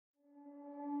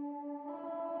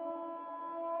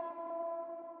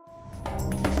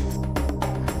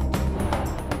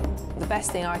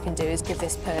best thing I can do is give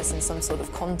this person some sort of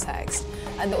context,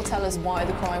 and it'll tell us why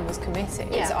the crime was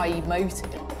committed, i.e.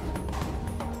 motive.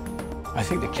 I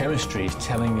think the chemistry is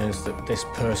telling us that this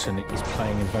person is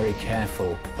playing a very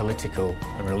careful political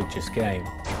and religious game.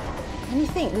 And you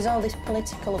think there's all this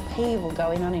political upheaval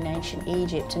going on in ancient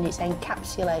Egypt, and it's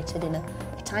encapsulated in a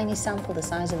tiny sample the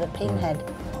size of a pinhead.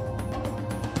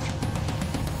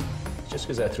 Just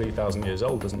because they're 3,000 years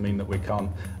old doesn't mean that we can't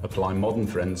apply modern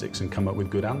forensics and come up with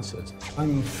good answers.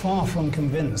 I'm far from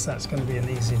convinced that's going to be an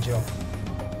easy job.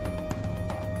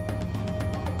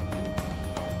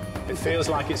 It feels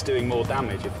like it's doing more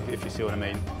damage, if you see what I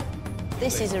mean.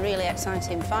 This is a really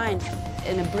exciting find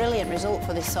and a brilliant result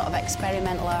for this sort of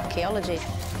experimental archaeology.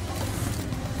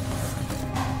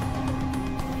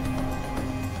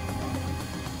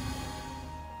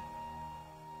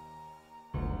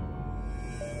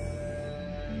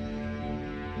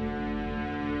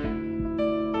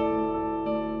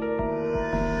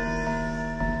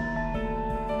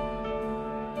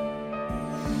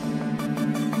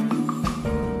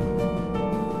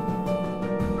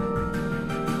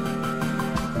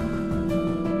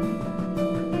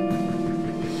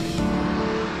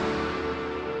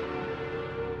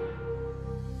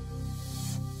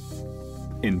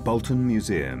 In Bolton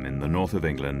Museum in the north of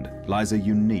England lies a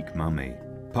unique mummy,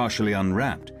 partially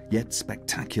unwrapped, yet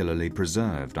spectacularly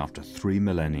preserved after 3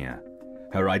 millennia.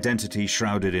 Her identity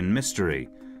shrouded in mystery,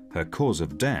 her cause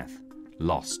of death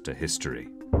lost to history.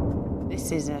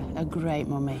 This is a great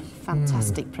mummy,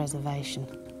 fantastic preservation.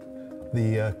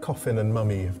 The coffin and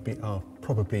mummy are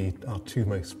probably our two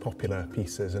most popular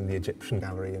pieces in the Egyptian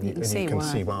gallery, and you can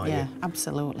see why. Yeah,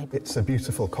 absolutely. It's a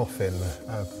beautiful coffin.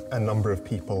 A number of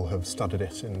people have studied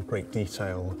it in great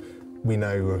detail. We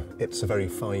know it's a very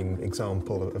fine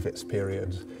example of its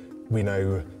period. We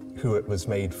know who it was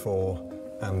made for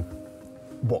and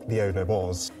what the owner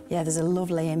was. Yeah, there's a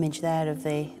lovely image there of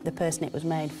the person it was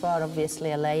made for,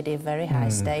 obviously a lady of very high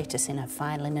status in her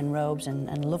fine linen robes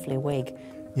and lovely wig.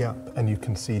 Yeah, and you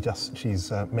can see she's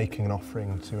making an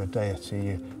offering to a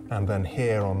deity, and then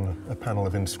here on a panel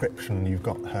of inscription you've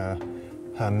got her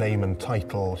name and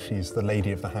title. She's the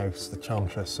lady of the house, the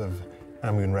chantress of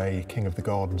Amun-Re, king of the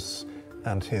gods,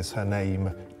 and here's her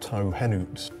name,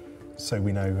 Tau-Henut. So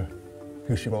we know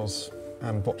who she was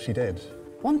and what she did.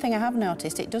 One thing I have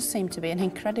noticed, it does seem to be an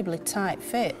incredibly tight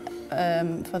fit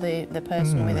for the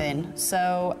person within.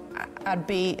 So I'd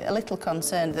be a little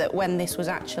concerned that when this was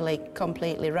actually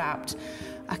completely wrapped,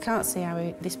 I can't see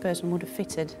how this person would have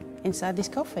fitted inside this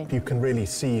coffin. You can really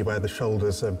see where the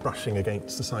shoulders are brushing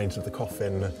against the sides of the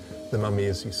coffin. The mummy,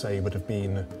 as you say, would have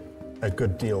been a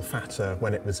good deal fatter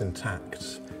when it was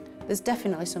intact. There's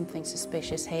definitely something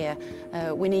suspicious here.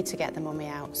 We need to get the mummy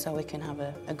out so we can have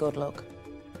a good look.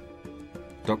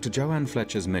 Dr. Joann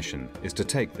Fletcher's mission is to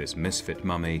take this misfit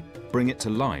mummy, bring it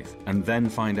to life, and then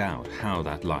find out how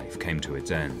that life came to its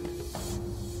end.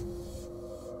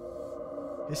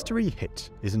 History Hit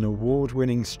is an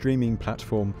award-winning streaming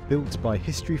platform built by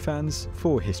history fans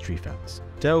for history fans.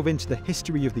 Delve into the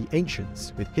history of the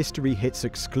ancients with History Hit's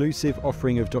exclusive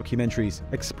offering of documentaries.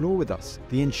 Explore with us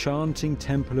the enchanting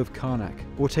Temple of Karnak,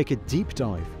 or take a deep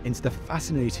dive into the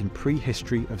fascinating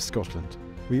prehistory of Scotland.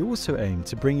 We also aim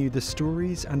to bring you the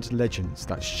stories and legends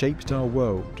that shaped our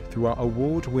world through our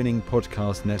award-winning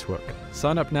podcast network.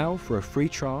 Sign up now for a free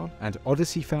trial, and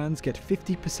Odyssey fans get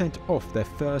 50% off their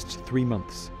first 3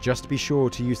 months. Just be sure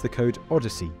to use the code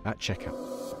Odyssey at checkout.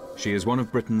 She is one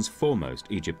of Britain's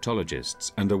foremost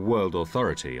Egyptologists and a world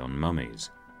authority on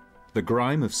mummies. The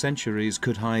grime of centuries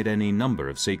could hide any number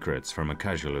of secrets from a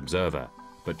casual observer,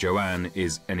 but Joann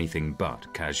is anything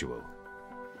but casual.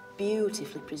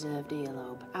 Beautifully preserved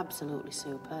earlobe, absolutely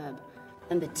superb.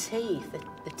 And the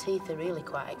teeth are really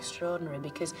quite extraordinary,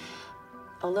 because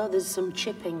although there's some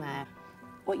chipping there,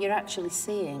 what you're actually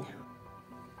seeing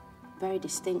very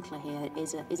distinctly here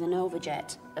is an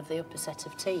overjet of the upper set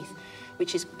of teeth,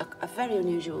 which is a very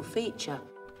unusual feature.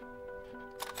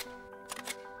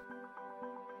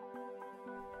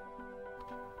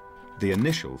 The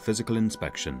initial physical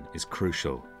inspection is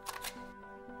crucial.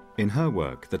 In her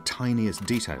work, the tiniest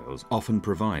details often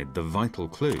provide the vital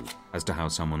clue as to how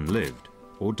someone lived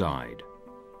or died.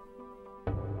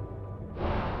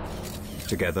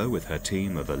 Together with her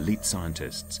team of elite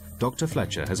scientists, Dr.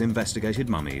 Fletcher has investigated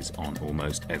mummies on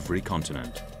almost every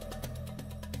continent.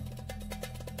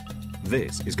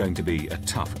 This is going to be a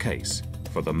tough case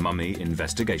for the Mummy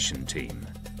Investigation Team.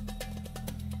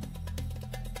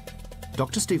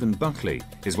 Dr. Stephen Buckley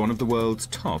is one of the world's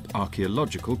top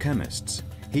archaeological chemists.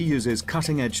 He uses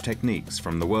cutting-edge techniques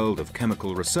from the world of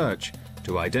chemical research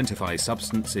to identify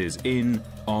substances in,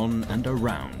 on, and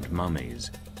around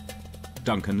mummies.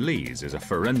 Duncan Lees is a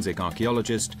forensic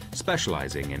archaeologist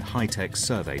specialising in high-tech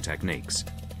survey techniques.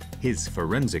 His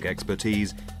forensic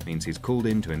expertise means he's called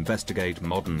in to investigate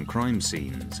modern crime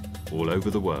scenes all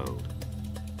over the world.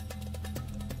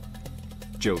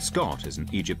 Jill Scott is an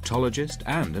Egyptologist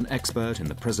and an expert in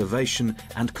the preservation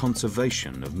and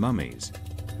conservation of mummies.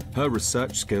 Her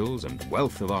research skills and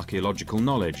wealth of archaeological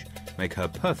knowledge make her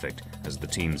perfect as the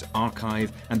team's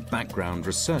archive and background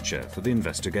researcher for the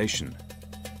investigation.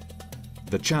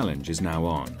 The challenge is now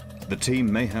on. The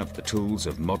team may have the tools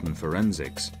of modern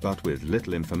forensics, but with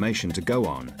little information to go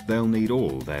on, they'll need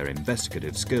all their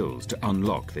investigative skills to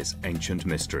unlock this ancient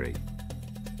mystery.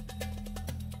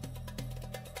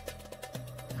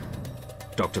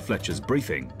 Dr. Fletcher's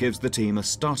briefing gives the team a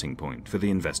starting point for the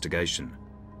investigation.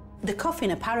 The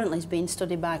coffin apparently has been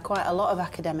studied by quite a lot of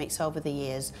academics over the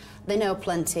years. They know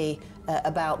plenty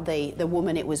about the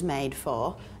woman it was made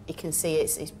for. You can see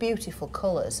its beautiful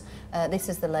colours. This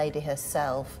is the lady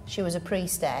herself. She was a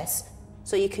priestess.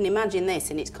 So you can imagine this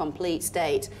in its complete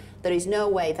state. There is no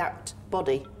way that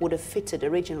body would have fitted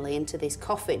originally into this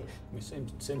coffin. It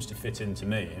seems to fit into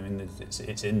me. I mean,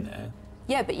 it's in there.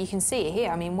 Yeah, but you can see it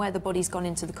here. I mean, where the body's gone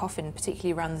into the coffin,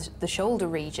 particularly around the shoulder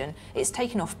region, it's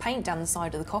taken off paint down the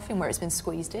side of the coffin where it's been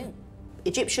squeezed in.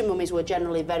 Egyptian mummies were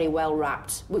generally very well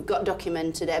wrapped. We've got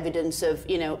documented evidence of,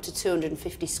 you know, up to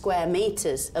 250 square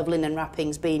metres of linen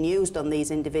wrappings being used on these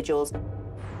individuals.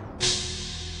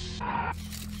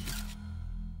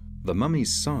 The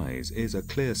mummy's size is a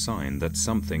clear sign that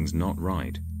something's not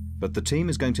right, but the team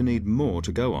is going to need more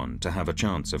to go on to have a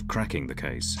chance of cracking the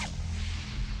case.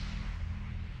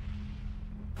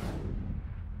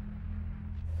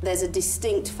 There's a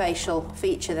distinct facial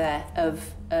feature there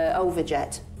of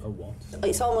overjet. A what?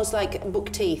 It's almost like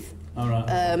buck teeth. All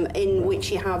right. In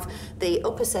which you have the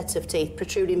upper set of teeth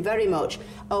protruding very much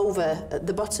over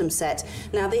the bottom set.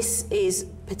 Now, this is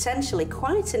potentially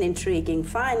quite an intriguing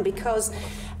find because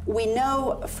we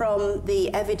know from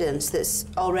the evidence that's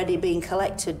already been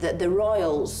collected that the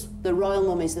royals, the royal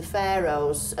mummies, the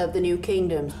pharaohs of the New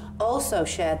Kingdom, also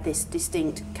shared this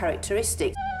distinct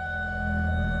characteristic.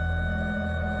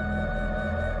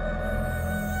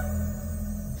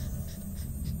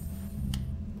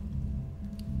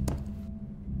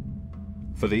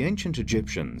 For the ancient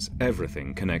Egyptians,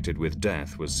 everything connected with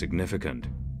death was significant.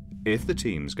 If the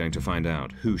team's going to find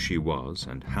out who she was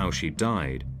and how she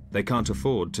died, they can't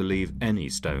afford to leave any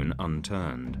stone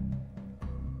unturned.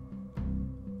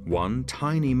 One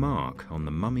tiny mark on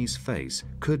the mummy's face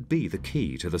could be the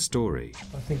key to the story.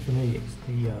 I think for me it's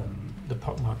the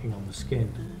pockmarking on the skin,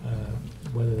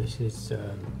 whether this is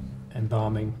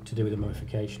embalming to do with the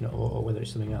mummification or whether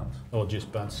it's something else. Or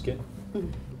just bad skin.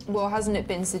 Well, hasn't it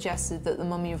been suggested that the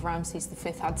mummy of Ramses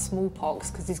V had smallpox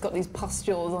because he's got these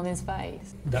pustules on his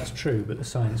face? That's true, but the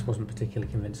science wasn't particularly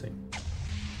convincing.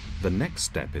 The next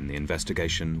step in the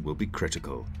investigation will be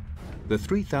critical. The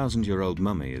 3,000-year-old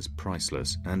mummy is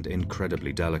priceless and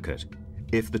incredibly delicate.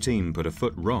 If the team put a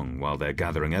foot wrong while they're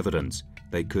gathering evidence,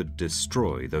 they could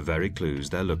destroy the very clues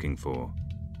they're looking for.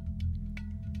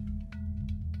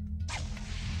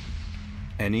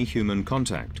 Any human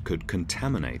contact could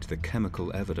contaminate the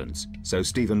chemical evidence, so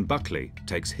Stephen Buckley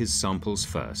takes his samples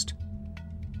first.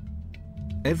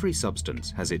 Every substance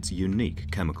has its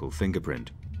unique chemical fingerprint.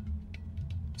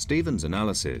 Stephen's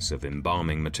analysis of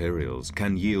embalming materials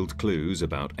can yield clues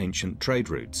about ancient trade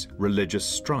routes, religious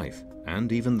strife,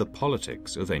 and even the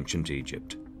politics of ancient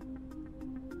Egypt.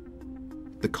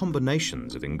 The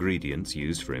combinations of ingredients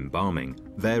used for embalming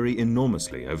vary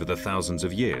enormously over the thousands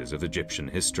of years of Egyptian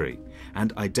history,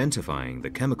 and identifying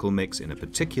the chemical mix in a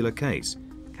particular case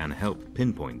can help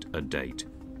pinpoint a date.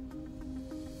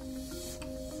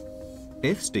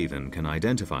 If Stephen can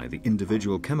identify the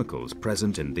individual chemicals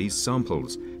present in these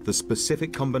samples, the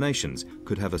specific combinations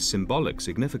could have a symbolic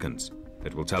significance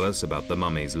that will tell us about the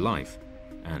mummy's life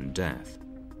and death.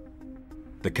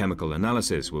 The chemical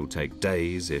analysis will take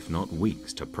days, if not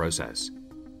weeks, to process.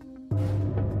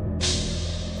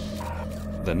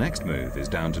 The next move is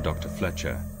down to Dr.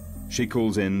 Fletcher. She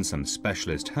calls in some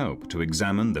specialist help to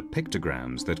examine the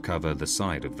pictograms that cover the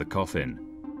side of the coffin.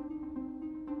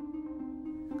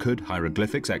 Could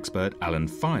hieroglyphics expert Alan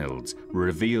Fildes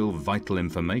reveal vital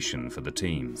information for the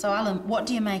team? So, Alan, what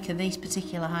do you make of these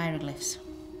particular hieroglyphs?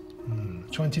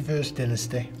 21st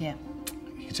dynasty. Yeah.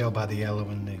 You can tell by the yellow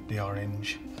and the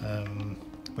orange.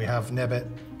 We have Nebet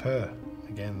Per,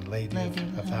 again, lady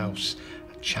of the house,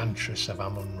 a chantress of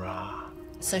Amun-Ra.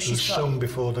 So she's sung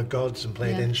before the gods and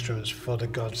played instruments for the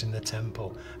gods in the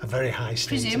temple. A very high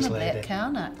status presumably lady. At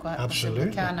Karnak, quite absolutely.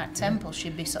 possibly. Karnak temple,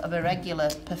 she'd be sort of a regular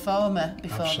performer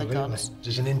before the gods.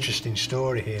 There's an interesting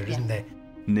story here, isn't there?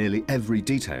 Nearly every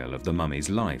detail of the mummy's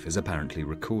life is apparently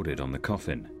recorded on the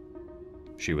coffin.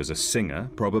 She was a singer,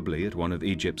 probably at one of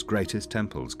Egypt's greatest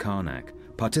temples, Karnak,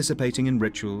 participating in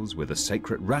rituals with a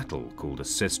sacred rattle called a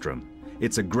sistrum.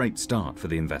 It's a great start for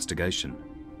the investigation.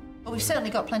 Well, we've certainly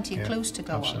got plenty of clues to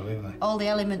go on. All the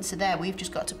elements are there, we've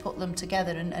just got to put them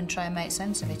together and try and make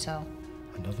sense of it all.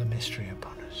 Another mystery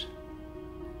upon us.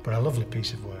 But a lovely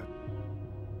piece of work.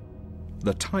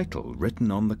 The title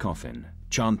written on the coffin,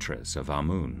 Chantress of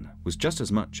Amun, was just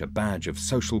as much a badge of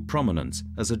social prominence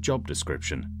as a job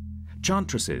description.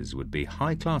 Chantresses would be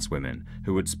high-class women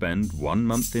who would spend 1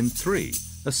 month in 3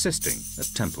 assisting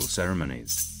at temple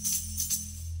ceremonies.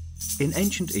 In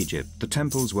ancient Egypt, the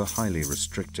temples were highly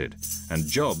restricted, and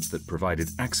jobs that provided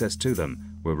access to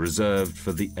them were reserved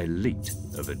for the elite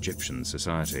of Egyptian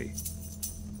society.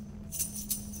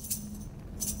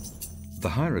 The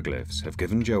hieroglyphs have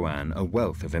given Joann a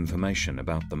wealth of information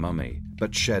about the mummy,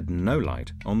 but shed no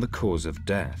light on the cause of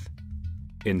death.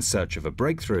 In search of a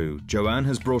breakthrough, Joann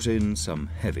has brought in some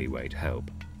heavyweight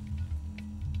help.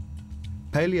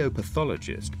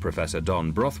 Paleopathologist Professor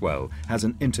Don Brothwell has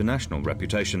an international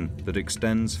reputation that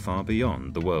extends far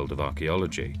beyond the world of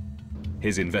archaeology.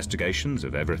 His investigations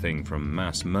of everything from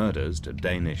mass murders to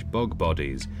Danish bog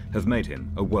bodies have made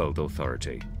him a world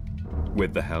authority.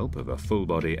 With the help of a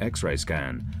full-body X-ray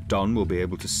scan, Don will be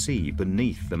able to see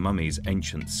beneath the mummy's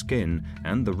ancient skin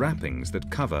and the wrappings that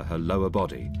cover her lower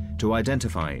body to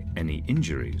identify any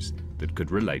injuries that could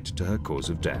relate to her cause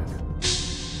of death.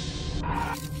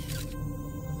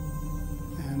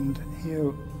 And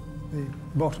here the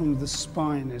bottom of the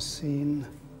spine is seen.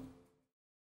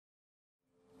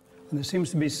 And there seems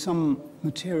to be some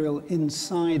material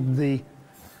inside the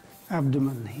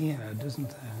abdomen here, doesn't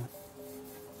there?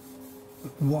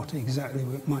 What exactly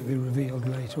might be revealed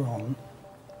later on.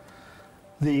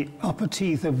 The upper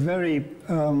teeth are very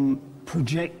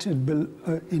projected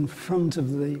in front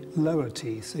of the lower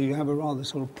teeth, so you have a rather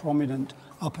sort of prominent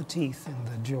upper teeth in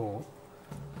the jaw.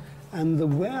 And the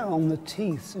wear on the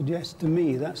teeth suggests to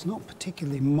me that's not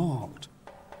particularly marked.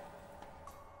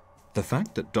 The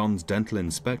fact that Don's dental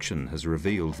inspection has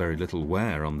revealed very little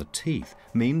wear on the teeth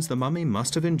means the mummy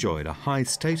must have enjoyed a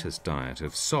high-status diet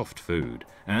of soft food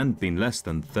and been less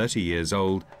than 30 years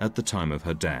old at the time of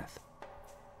her death.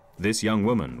 This young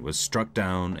woman was struck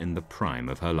down in the prime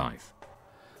of her life.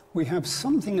 We have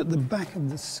something at the back of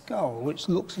the skull which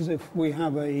looks as if we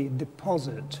have a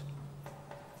deposit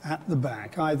at the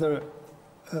back, either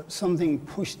something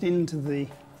pushed into the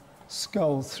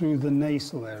skull through the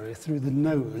nasal area, through the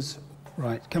nose.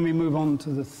 Right, can we move on to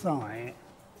the thigh?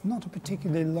 Not a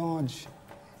particularly large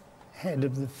head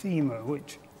of the femur,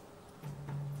 which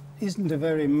isn't a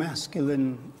very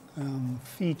masculine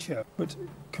feature, but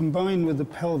combined with the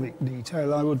pelvic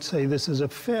detail, I would say this is a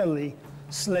fairly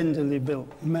slenderly built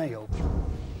male.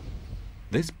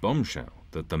 This bombshell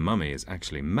that the mummy is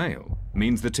actually male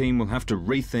means the team will have to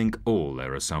rethink all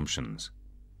their assumptions.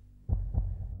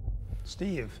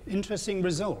 Steve, interesting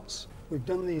results. We've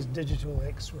done these digital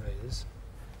X-rays,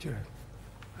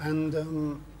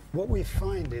 and what we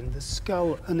find in the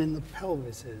skull and in the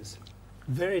pelvis is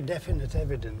very definite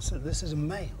evidence that this is a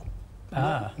male,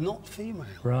 not female.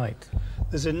 Right.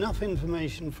 There's enough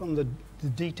information from the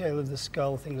detail of the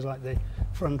skull, things like the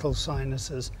frontal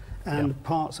sinuses and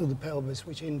parts of the pelvis,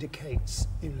 which indicates,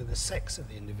 the sex of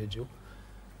the individual.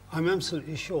 I'm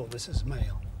absolutely sure this is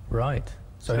male. Right.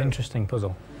 So an interesting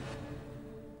puzzle.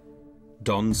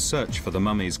 Don's search for the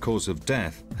mummy's cause of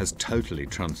death has totally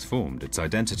transformed its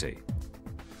identity.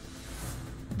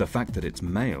 The fact that it's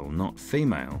male, not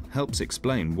female, helps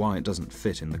explain why it doesn't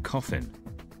fit in the coffin.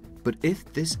 But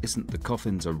if this isn't the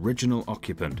coffin's original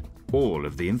occupant, all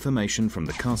of the information from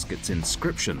the casket's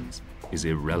inscriptions is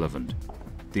irrelevant.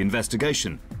 The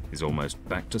investigation is almost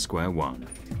back to square one.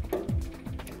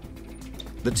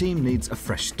 The team needs a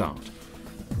fresh start.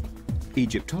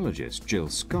 Egyptologist Jill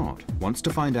Scott wants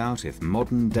to find out if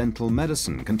modern dental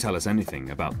medicine can tell us anything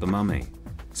about the mummy.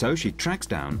 So she tracks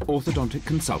down orthodontic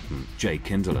consultant Jay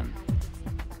Kinderlin.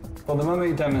 Well, the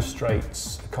mummy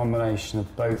demonstrates a combination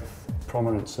of both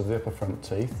prominence of the upper front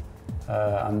teeth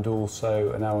and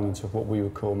also an element of what we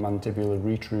would call mandibular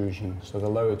retrusion. So the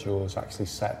lower jaw is actually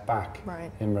set back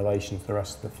in relation to the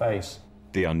rest of the face.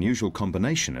 The unusual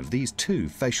combination of these two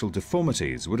facial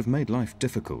deformities would have made life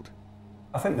difficult.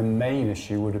 I think the main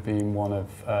issue would have been one of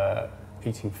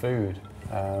eating food.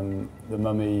 The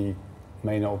mummy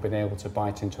may not have been able to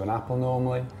bite into an apple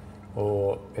normally,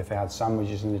 or if they had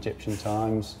sandwiches in Egyptian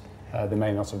times, they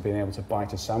may not have been able to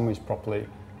bite a sandwich properly.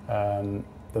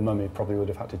 The mummy probably would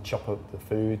have had to chop up the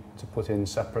food to put in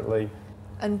separately.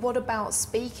 And what about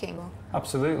speaking?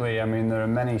 Absolutely. I mean, there are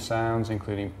many sounds,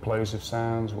 including plosive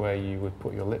sounds, where you would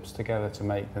put your lips together to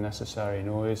make the necessary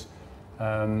noise.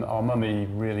 Our mummy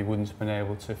really wouldn't have been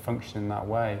able to function in that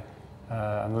way,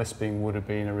 and lisping would have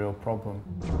been a real problem.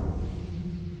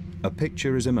 A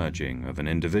picture is emerging of an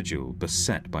individual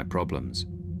beset by problems.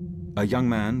 A young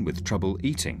man with trouble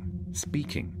eating,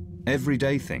 speaking,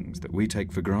 everyday things that we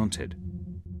take for granted.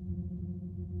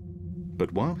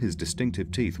 But while his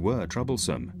distinctive teeth were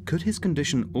troublesome, could his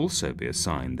condition also be a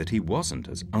sign that he wasn't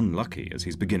as unlucky as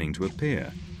he's beginning to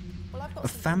appear? A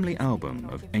family album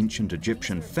of ancient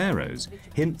Egyptian pharaohs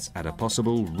hints at a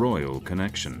possible royal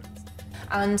connection.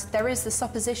 And there is the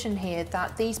supposition here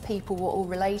that these people were all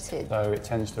related. So it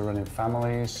tends to run in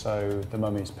families, so the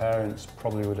mummy's parents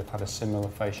probably would have had a similar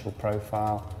facial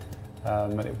profile,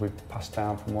 and it would be passed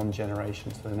down from one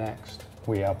generation to the next.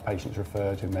 We have patients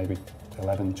referred who maybe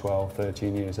 11, 12,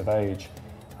 13 years of age,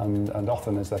 and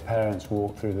often as their parents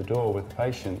walk through the door with the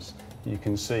patients, you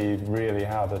can see really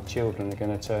how the children are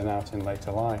going to turn out in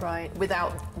later life. Right,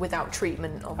 without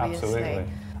treatment, obviously. Absolutely.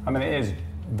 I mean, it is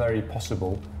very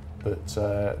possible that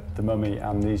the mummy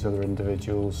and these other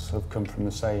individuals have come from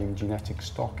the same genetic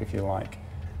stock, if you like.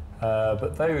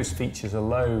 But those features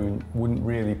alone wouldn't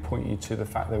really point you to the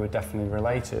fact they were definitely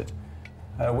related.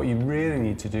 What you really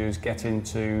need to do is get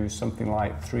into something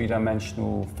like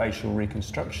three-dimensional facial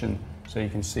reconstruction, so you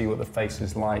can see what the face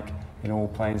is like in all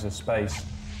planes of space.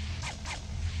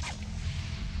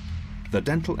 The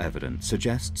dental evidence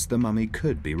suggests the mummy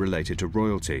could be related to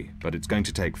royalty, but it's going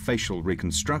to take facial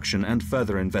reconstruction and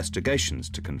further investigations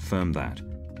to confirm that.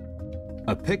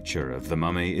 A picture of the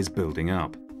mummy is building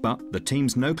up, but the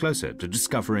team's no closer to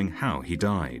discovering how he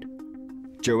died.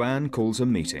 Joann calls a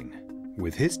meeting.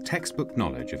 With his textbook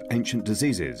knowledge of ancient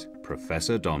diseases,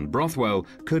 Professor Don Brothwell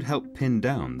could help pin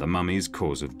down the mummy's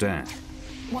cause of death.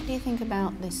 What do you think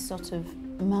about this sort of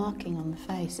marking on the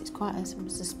face? It's quite a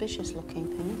suspicious looking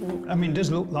thing, isn't it? I mean, it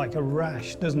does look like a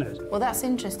rash, doesn't it? Well, that's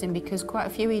interesting because quite a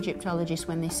few Egyptologists,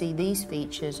 when they see these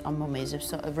features on mummies, have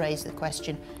sort of raised the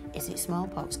question, is it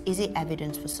smallpox? Is it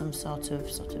evidence for some sort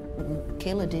of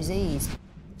killer disease?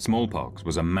 Smallpox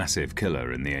was a massive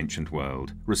killer in the ancient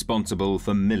world, responsible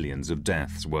for millions of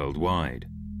deaths worldwide.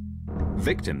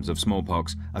 Victims of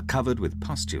smallpox are covered with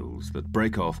pustules that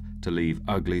break off to leave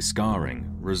ugly scarring,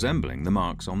 resembling the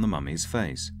marks on the mummy's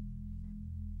face.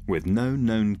 With no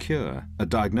known cure, a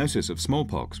diagnosis of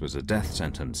smallpox was a death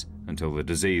sentence until the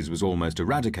disease was almost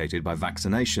eradicated by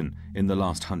vaccination in the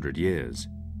last 100 years.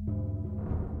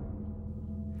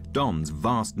 Don's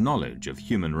vast knowledge of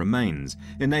human remains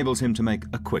enables him to make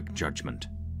a quick judgment.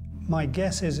 My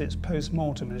guess is it's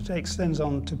post-mortem. It extends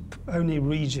on to only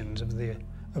regions of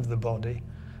the body.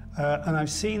 And I've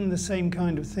seen the same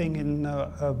kind of thing in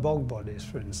bog bodies,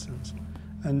 for instance.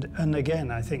 And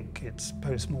again, I think it's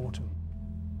post-mortem.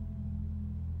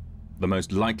 The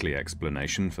most likely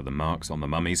explanation for the marks on the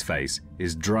mummy's face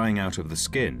is drying out of the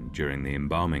skin during the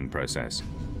embalming process.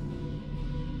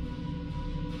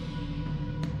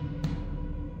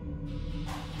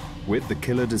 With the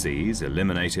killer disease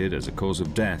eliminated as a cause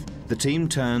of death, the team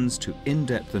turns to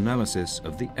in-depth analysis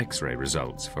of the X-ray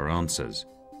results for answers.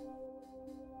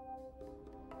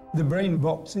 The brain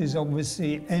box is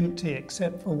obviously empty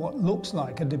except for what looks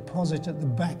like a deposit at the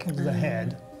back of the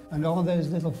head. And are those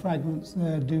little fragments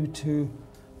there due to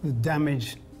the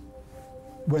damage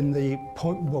when the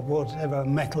whatever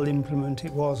metal implement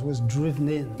it was driven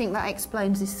in? I think that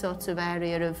explains this sort of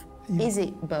area of, is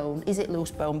it bone, is it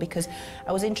loose bone? Because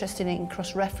I was interested in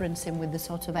cross-referencing with the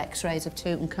sort of X-rays of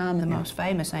Tutankhamun, the most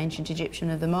famous ancient Egyptian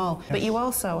of them all. Yes. But you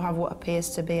also have what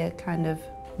appears to be a kind of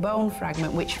bone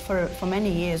fragment, which for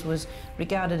many years was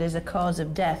regarded as a cause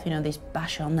of death. You know, this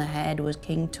bash on the head, was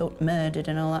King Tut murdered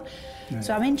and all that. Yeah.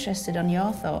 So I'm interested on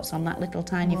your thoughts on that little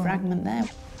tiny fragment there.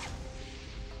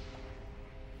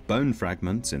 Bone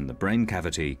fragments in the brain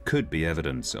cavity could be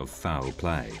evidence of foul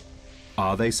play.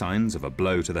 Are they signs of a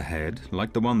blow to the head,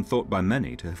 like the one thought by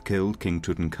many to have killed King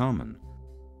Tutankhamun?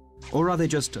 Or are they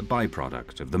just a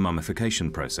byproduct of the mummification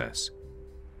process?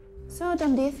 So,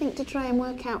 Don, do you think to try and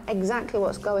work out exactly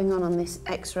what's going on this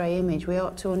X-ray image, we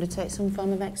ought to undertake some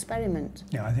form of experiment?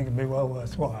 Yeah, I think it'd be well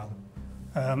worthwhile.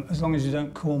 As long as you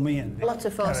don't call me in. A lot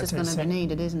of force is going to be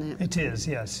needed, isn't it? It is,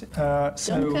 yes.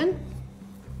 Duncan?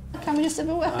 Can we just have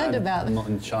a word about I'm not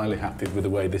entirely happy with the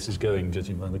way this is going,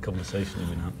 judging by the conversation that's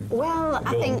been happening. Well,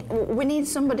 I think we need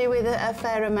somebody with a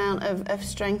fair amount of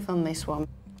strength on this one.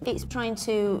 It's trying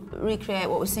to recreate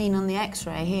what we're seeing on the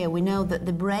X-ray here. We know that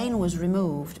the brain was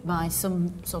removed by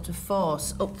some sort of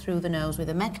force up through the nose with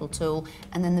a metal tool,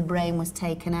 and then the brain was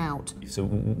taken out. So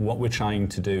what we're trying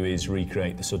to do is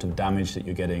recreate the sort of damage that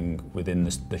you're getting within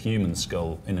the human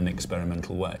skull in an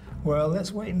experimental way. Well,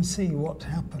 let's wait and see what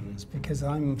happens, because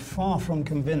I'm far from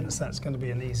convinced that's going to be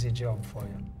an easy job for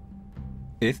you.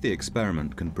 If the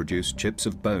experiment can produce chips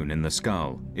of bone in the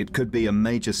skull, it could be a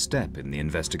major step in the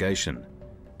investigation.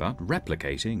 But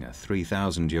replicating a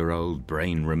 3,000-year-old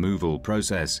brain removal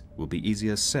process will be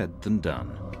easier said than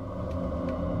done.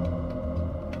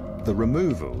 The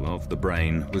removal of the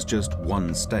brain was just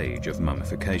one stage of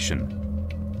mummification.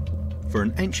 For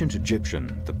an ancient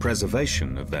Egyptian, the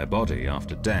preservation of their body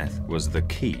after death was the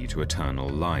key to eternal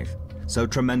life. So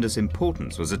tremendous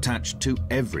importance was attached to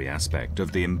every aspect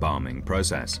of the embalming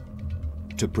process.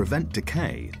 To prevent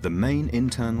decay, the main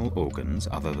internal organs,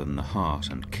 other than the heart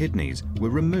and kidneys, were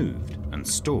removed and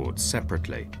stored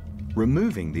separately.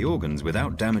 Removing the organs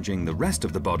without damaging the rest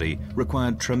of the body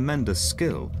required tremendous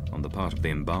skill on the part of the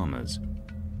embalmers.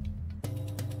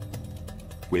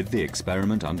 With the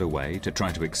experiment underway to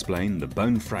try to explain the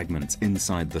bone fragments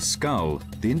inside the skull,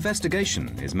 the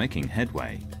investigation is making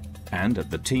headway. And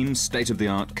at the team's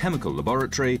state-of-the-art chemical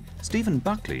laboratory, Stephen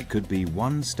Buckley could be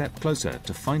one step closer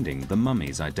to finding the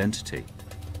mummy's identity.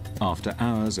 After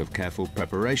hours of careful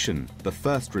preparation, the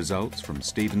first results from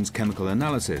Stephen's chemical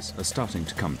analysis are starting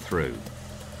to come through.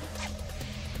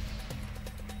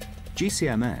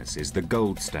 GCMS is the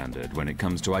gold standard when it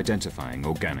comes to identifying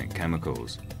organic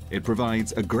chemicals. It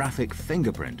provides a graphic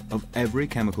fingerprint of every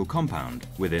chemical compound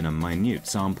within a minute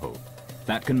sample.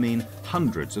 That can mean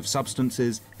hundreds of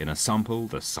substances in a sample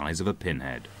the size of a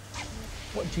pinhead.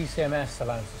 What GCMS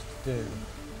allows us to do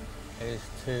is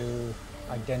to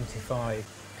identify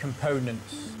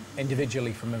components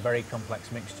individually from a very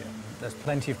complex mixture. There's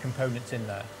plenty of components in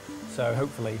there, so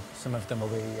hopefully some of them will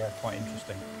be quite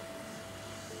interesting.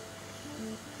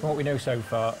 From what we know so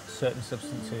far, certain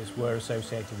substances were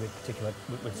associated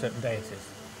with certain deities.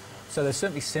 So there's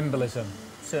certainly symbolism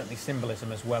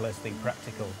as well as the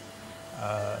practical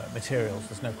materials,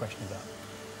 there's no question of that.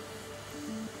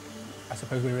 I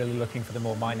suppose we're really looking for the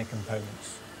more minor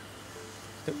components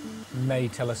that may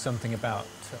tell us something about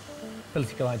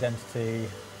political identity,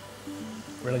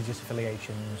 religious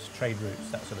affiliations, trade routes,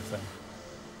 that sort of thing.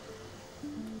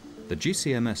 The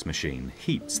GCMS machine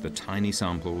heats the tiny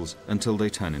samples until they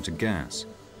turn into gas.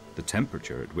 The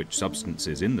temperature at which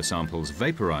substances in the samples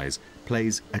vaporize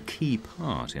plays a key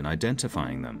part in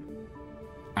identifying them.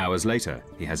 Hours later,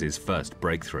 he has his first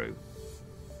breakthrough.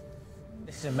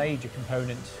 This is a major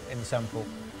component in the sample,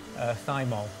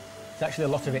 thymol. There's actually a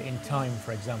lot of it in thyme,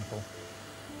 for example.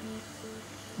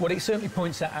 What it certainly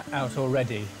points out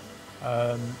already,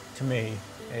 to me,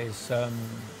 is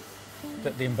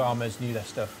that the embalmers knew their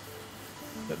stuff,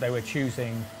 that they were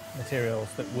choosing materials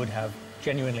that would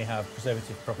genuinely have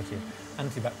preservative properties,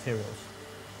 antibacterials.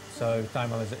 So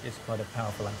thymol is quite a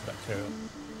powerful antibacterial.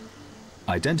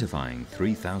 Identifying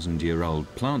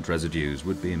 3,000-year-old plant residues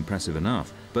would be impressive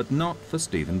enough, but not for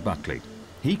Stephen Buckley.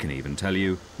 He can even tell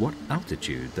you what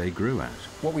altitude they grew at.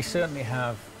 What we certainly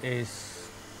have is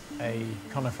a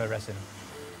conifer resin.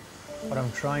 What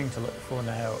I'm trying to look for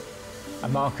now are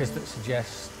markers that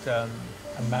suggest a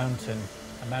mountain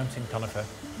conifer.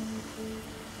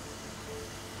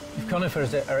 If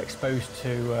conifers are exposed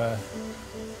to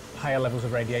higher levels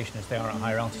of radiation as they are at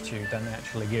higher altitude, then they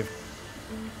actually give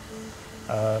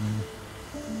a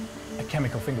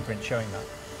chemical fingerprint showing that,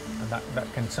 and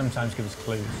that can sometimes give us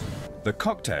clues. The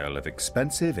cocktail of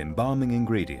expensive embalming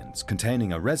ingredients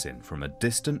containing a resin from a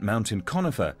distant mountain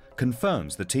conifer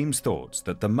confirms the team's thoughts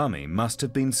that the mummy must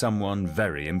have been someone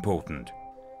very important.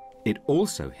 It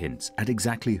also hints at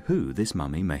exactly who this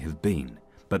mummy may have been,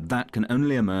 but that can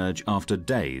only emerge after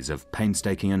days of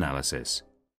painstaking analysis.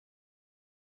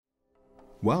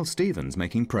 While Stephen's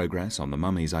making progress on the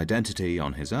mummy's identity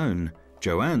on his own,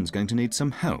 Joann's going to need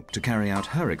some help to carry out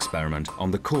her experiment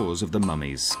on the cause of the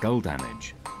mummy's skull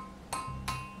damage.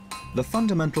 The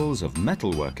fundamentals of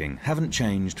metalworking haven't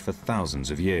changed for thousands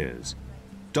of years.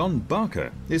 Don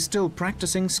Barker is still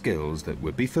practicing skills that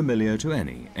would be familiar to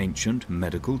any ancient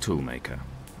medical toolmaker.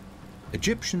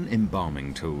 Egyptian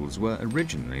embalming tools were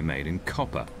originally made in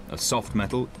copper, a soft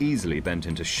metal easily bent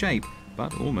into shape,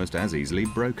 but almost as easily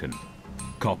broken.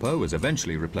 Copper was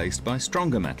eventually replaced by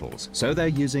stronger metals, so they're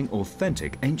using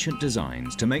authentic ancient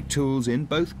designs to make tools in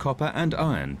both copper and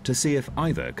iron to see if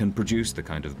either can produce the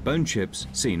kind of bone chips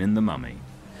seen in the mummy.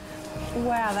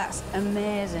 Wow, that's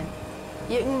amazing.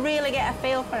 You can really get a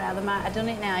feel for how they might have done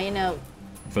it now, you know.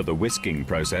 For the whisking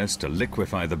process to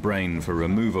liquefy the brain for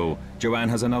removal, Joann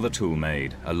has another tool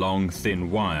made, a long, thin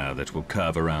wire that will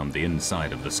curve around the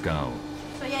inside of the skull.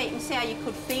 So yeah, you can see how you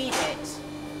could feed it.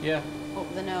 Yeah.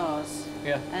 Up the nose.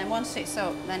 Yeah. And once it's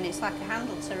up, then it's like a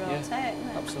handle to rotate, isn't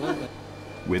it? Absolutely.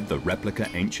 With the replica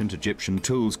ancient Egyptian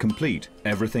tools complete,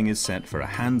 everything is set for a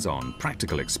hands-on,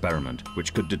 practical experiment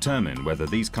which could determine whether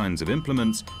these kinds of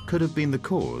implements could have been the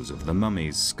cause of the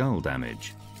mummy's skull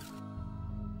damage.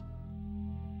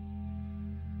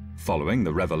 Following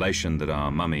the revelation that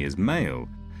our mummy is male,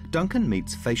 Duncan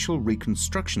meets facial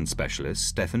reconstruction specialist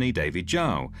Stephanie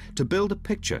Davy-Jow to build a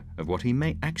picture of what he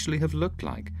may actually have looked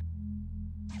like.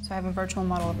 So I have a virtual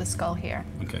model of the skull here.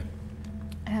 Okay.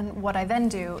 And what I then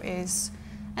do is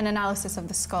an analysis of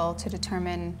the skull to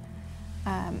determine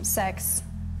sex,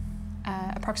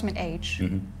 approximate age,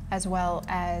 as well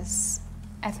as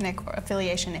ethnic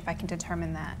affiliation, if I can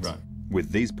determine that. Right.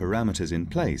 With these parameters in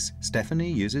place, Stephanie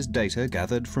uses data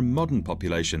gathered from modern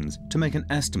populations to make an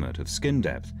estimate of skin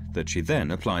depth that she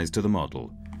then applies to the model.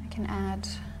 I can add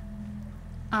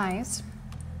eyes.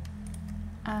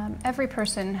 Every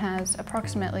person has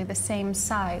approximately the same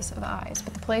size of eyes,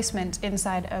 but the placement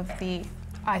inside of the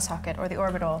eye socket or the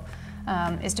orbital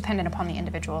is dependent upon the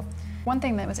individual. One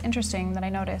thing that was interesting that I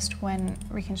noticed when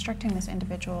reconstructing this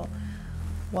individual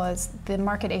was the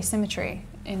marked asymmetry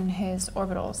in his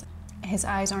orbitals. His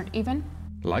eyes aren't even.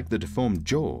 Like the deformed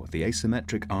jaw, the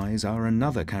asymmetric eyes are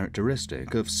another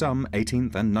characteristic of some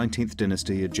 18th and 19th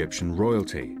dynasty Egyptian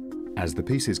royalty. As the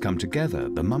pieces come together,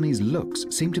 the mummy's looks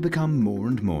seem to become more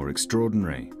and more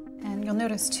extraordinary. And you'll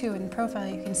notice too in the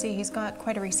profile, you can see he's got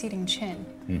quite a receding chin,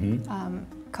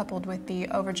 coupled with the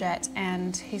overjet,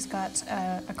 and he's got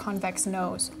a convex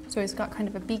nose. So he's got kind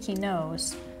of a beaky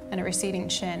nose and a receding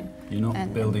chin. You're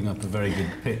not building up a very good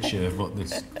picture of what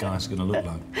this guy's going to look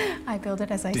like. I build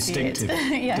it as I see it.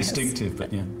 Yes. Distinctive,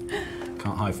 but yeah,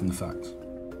 can't hide from the facts.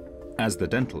 As the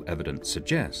dental evidence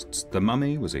suggests, the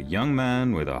mummy was a young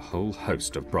man with a whole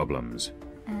host of problems.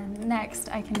 And next,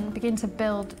 I can begin to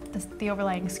build the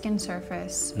overlying skin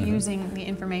surface using the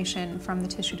information from the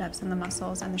tissue depths and the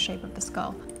muscles and the shape of the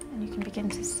skull. And you can begin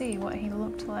to see what he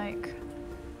looked like.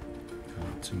 Oh,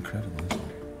 it's incredible, isn't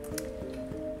it?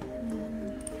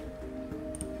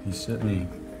 He's certainly,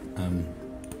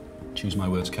 choose my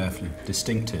words carefully,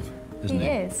 distinctive, isn't he?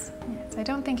 He is, yes. I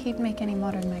don't think he'd make any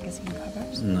modern magazine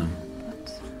covers. No.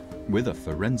 With a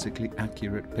forensically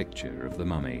accurate picture of the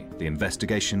mummy, the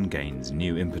investigation gains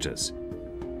new impetus.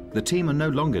 The team are no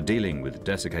longer dealing with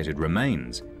desiccated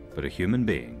remains, but a human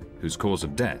being whose cause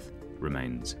of death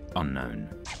remains unknown.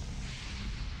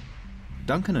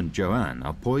 Duncan and Joann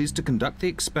are poised to conduct the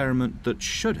experiment that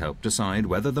should help decide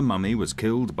whether the mummy was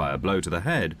killed by a blow to the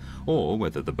head or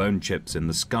whether the bone chips in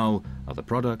the skull are the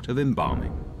product of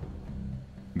embalming.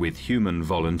 With human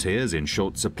volunteers in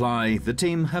short supply, the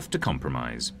team have to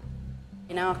compromise.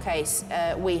 In our case,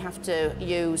 we have to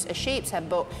use a sheep's head,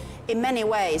 but in many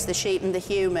ways, the sheep and the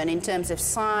human, in terms of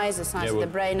size, the size of the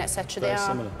brain, etc., they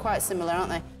are quite similar, aren't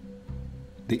they?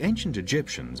 The ancient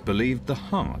Egyptians believed the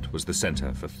heart was the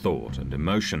centre for thought and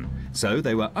emotion, so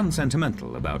they were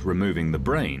unsentimental about removing the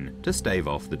brain to stave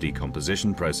off the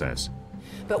decomposition process.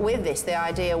 But with this, the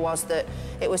idea was that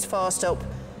it was forced up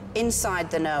inside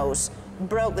the nose,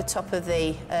 broke the top of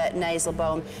the nasal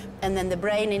bone, and then the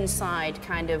brain inside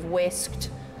kind of whisked,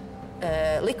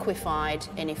 liquefied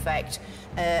in effect,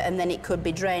 and then it could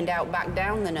be drained out back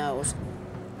down the nose.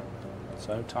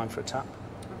 So, time for a tap.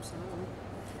 Absolutely.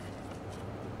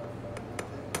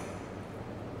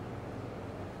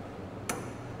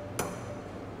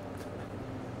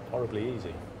 Horribly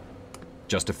easy.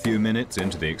 Just a few minutes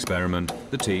into the experiment,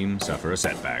 the team suffer a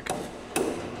setback.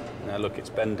 Now look, it's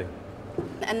bending.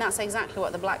 And that's exactly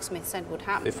what the blacksmith said would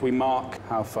happen. If we mark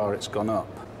how far it's gone up,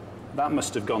 that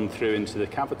must have gone through into the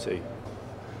cavity,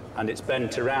 and it's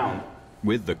bent around.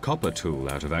 With the copper tool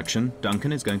out of action,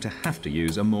 Duncan is going to have to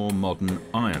use a more modern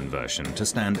iron version to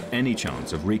stand any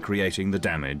chance of recreating the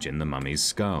damage in the mummy's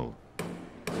skull.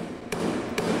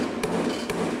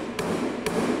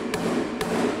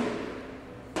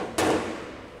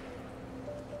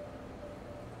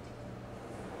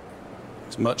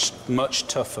 It's much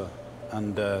tougher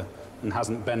and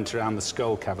hasn't bent around the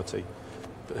skull cavity,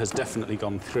 but has definitely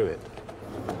gone through it.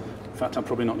 In fact, I'm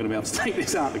probably not going to be able to take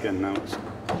this out again now.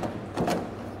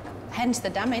 Hence the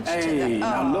damage to the...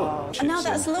 Now look. Oh, no,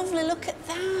 that's lovely. Look at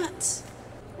that.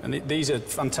 And these are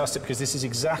fantastic because this is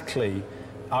exactly...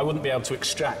 I wouldn't be able to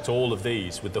extract all of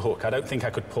these with the hook. I don't think I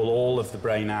could pull all of the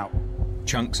brain out.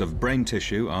 Chunks of brain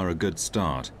tissue are a good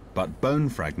start, but bone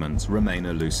fragments remain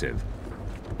elusive.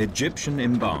 Egyptian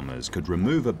embalmers could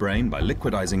remove a brain by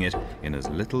liquidizing it in as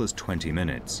little as 20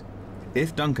 minutes.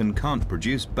 If Duncan can't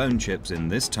produce bone chips in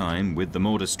this time with the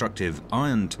more destructive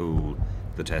iron tool,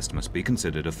 the test must be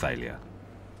considered a failure.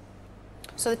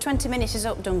 So the 20 minutes is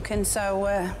up, Duncan,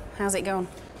 so how's it going?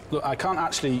 Look, I can't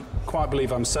actually quite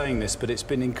believe I'm saying this, but it's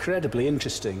been incredibly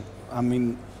interesting. I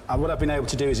mean, what I've been able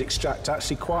to do is extract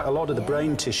actually quite a lot of the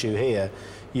brain tissue here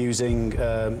using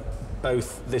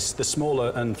both the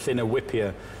smaller and thinner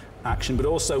whippier action, but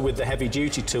also with the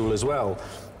heavy-duty tool as well.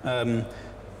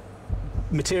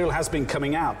 Material has been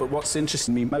coming out, but what's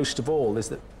interesting me most of all is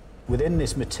that within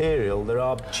this material there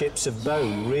are chips of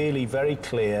bone, really very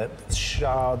clear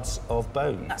shards of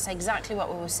bone. That's exactly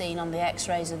what we were seeing on the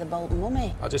x-rays of the Bolton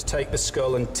mummy. I'll just take the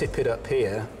skull and tip it up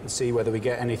here and see whether we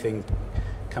get anything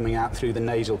coming out through the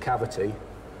nasal cavity.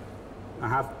 I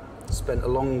have spent a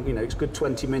long, it's a good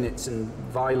 20 minutes and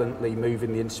violently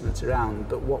moving the instruments around,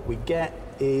 but what we get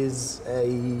is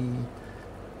a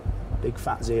big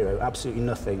fat zero, absolutely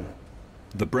nothing.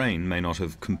 The brain may not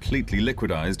have completely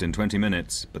liquidized in 20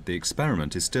 minutes, but the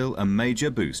experiment is still a major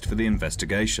boost for the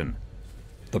investigation.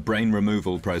 The brain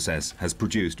removal process has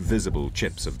produced visible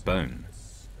chips of bone.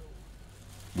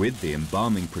 With the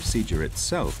embalming procedure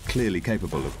itself clearly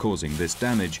capable of causing this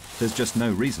damage, there's just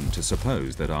no reason to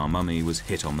suppose that our mummy was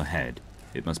hit on the head.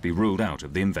 It must be ruled out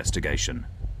of the investigation.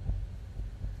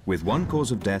 With one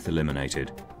cause of death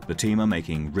eliminated, the team are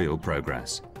making real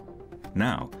progress.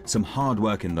 Now, some hard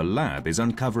work in the lab is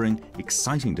uncovering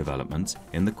exciting developments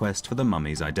in the quest for the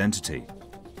mummy's identity.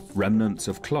 Remnants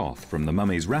of cloth from the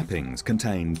mummy's wrappings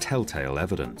contain telltale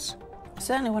evidence.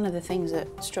 Certainly one of the things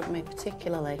that struck me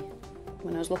particularly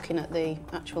when I was looking at the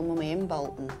actual mummy in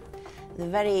Bolton, the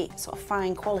very sort of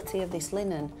fine quality of this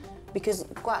linen, because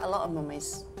quite a lot of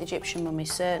mummies, Egyptian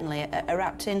mummies certainly, are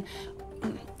wrapped in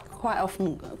quite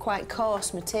often quite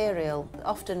coarse material,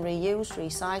 often reused,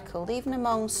 recycled, even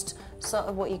amongst sort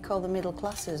of what you call the middle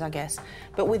classes, I guess.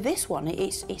 But with this one,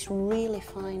 it's really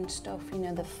fine stuff,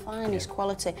 the finest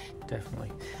quality. Definitely.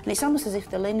 And it's almost as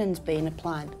if the linen's been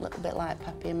applied, a little bit like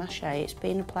papier-mâché. It's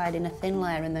been applied in a thin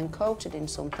layer and then coated in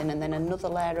something, and then another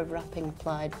layer of wrapping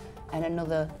applied and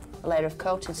another layer of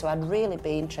coating. So I'd really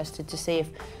be interested to see if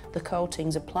the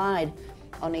coating's applied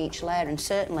on each layer, and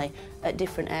certainly at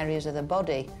different areas of the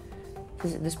body.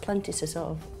 There's plenty to sort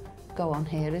of go on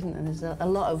here, isn't there? There's a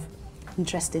lot of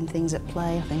interesting things at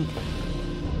play, I think.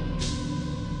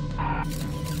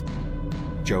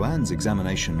 Joann's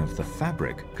examination of the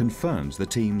fabric confirms the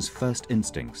team's first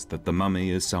instincts that the mummy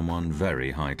is someone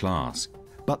very high class.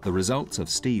 But the results of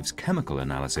Steve's chemical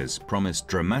analysis promise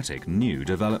dramatic new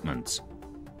developments.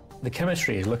 The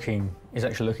chemistry is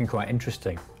actually looking quite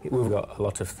interesting. We've got a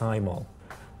lot of thymol,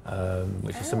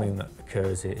 which is something that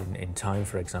occurs in thyme,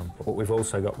 for example. What we've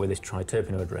also got with this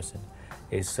triterpenoid resin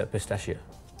is pistachio.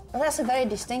 Well, that's a very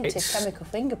distinctive chemical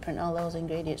fingerprint, all those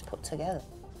ingredients put together.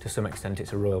 To some extent,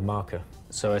 it's a royal marker.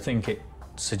 So I think it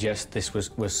suggests this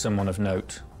was someone of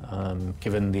note,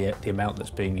 given the amount that's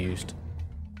being used.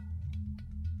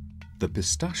 The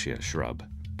pistachio shrub,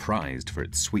 prized for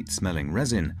its sweet-smelling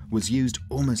resin, was used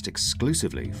almost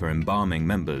exclusively for embalming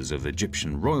members of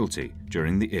Egyptian royalty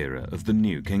during the era of the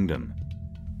New Kingdom.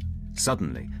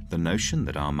 Suddenly, the notion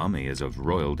that our mummy is of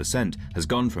royal descent has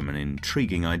gone from an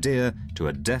intriguing idea to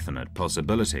a definite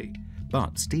possibility.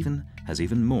 But Stephen has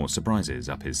even more surprises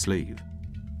up his sleeve.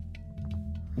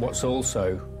 What's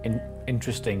also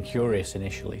interesting, curious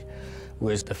initially,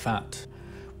 was the fact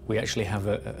we actually have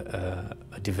a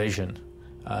division.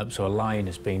 So a line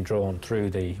has been drawn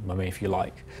through the mummy, if you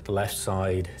like. The left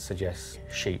side suggests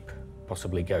sheep,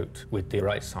 possibly goat. With the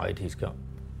right side, he's got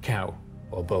cow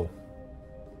or bull.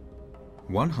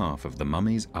 One half of the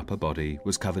mummy's upper body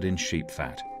was covered in sheep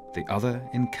fat, the other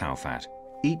in cow fat,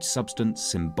 each substance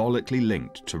symbolically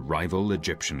linked to rival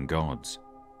Egyptian gods.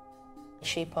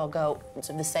 Sheep or goat,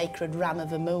 sort of the sacred ram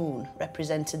of a moon,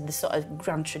 represented the sort of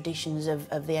grand traditions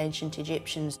of the ancient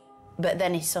Egyptians. But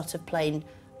then he's sort of playing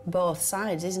both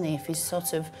sides, isn't he? If he's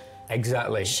sort of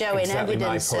showing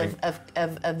evidence of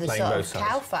the sort of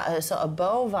cow fat, sort of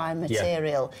bovine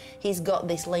material. Yeah. He's got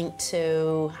this link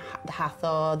to the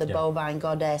Hathor, the bovine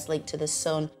goddess, linked to the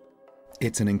sun.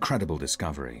 It's an incredible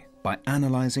discovery. By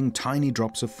analysing tiny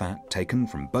drops of fat taken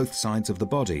from both sides of the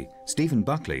body, Stephen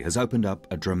Buckley has opened up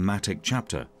a dramatic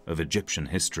chapter of Egyptian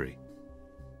history.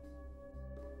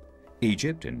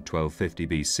 Egypt in 1250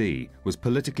 BC was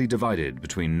politically divided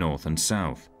between north and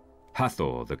south.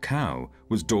 Hathor, the cow,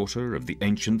 was daughter of the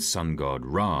ancient sun god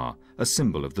Ra, a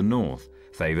symbol of the north,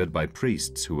 favoured by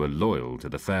priests who were loyal to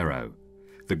the pharaoh.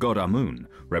 The god Amun,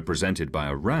 represented by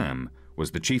a ram, was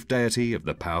the chief deity of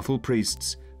the powerful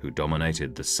priests who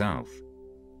dominated the south.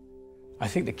 I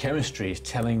think the chemistry is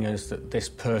telling us that this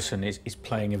person is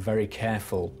playing a very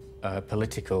careful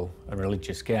political and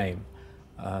religious game.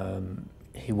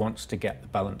 He wants to get the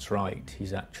balance right.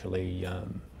 He's actually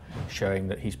showing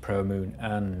that he's pro-moon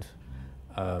and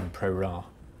pro-Ra.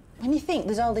 When you think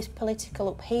there's all this political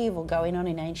upheaval going on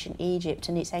in ancient Egypt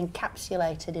and it's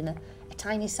encapsulated in a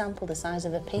tiny sample the size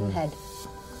of a pinhead.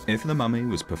 If the mummy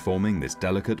was performing this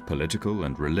delicate political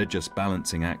and religious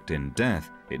balancing act in death,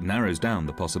 it narrows down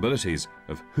the possibilities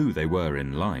of who they were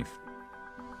in life.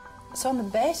 So on the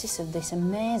basis of this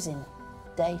amazing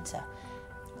data,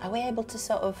 are we able to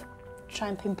sort of try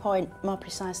and pinpoint more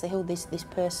precisely who this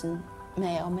person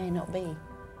may or may not be?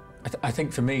 I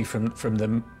think for me, from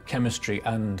the chemistry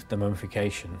and the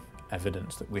mummification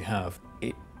evidence that we have,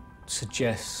 it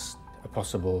suggests a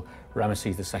possible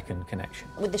Ramesses II connection.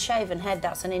 With the shaven head,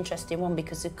 that's an interesting one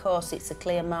because, of course, it's a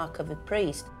clear mark of a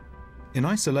priest. In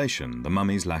isolation, the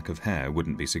mummy's lack of hair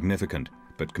wouldn't be significant,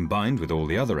 but combined with all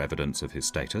the other evidence of his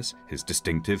status, his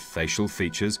distinctive facial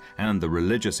features, and the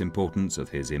religious importance of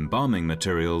his embalming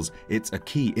materials, it's a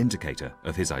key indicator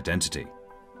of his identity.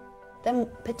 Then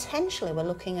potentially we're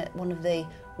looking at one of the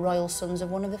royal sons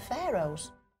of one of the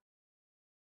pharaohs.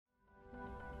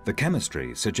 The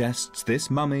chemistry suggests this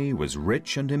mummy was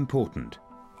rich and important,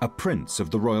 a prince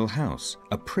of the royal house,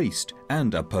 a priest,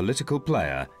 and a political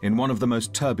player in one of the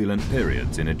most turbulent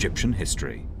periods in Egyptian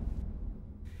history.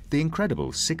 The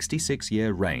incredible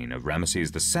 66-year reign of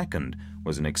Ramesses II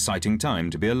was an exciting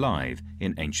time to be alive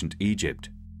in ancient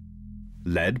Egypt.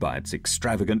 Led by its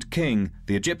extravagant king,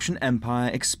 the Egyptian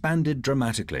empire expanded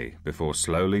dramatically before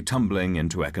slowly tumbling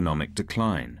into economic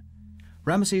decline.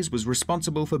 Ramesses was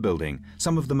responsible for building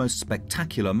some of the most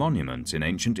spectacular monuments in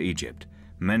ancient Egypt,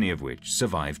 many of which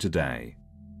survive today.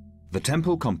 The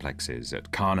temple complexes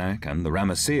at Karnak and the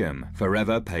Ramesseum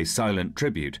forever pay silent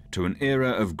tribute to an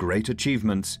era of great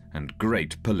achievements and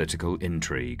great political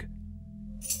intrigue.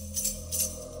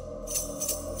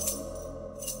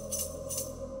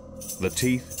 The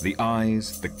teeth, the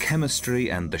eyes, the chemistry,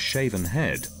 and the shaven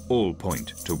head all point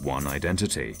to one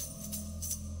identity.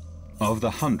 Of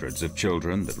the hundreds of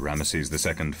children that Ramesses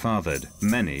II fathered,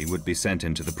 many would be sent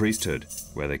into the priesthood,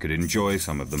 where they could enjoy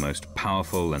some of the most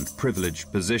powerful and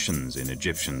privileged positions in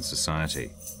Egyptian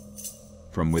society.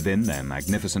 From within their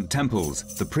magnificent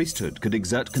temples, the priesthood could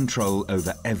exert control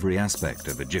over every aspect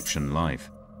of Egyptian life.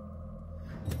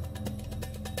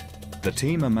 The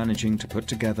team are managing to put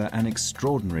together an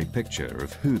extraordinary picture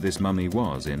of who this mummy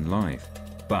was in life,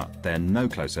 but they're no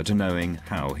closer to knowing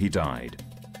how he died.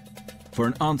 For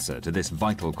an answer to this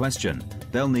vital question,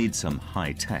 they'll need some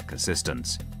high-tech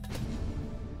assistance.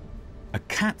 A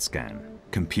CAT scan,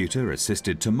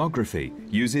 computer-assisted tomography,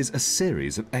 uses a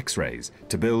series of X-rays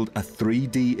to build a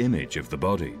 3D image of the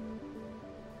body.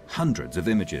 Hundreds of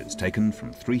images taken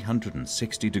from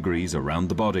 360 degrees around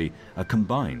the body are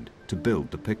combined to build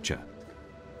the picture.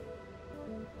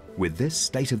 With this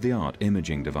state-of-the-art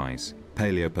imaging device,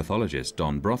 paleopathologist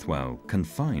Don Brothwell can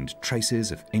find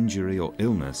traces of injury or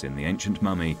illness in the ancient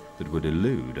mummy that would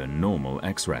elude a normal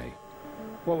X-ray.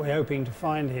 What we're hoping to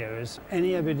find here is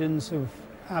any evidence of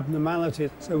abnormality,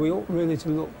 so we ought really to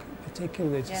look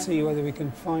particularly to see whether we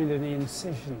can find any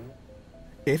incision.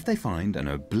 If they find an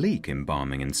oblique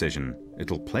embalming incision,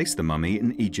 it'll place the mummy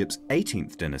in Egypt's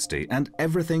 18th dynasty, and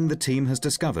everything the team has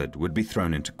discovered would be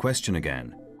thrown into question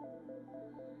again.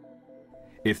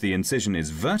 If the incision is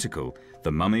vertical,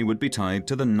 the mummy would be tied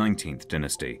to the 19th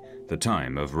dynasty, the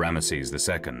time of Ramesses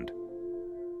II.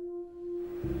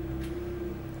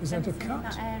 Is that a cut?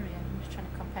 That area, I'm just trying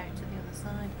to compare it to the other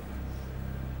side.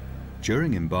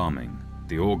 During embalming,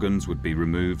 the organs would be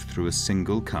removed through a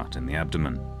single cut in the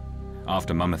abdomen.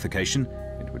 After mummification,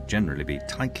 it would generally be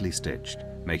tightly stitched,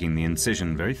 making the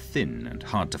incision very thin and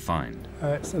hard to find.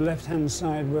 It's the left-hand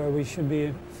side where we should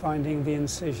be finding the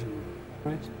incision,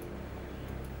 right?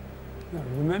 No,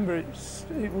 remember,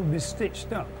 it will be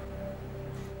stitched up.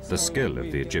 The skill of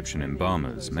the Egyptian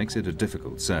embalmers makes it a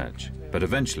difficult search, but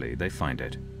eventually they find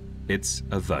it. It's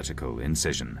a vertical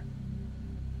incision.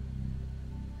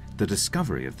 The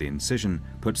discovery of the incision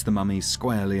puts the mummy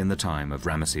squarely in the time of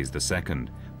Ramesses II,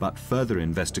 but further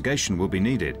investigation will be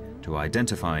needed to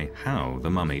identify how the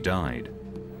mummy died.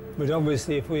 But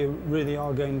obviously, if we really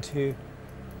are going to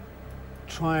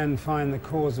try and find the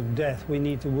cause of death, we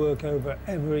need to work over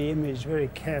every image very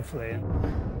carefully.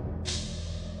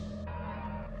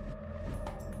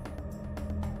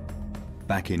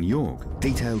 Back in York,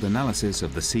 detailed analysis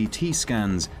of the CT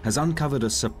scans has uncovered a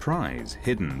surprise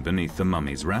hidden beneath the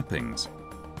mummy's wrappings.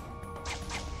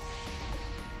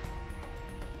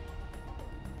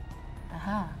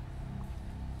 Aha.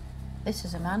 This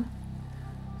is a man.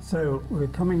 So we're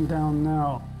coming down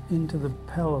now into the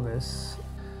pelvis.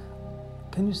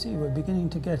 Can you see we're beginning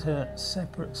to get a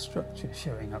separate structure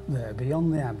showing up there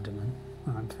beyond the abdomen?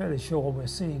 And I'm fairly sure we're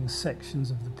seeing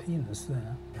sections of the penis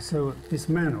there. So this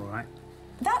man, all right?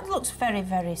 That looks very,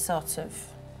 very sort of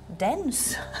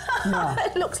dense. Yeah.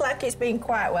 It looks like it's been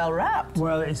quite well wrapped.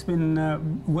 Well, it's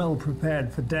been well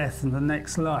prepared for death and the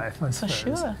next life, I suppose.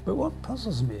 For sure. But what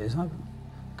puzzles me is I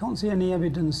can't see any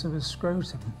evidence of a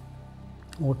scrotum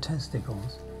or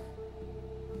testicles.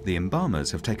 The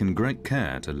embalmers have taken great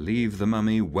care to leave the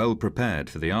mummy well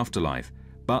prepared for the afterlife,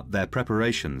 but their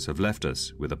preparations have left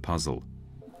us with a puzzle.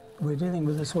 We're dealing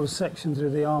with a sort of section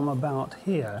through the arm about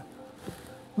here.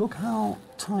 Look how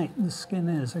tight the skin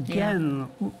is. Again,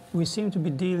 we seem to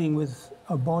be dealing with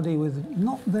a body with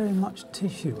not very much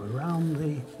tissue around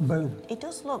the bone. It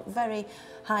does look very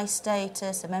high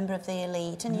status, a member of the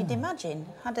elite, and you'd imagine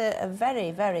had a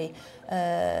very, very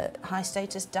high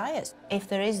status diet. If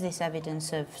there is this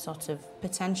evidence of sort of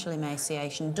potential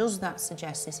emaciation, does that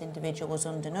suggest this individual was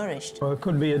undernourished? Well, it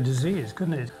could be a disease,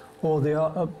 couldn't it? Or the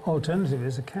alternative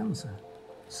is a cancer.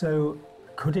 So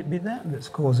could it be that that's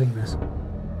causing this?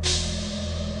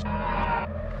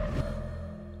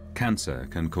 Cancer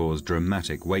can cause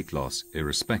dramatic weight loss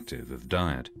irrespective of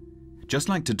diet. Just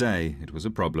like today, it was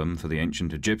a problem for the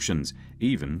ancient Egyptians,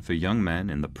 even for young men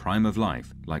in the prime of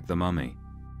life, like the mummy.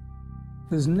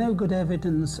 There's no good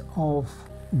evidence of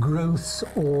growths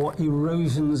or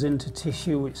erosions into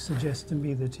tissue which suggest to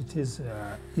me that it is,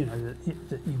 you know,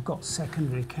 that you've got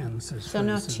secondary cancers. So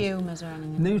no tumours or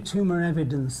anything? No tumour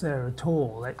evidence there at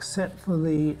all, except for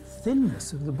the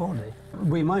thinness of the body.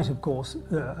 We might, of course,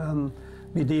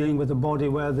 be dealing with a body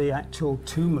where the actual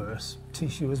tumourous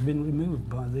tissue has been removed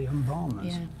by the embalmers.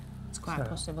 Yeah, it's quite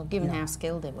possible, given how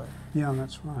skilled they were. Yeah,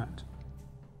 that's right.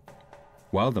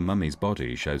 While the mummy's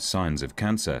body shows signs of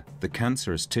cancer, the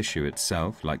cancerous tissue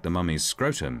itself, like the mummy's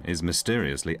scrotum, is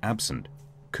mysteriously absent.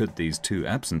 Could these two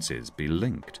absences be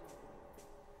linked?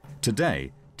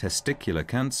 Today, testicular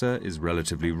cancer is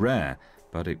relatively rare,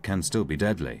 but it can still be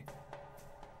deadly.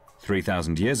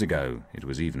 3,000 years ago, it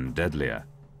was even deadlier.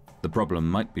 The problem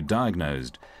might be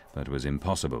diagnosed, but was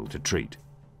impossible to treat.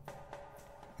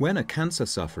 When a cancer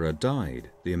sufferer died,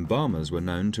 the embalmers were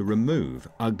known to remove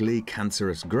ugly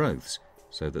cancerous growths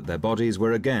so that their bodies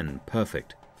were again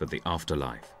perfect for the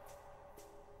afterlife.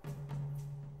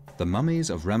 The mummies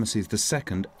of Ramesses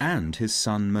II and his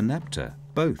son Meneptah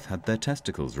both had their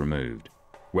testicles removed.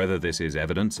 Whether this is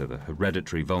evidence of a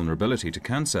hereditary vulnerability to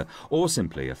cancer or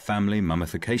simply a family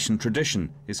mummification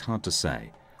tradition is hard to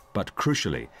say. But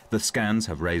crucially, the scans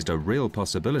have raised a real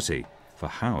possibility for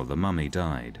how the mummy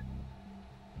died.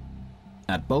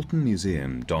 At Bolton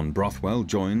Museum, Don Brothwell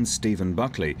joins Stephen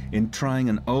Buckley in trying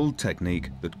an old technique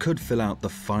that could fill out the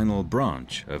final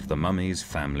branch of the mummy's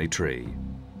family tree.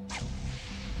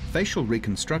 Facial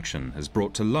reconstruction has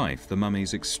brought to life the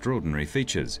mummy's extraordinary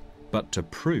features, but to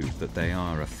prove that they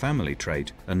are a family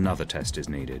trait, another test is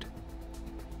needed.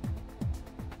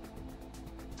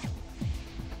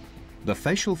 The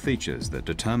facial features that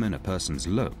determine a person's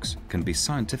looks can be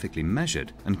scientifically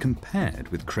measured and compared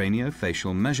with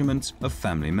craniofacial measurements of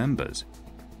family members.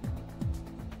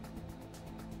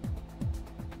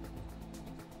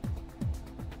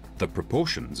 The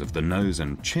proportions of the nose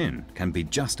and chin can be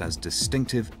just as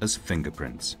distinctive as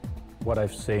fingerprints. What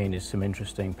I've seen is some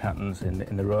interesting patterns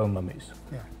in the royal mummies.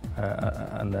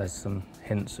 Yeah. And there's some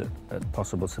hints at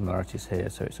possible similarities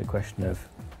here, so it's a question of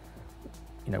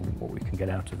what we can get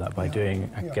out of that by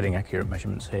getting accurate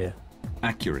measurements here.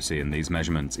 Accuracy in these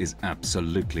measurements is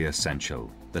absolutely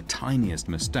essential. The tiniest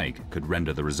mistake could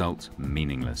render the result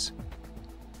meaningless.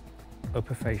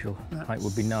 Upper facial height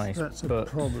would be nice, that's but a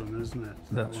problem, isn't it?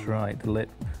 That's right. The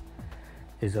lip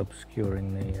is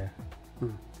obscuring the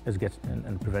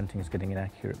and preventing us getting an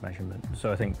accurate measurement. So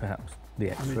I think perhaps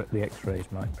the X-rays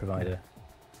might provide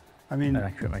an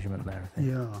accurate measurement there, I think.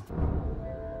 Yeah.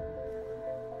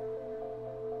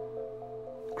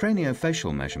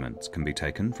 Craniofacial measurements can be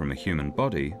taken from a human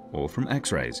body or from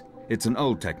X-rays. It's an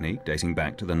old technique dating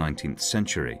back to the 19th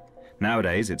century.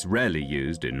 Nowadays, it's rarely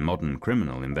used in modern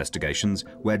criminal investigations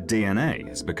where DNA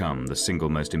has become the single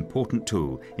most important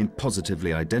tool in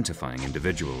positively identifying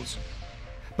individuals.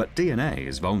 But DNA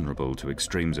is vulnerable to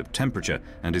extremes of temperature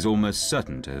and is almost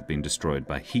certain to have been destroyed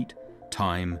by heat,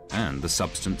 time, and the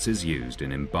substances used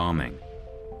in embalming.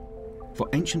 For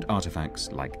ancient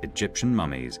artifacts like Egyptian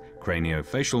mummies,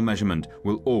 craniofacial measurement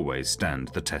will always stand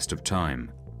the test of time.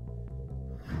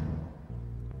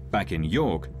 Back in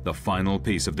York, the final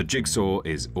piece of the jigsaw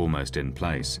is almost in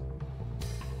place.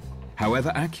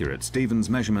 However accurate Stephen's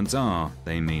measurements are,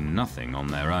 they mean nothing on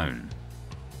their own.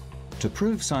 To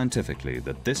prove scientifically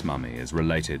that this mummy is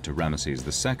related to Ramesses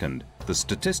II, the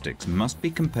statistics must be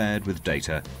compared with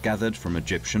data gathered from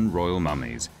Egyptian royal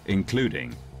mummies,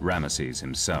 including Ramesses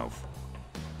himself.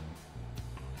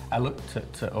 I looked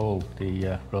at all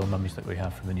the royal mummies that we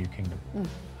have from the New Kingdom.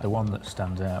 The one that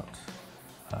stands out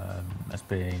as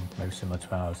being most similar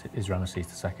to ours is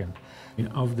Ramesses II.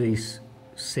 Of these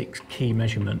 6 key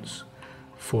measurements,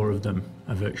 4 of them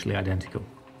are virtually identical.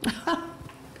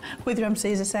 With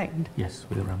Ramses II? Yes,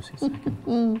 with Ramesses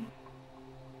II.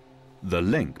 The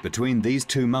link between these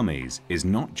 2 mummies is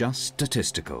not just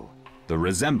statistical. The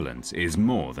resemblance is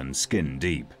more than skin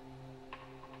deep.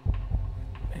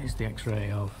 Here's the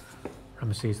X-ray of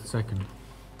Ramesses II.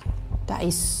 That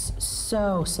is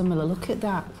so similar. Look at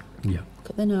that. Yeah. Look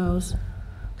at the nose.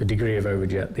 The degree of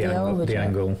overjet, the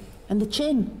angle. And the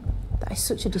chin. That is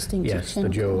such a distinctive yes, chin.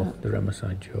 Yes, the jaw, the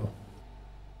Ramesside jaw.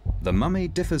 The mummy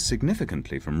differs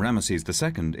significantly from Ramesses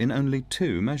II in only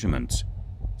 2 measurements.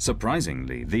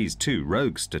 Surprisingly, these 2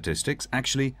 rogue statistics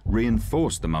actually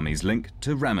reinforce the mummy's link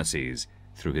to Ramesses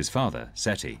through his father,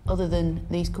 Seti. Other than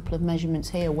these couple of measurements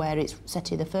here where it's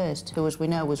Seti I, who, as we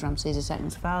know, was Ramses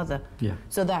II's father. Yeah.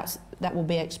 So that will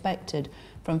be expected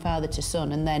from father to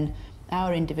son, and then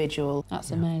our individual.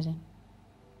 That's amazing.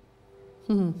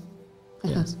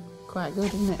 That's quite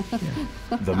good, isn't it?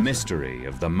 Yeah. The mystery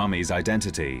of the mummy's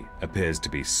identity appears to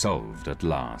be solved at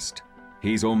last.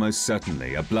 He's almost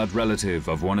certainly a blood relative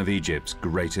of one of Egypt's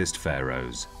greatest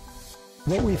pharaohs.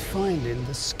 What we find in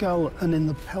the skull and in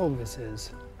the pelvis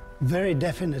is very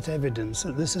definite evidence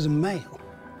that this is a male.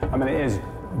 I mean, it is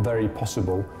very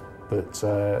possible that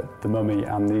the mummy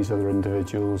and these other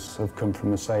individuals have come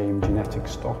from the same genetic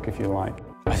stock, if you like.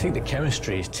 I think the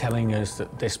chemistry is telling us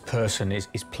that this person is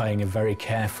playing a very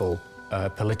careful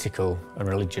political and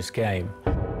religious game.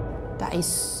 That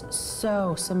is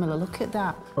so similar. Look at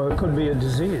that. Or it could be a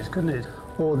disease, couldn't it?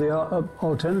 Or the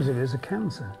alternative is a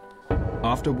cancer.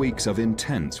 After weeks of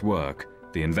intense work,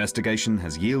 the investigation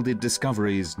has yielded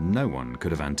discoveries no one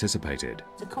could have anticipated.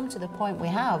 To come to the point we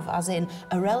have, as in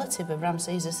a relative of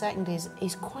Ramses II,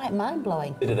 is quite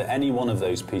mind-blowing. That any one of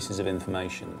those pieces of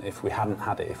information, if we hadn't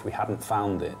had it, if we hadn't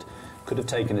found it, could have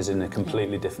taken us in a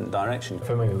completely different direction.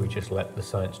 For me, we just let the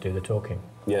science do the talking.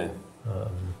 Yeah.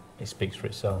 It speaks for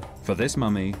itself. For this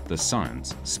mummy, the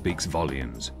science speaks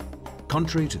volumes.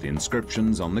 Contrary to the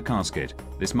inscriptions on the casket,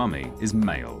 this mummy is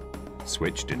male,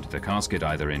 switched into the casket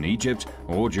either in Egypt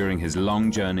or during his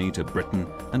long journey to Britain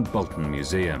and Bolton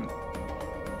Museum.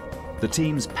 The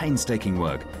team's painstaking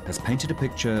work has painted a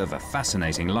picture of a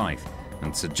fascinating life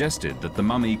and suggested that the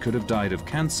mummy could have died of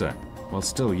cancer while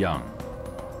still young.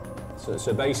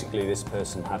 So basically this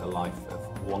person had a life of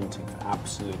wanting for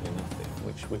absolutely nothing,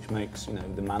 which makes,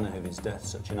 the manner of his death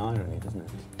such an irony, doesn't it?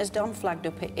 As Don flagged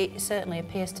up, it certainly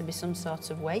appears to be some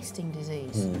sort of wasting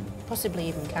disease, possibly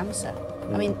even cancer.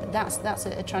 I mean, that's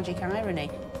a tragic irony.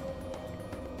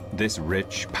 This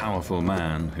rich, powerful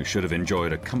man, who should have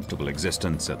enjoyed a comfortable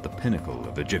existence at the pinnacle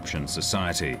of Egyptian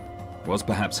society, was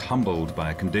perhaps humbled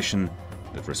by a condition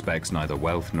that respects neither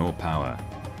wealth nor power,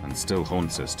 and still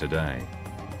haunts us today.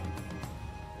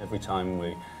 Every time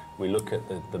we look at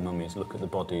the mummies, look at the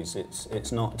bodies,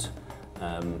 it's not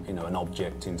an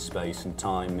object in space and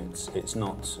time. It's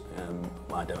not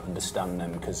I don't understand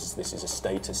them because this is a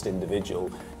statist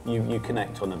individual. You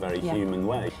connect on a very human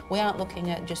way. We aren't looking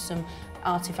at just some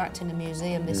artefact in a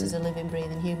museum. This is a living,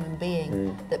 breathing human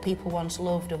being that people once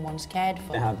loved and once cared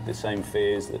for. They had the same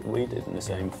fears that we did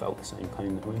and felt the same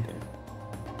pain that we did.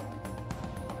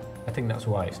 I think that's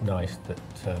why it's nice that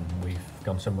we've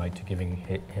gone some way to giving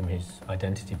him his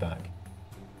identity back.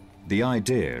 The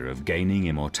idea of gaining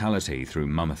immortality through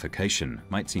mummification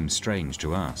might seem strange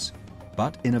to us,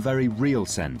 but in a very real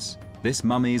sense, this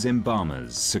mummy's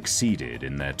embalmers succeeded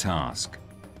in their task.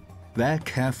 Their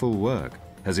careful work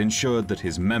has ensured that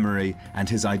his memory and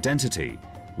his identity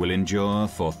will endure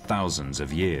for thousands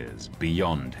of years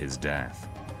beyond his death.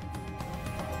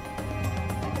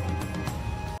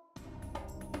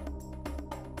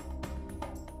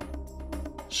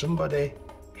 Somebody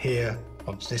here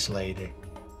wants this lady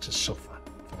to suffer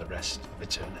for the rest of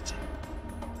eternity.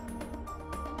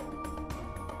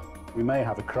 We may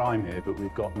have a crime here, but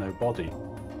we've got no body.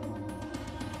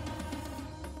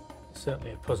 It's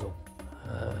certainly a puzzle,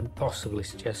 and possibly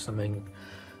suggests something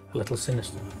a little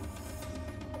sinister.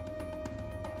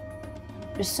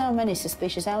 There's so many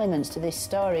suspicious elements to this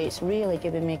story, it's really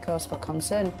giving me cause for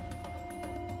concern.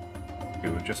 It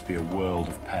would just be a world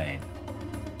of pain.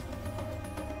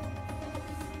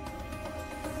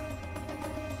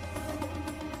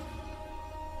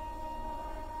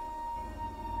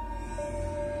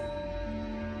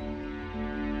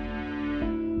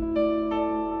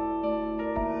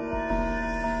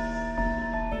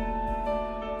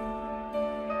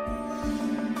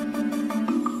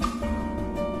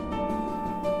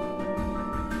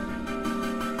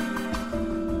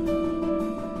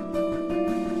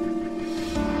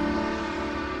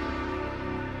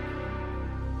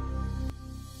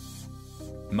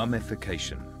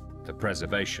 mummification, the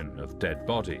preservation of dead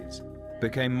bodies,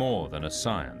 became more than a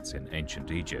science in ancient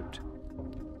Egypt.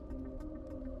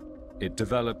 It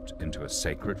developed into a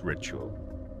sacred ritual.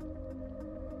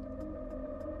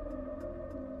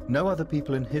 No other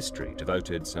people in history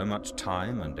devoted so much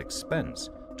time and expense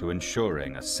to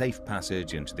ensuring a safe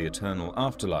passage into the eternal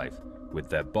afterlife with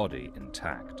their body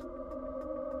intact.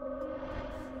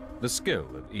 The skill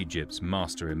of Egypt's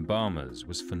master embalmers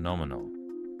was phenomenal.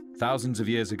 Thousands of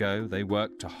years ago, they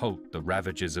worked to halt the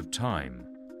ravages of time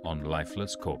on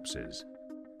lifeless corpses.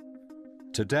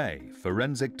 Today,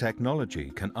 forensic technology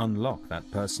can unlock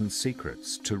that person's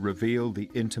secrets to reveal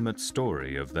the intimate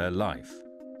story of their life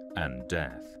and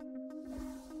death.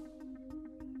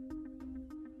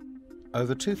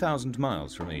 Over 2,000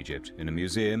 miles from Egypt, in a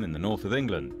museum in the north of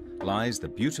England, lies the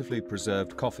beautifully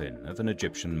preserved coffin of an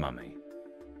Egyptian mummy.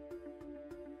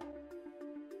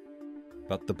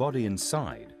 But the body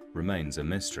inside remains a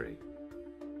mystery.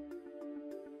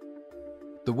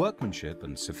 The workmanship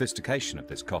and sophistication of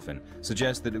this coffin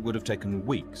suggest that it would have taken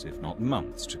weeks, if not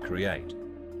months, to create.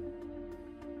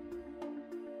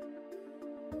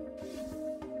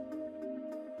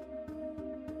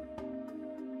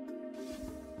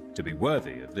 To be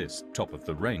worthy of this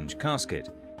top-of-the-range casket,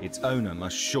 its owner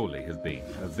must surely have been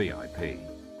a VIP.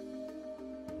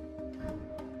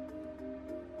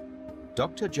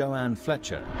 Dr. Joann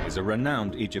Fletcher is a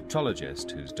renowned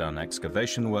Egyptologist who's done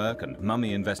excavation work and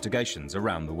mummy investigations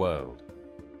around the world.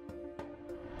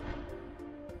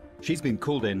 She's been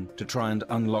called in to try and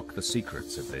unlock the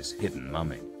secrets of this hidden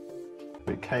mummy.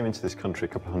 It came into this country a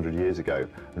couple of hundred years ago,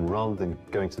 and rather than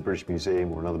going to the British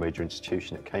Museum or another major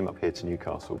institution, it came up here to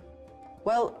Newcastle.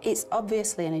 Well, it's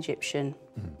obviously an Egyptian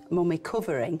mummy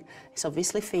covering. It's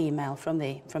obviously female from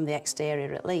the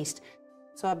exterior at least.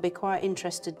 So I'd be quite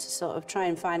interested to sort of try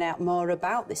and find out more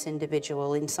about this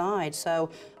individual inside. So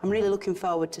I'm really looking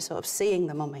forward to sort of seeing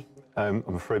the mummy. I'm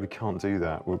afraid we can't do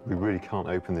that. We really can't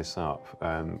open this up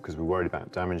because we're worried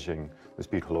about damaging this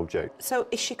beautiful object. So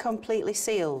is she completely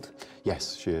sealed?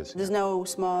 Yes, she is. There's no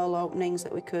small openings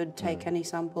that we could take any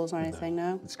samples or anything,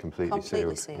 no? It's completely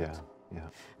sealed. Yeah.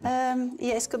 Yeah.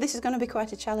 This is going to be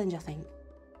quite a challenge, I think.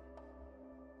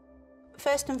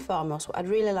 First and foremost, what I'd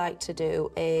really like to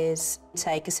do is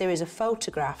take a series of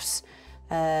photographs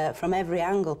from every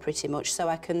angle, pretty much, so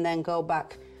I can then go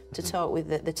back to talk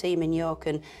with the team in York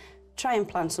and try and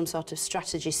plan some sort of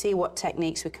strategy, see what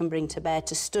techniques we can bring to bear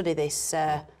to study this,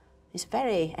 this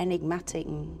very enigmatic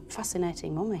and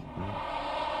fascinating mummy.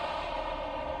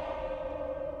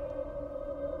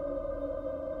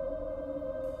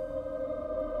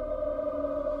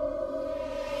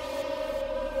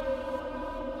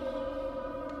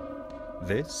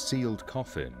 This sealed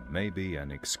coffin may be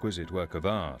an exquisite work of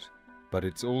art, but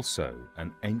it's also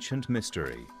an ancient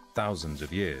mystery, thousands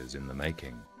of years in the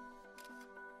making.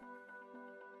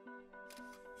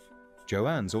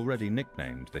 Joann's already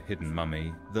nicknamed the hidden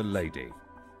mummy the Lady.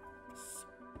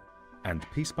 And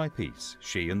piece by piece,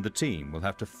 she and the team will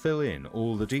have to fill in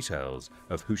all the details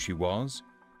of who she was,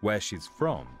 where she's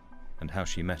from, and how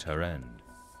she met her end.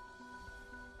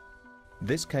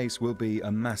 This case will be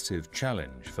a massive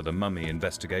challenge for the mummy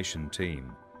investigation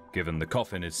team, given the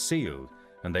coffin is sealed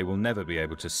and they will never be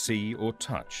able to see or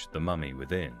touch the mummy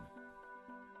within.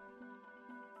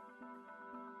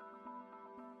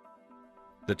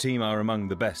 The team are among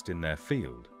the best in their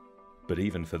field, but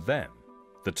even for them,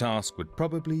 the task would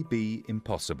probably be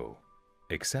impossible,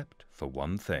 except for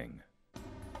one thing.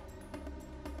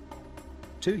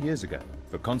 2 years ago,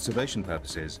 for conservation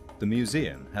purposes, the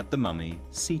museum had the mummy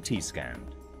CT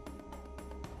scanned.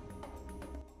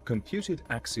 Computed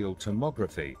axial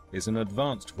tomography is an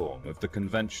advanced form of the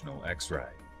conventional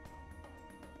X-ray.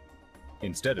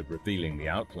 Instead of revealing the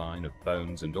outline of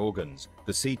bones and organs,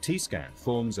 the CT scan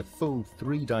forms a full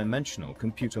three-dimensional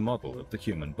computer model of the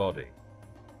human body.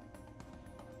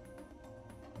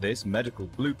 This medical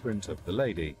blueprint of the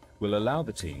lady will allow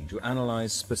the team to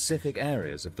analyze specific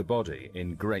areas of the body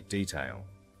in great detail.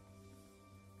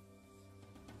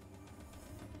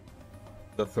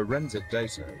 The forensic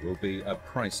data will be a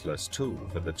priceless tool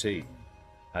for the team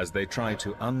as they try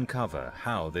to uncover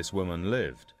how this woman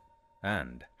lived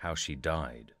and how she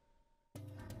died.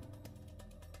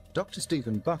 Dr.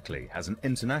 Stephen Buckley has an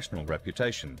international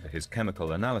reputation for his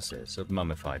chemical analysis of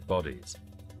mummified bodies.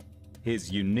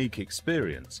 His unique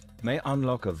experience may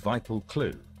unlock a vital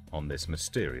clue on this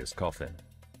mysterious coffin.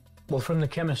 Well, from the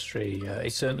chemistry,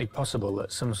 it's certainly possible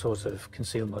that some sort of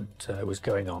concealment was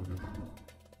going on.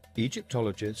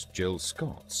 Egyptologist Jill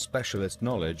Scott's specialist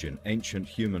knowledge in ancient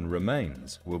human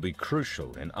remains will be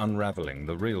crucial in unraveling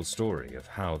the real story of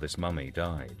how this mummy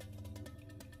died.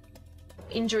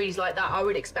 injuries like that, I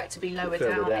would expect to be lower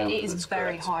down. It is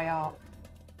very high up.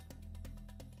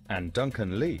 And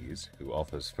Duncan Lees, who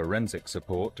offers forensic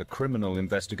support to criminal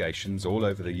investigations all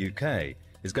over the UK,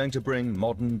 is going to bring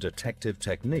modern detective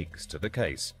techniques to the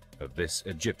case of this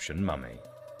Egyptian mummy.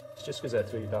 Just because they're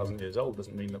 3,000 years old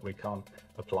doesn't mean that we can't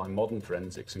apply modern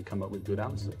forensics and come up with good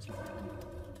answers.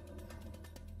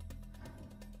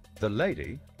 The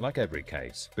lady, like every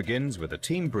case, begins with a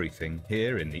team briefing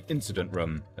here in the incident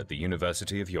room at the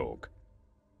University of York.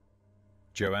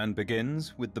 Joann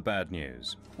begins with the bad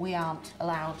news. We aren't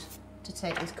allowed to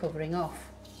take this covering off.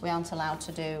 We aren't allowed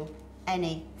to do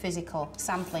any physical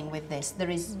sampling with this. There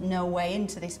is no way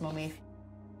into this mummy.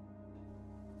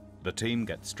 The team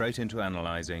gets straight into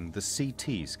analysing the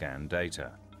CT scan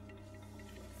data.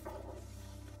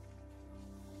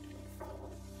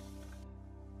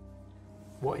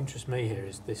 What interests me here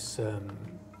is this,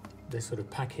 this sort of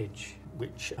package,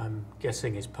 which I'm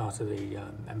guessing is part of the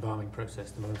embalming process,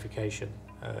 the mummification,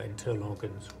 internal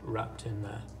organs wrapped in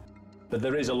there. But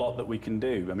there is a lot that we can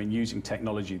do. I mean, using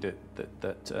technology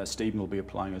that Stephen will be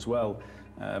applying as well,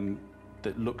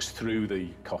 that looks through the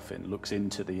coffin, looks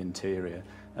into the interior,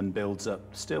 and builds up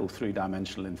still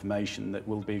three-dimensional information that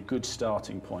will be a good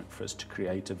starting point for us to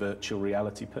create a virtual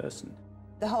reality person.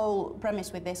 The whole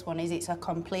premise with this one is it's a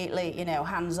completely, you know,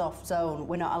 hands-off zone.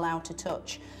 We're not allowed to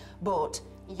touch. But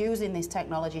using this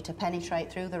technology to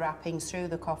penetrate through the wrappings, through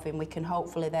the coffin, we can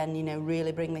hopefully then, you know,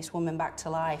 really bring this woman back to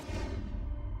life.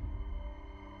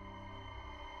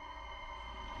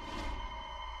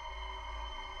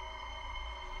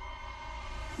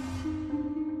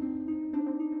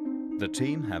 The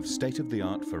team have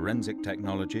state-of-the-art forensic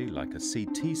technology like a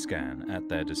CT scan at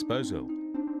their disposal.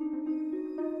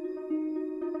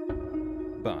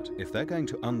 But if they're going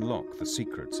to unlock the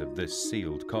secrets of this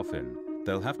sealed coffin,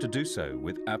 they'll have to do so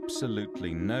with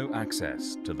absolutely no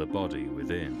access to the body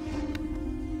within.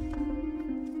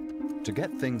 To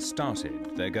get things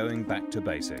started, they're going back to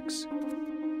basics.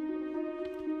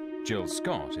 Jill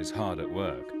Scott is hard at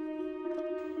work.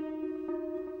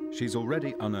 She's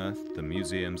already unearthed the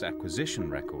museum's acquisition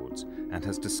records and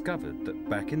has discovered that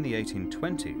back in the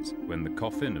 1820s, when the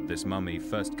coffin of this mummy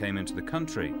first came into the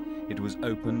country, it was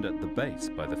opened at the base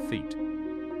by the feet.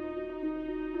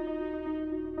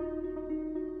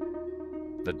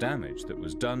 The damage that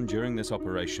was done during this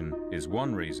operation is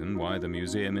one reason why the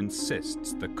museum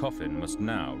insists the coffin must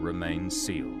now remain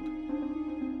sealed.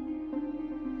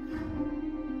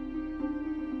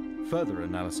 Further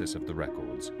analysis of the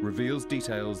records reveals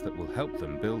details that will help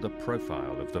them build a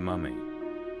profile of the mummy.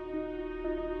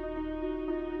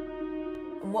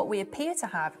 And what we appear to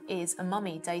have is a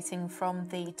mummy dating from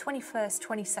the 21st,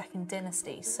 22nd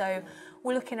dynasty. So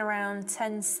we're looking around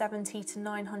 1070 to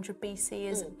 900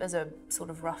 BC as a sort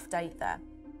of rough date there.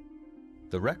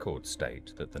 The records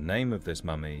state that the name of this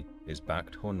mummy is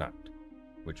Bakht Hornakt,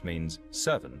 which means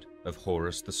servant of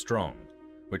Horus the Strong,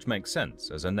 which makes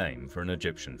sense as a name for an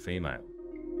Egyptian female.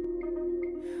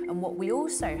 And what we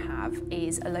also have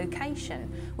is a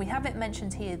location. We have it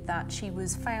mentioned here that she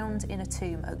was found in a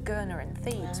tomb at Gurna in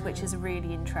Thebes, which is a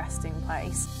really interesting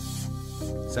place.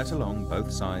 Set along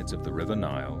both sides of the River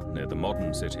Nile, near the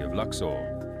modern city of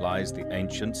Luxor, lies the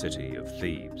ancient city of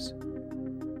Thebes.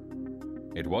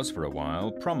 It was for a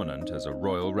while prominent as a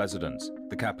royal residence,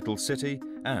 the capital city,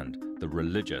 and the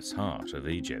religious heart of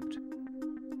Egypt.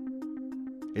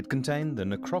 It contained the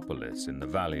necropolis in the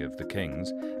Valley of the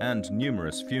Kings and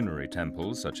numerous funerary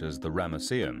temples such as the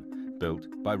Ramesseum, built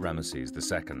by Ramesses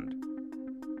II.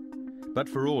 But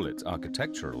for all its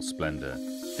architectural splendor,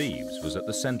 Thebes was at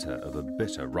the center of a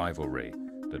bitter rivalry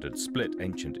that had split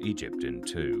ancient Egypt in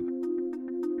two.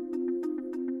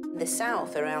 The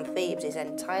south around Thebes is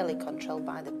entirely controlled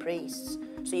by the priests.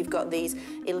 So you've got these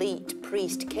elite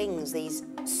priest kings, these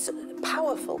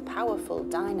powerful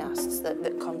dynasts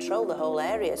that control the whole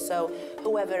area. So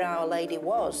whoever Our Lady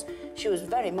was, she was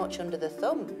very much under the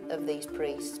thumb of these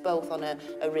priests, both on a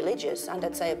religious and,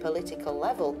 I'd say, a political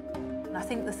level. And I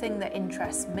think the thing that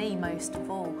interests me most of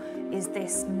all is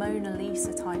this Mona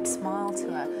Lisa type smile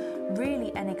to her,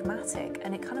 really enigmatic,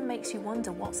 and it kind of makes you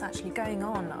wonder what's actually going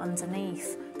on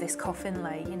underneath this coffin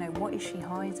lay. You know, what is she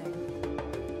hiding?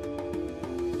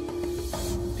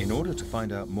 In order to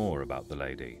find out more about the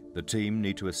lady, the team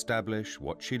need to establish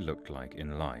what she looked like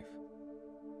in life.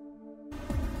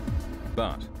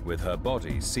 But with her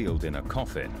body sealed in a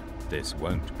coffin, this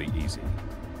won't be easy.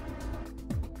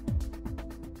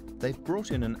 They've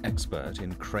brought in an expert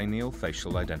in cranial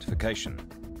facial identification.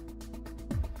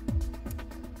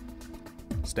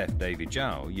 Steph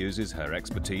Davy-Jow uses her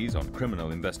expertise on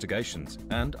criminal investigations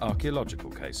and archaeological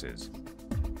cases.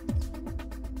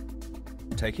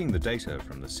 Taking the data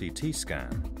from the CT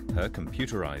scan, her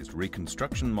computerized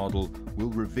reconstruction model will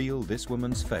reveal this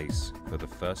woman's face for the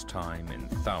first time in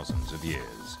thousands of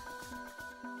years.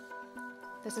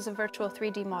 This is a virtual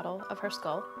 3D model of her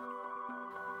skull.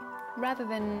 Rather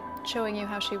than showing you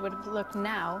how she would have looked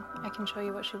now, I can show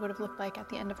you what she would have looked like at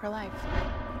the end of her life.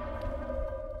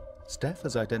 Steph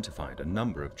has identified a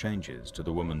number of changes to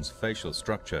the woman's facial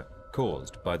structure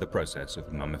caused by the process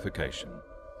of mummification.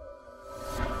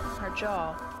 Her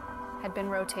jaw had been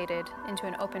rotated into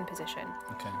an open position.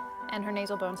 Okay. And her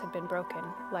nasal bones had been broken,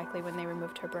 likely when they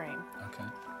removed her brain. Okay.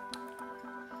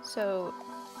 So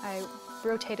I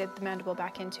rotated the mandible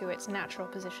back into its natural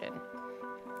position.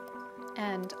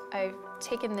 And I've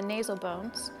taken the nasal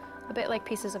bones, a bit like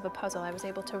pieces of a puzzle. I was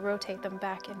able to rotate them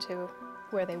back into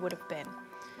where they would have been.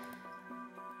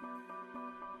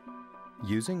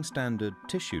 Using standard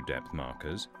tissue depth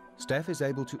markers, Steph is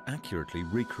able to accurately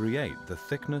recreate the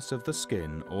thickness of the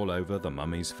skin all over the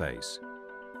mummy's face.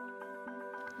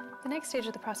 The next stage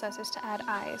of the process is to add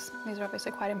eyes. These are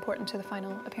obviously quite important to the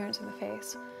final appearance of the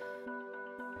face.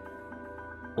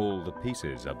 All the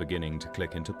pieces are beginning to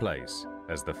click into place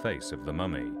as the face of the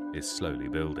mummy is slowly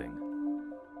building.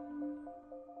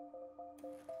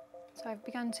 So I've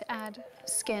begun to add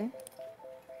skin.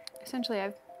 Essentially,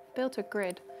 I've built a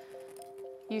grid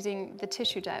using the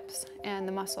tissue depths and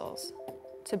the muscles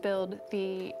to build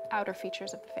the outer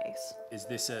features of the face. Is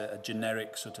this a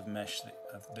generic sort of mesh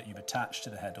that you've attached to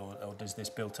the head, or does this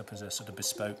built up as a sort of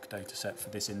bespoke data set for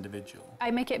this individual?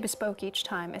 I make it bespoke each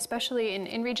time, especially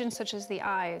in regions such as the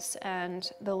eyes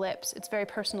and the lips. It's very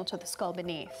personal to the skull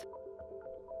beneath.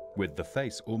 With the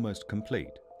face almost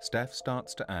complete, Steph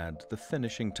starts to add the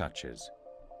finishing touches.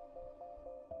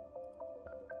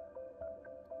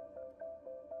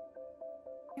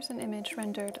 Here's an image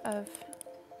rendered of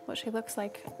what she looks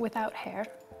like without hair.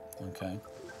 Okay.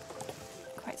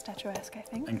 Quite statuesque, I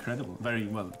think. Incredible. Very,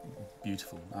 well,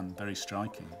 beautiful and very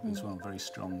striking as well. Very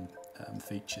strong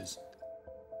features.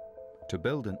 To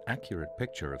build an accurate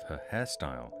picture of her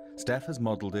hairstyle, Steph has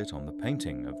modelled it on the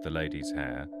painting of the lady's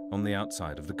hair on the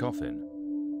outside of the coffin.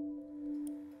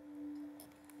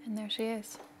 And there she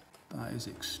is. That is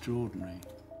extraordinary.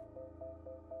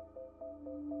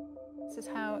 This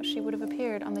is how she would have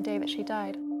appeared on the day that she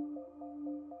died.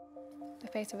 The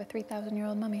face of a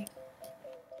 3,000-year-old mummy.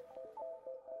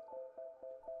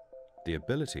 The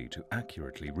ability to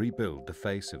accurately rebuild the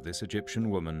face of this Egyptian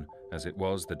woman as it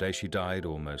was the day she died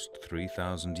almost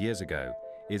 3,000 years ago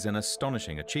is an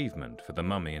astonishing achievement for the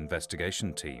mummy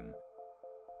investigation team.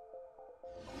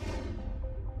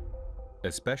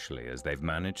 Especially as they've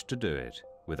managed to do it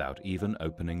without even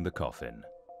opening the coffin.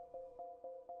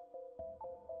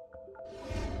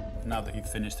 Now that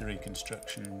you've finished the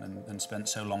reconstruction and spent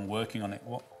so long working on it,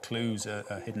 what clues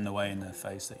are hidden away in her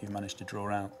face that you've managed to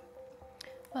draw out?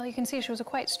 Well, you can see she was a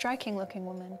quite striking-looking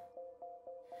woman.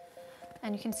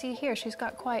 And you can see here she's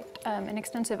got quite an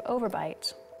extensive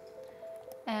overbite.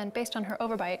 And based on her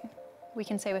overbite, we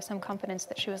can say with some confidence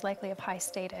that she was likely of high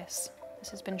status. This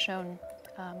has been shown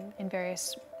in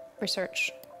various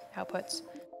research outputs.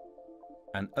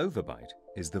 An overbite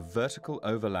is the vertical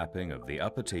overlapping of the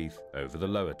upper teeth over the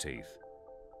lower teeth.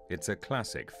 It's a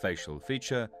classic facial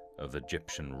feature of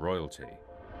Egyptian royalty.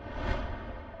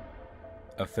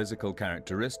 A physical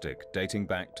characteristic dating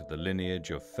back to the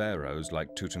lineage of pharaohs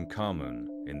like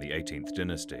Tutankhamun in the 18th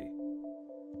dynasty.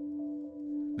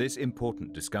 This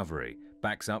important discovery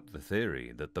backs up the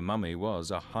theory that the mummy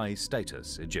was a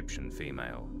high-status Egyptian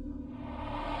female.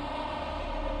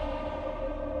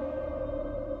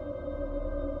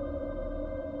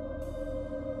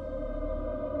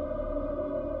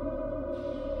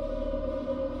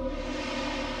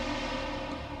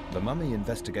 The mummy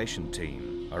investigation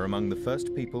team are among the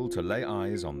first people to lay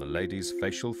eyes on the lady's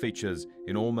facial features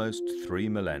in almost 3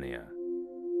 millennia.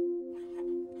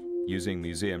 Using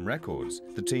museum records,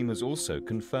 the team has also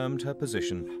confirmed her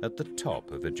position at the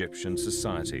top of Egyptian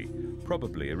society,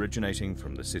 probably originating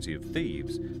from the city of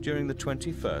Thebes during the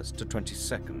 21st to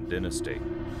 22nd dynasty.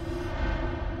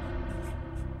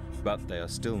 But they are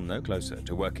still no closer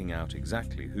to working out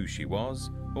exactly who she was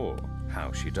or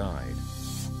how she died.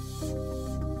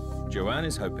 Joann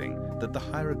is hoping that the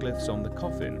hieroglyphs on the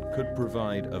coffin could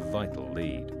provide a vital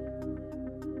lead.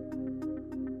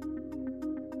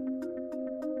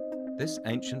 This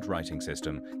ancient writing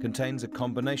system contains a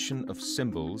combination of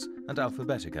symbols and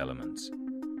alphabetic elements.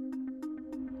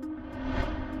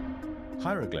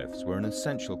 Hieroglyphs were an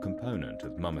essential component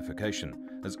of mummification,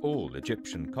 as all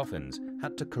Egyptian coffins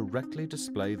had to correctly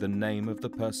display the name of the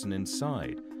person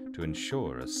inside to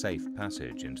ensure a safe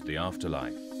passage into the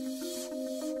afterlife.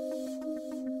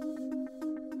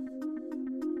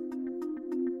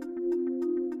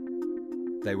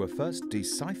 They were first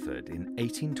deciphered in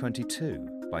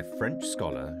 1822 by French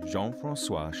scholar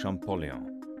Jean-François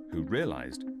Champollion, who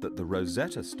realized that the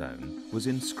Rosetta Stone was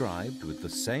inscribed with the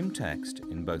same text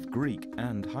in both Greek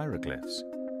and hieroglyphs,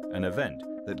 an event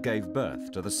that gave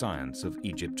birth to the science of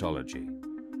Egyptology.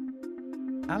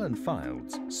 Alan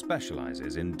Fildes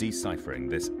specializes in deciphering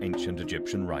this ancient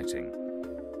Egyptian writing,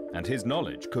 and his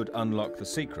knowledge could unlock the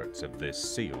secrets of this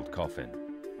sealed coffin.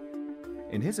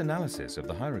 In his analysis of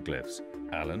the hieroglyphs,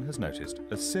 Alan has noticed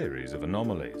a series of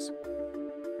anomalies.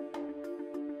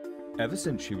 Ever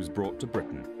since she was brought to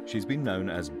Britain, she's been known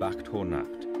as Bacht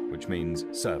Hornacht, which means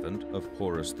servant of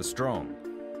Horus the Strong.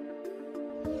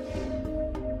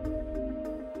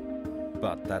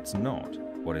 But that's not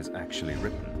what is actually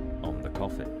written on the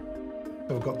coffin.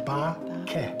 So we've got Bar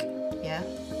Ke. Yeah.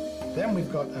 Then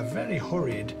we've got a very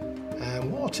hurried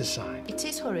water sign. It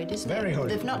is hurried, isn't it? Very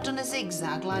hurried. They've not done a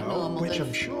zigzag like normal. Which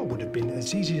I'm sure would have been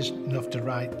as easy enough to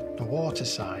write the water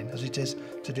sign as it is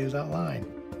to do that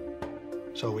line.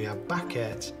 So we have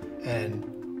Baket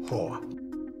and Hor,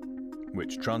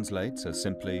 which translates as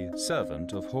simply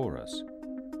servant of Horus.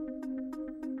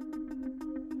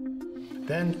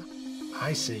 Then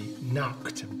I see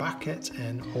Nacht, Baket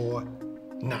and Hor,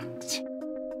 Nacht.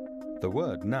 The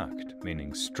word Nacht,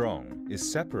 meaning strong,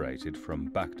 is separated from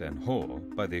Bacht and Hor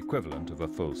by the equivalent of a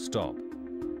full stop.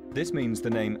 This means the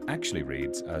name actually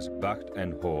reads as Bacht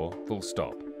and Hor full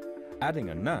stop. Adding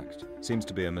a Nacht seems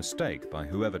to be a mistake by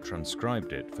whoever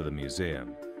transcribed it for the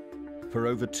museum. For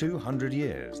over 200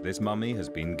 years, this mummy has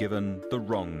been given the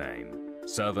wrong name,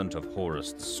 servant of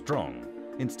Horus the Strong,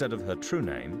 instead of her true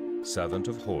name, servant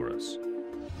of Horus.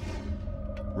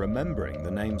 Remembering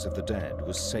the names of the dead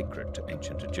was sacred to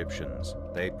ancient Egyptians.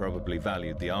 They probably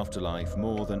valued the afterlife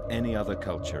more than any other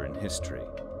culture in history.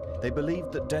 They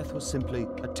believed that death was simply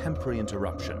a temporary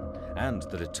interruption and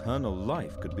that eternal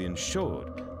life could be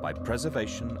ensured by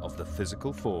preservation of the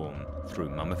physical form through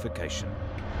mummification.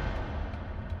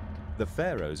 The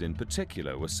pharaohs in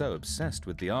particular were so obsessed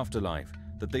with the afterlife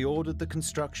that they ordered the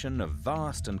construction of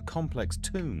vast and complex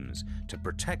tombs to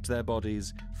protect their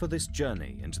bodies for this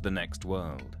journey into the next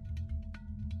world.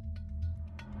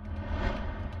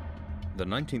 The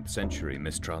 19th century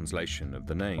mistranslation of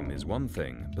the name is one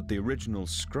thing, but the original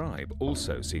scribe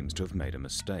also seems to have made a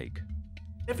mistake.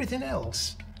 Everything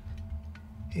else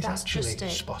is actually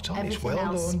spot on. It's well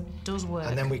done. Does work.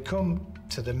 And then we come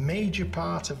to the major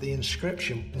part of the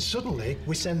inscription, and suddenly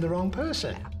we send the wrong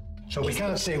person. So we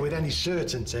can't say with any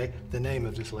certainty the name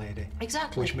of this lady.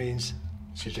 Exactly. Which means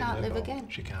she can't live again.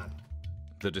 She can't.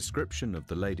 The description of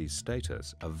the lady's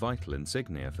status, a vital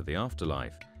insignia for the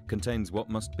afterlife, contains what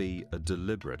must be a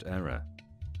deliberate error.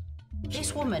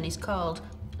 This woman is called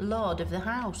Lord of the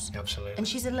House. Absolutely. And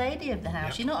she's a lady of the house.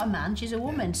 Yep. She's not a man, she's a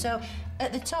woman. Yep. So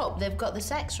at the top, they've got the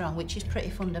sex wrong, which is pretty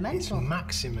fundamental. It's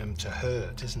maximum to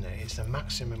hurt, isn't it? It's the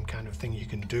maximum kind of thing you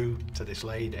can do to this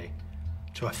lady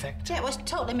to affect her. Yeah, it was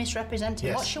totally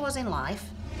misrepresenting what she was in life.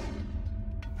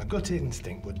 A gut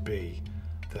instinct would be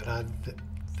that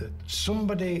that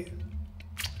somebody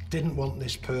didn't want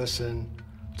this person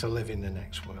to live in the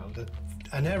next world.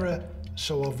 An error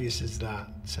so obvious as that,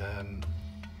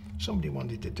 somebody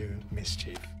wanted to do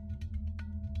mischief.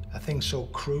 A thing so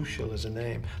crucial as a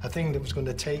name, a thing that was going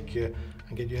to take you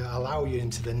and allow you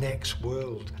into the next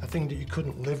world, a thing that you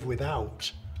couldn't live without.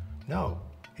 No,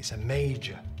 it's a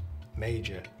major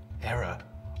error,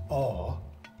 or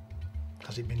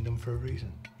has it been done for a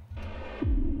reason?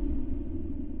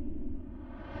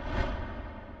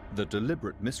 The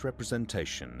deliberate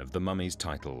misrepresentation of the mummy's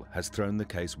title has thrown the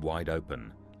case wide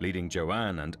open, leading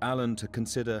Joann and Alan to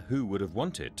consider who would have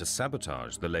wanted to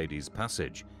sabotage the lady's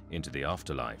passage into the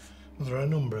afterlife. Well, there are a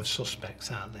number of suspects,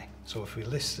 aren't there? So if we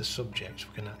list the subjects,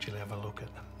 we can actually have a look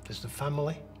at them. There's the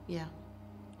family. Yeah.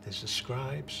 There's the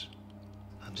scribes.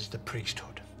 And there's the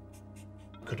priesthood.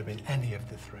 Could have been any of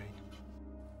the three.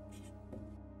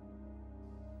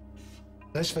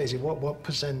 Let's face it, what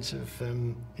percent of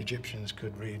Egyptians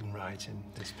could read and write in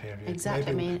this period?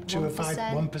 Exactly, Maybe I mean, 2 or 5,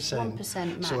 1%.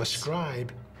 1% max. So a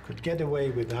scribe could get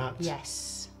away with that.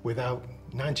 Yes. Without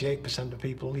 98% of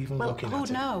people even looking at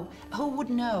it. Who would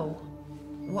know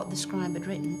what the scribe had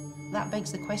written? That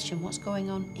begs the question, what's going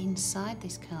on inside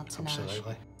this cartonnage?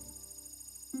 Absolutely.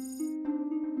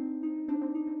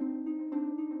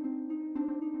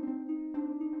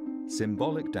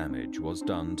 Symbolic damage was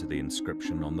done to the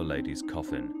inscription on the lady's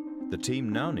coffin. The team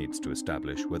now needs to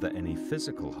establish whether any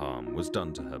physical harm was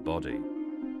done to her body.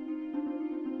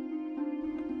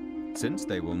 Since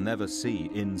they will never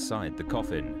see inside the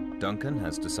coffin, Duncan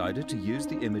has decided to use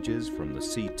the images from the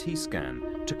CT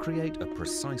scan to create a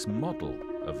precise model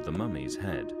of the mummy's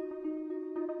head.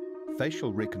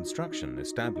 facial reconstruction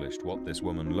established what this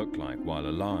woman looked like while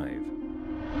alive.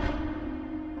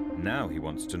 Now he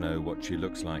wants to know what she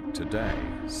looks like today,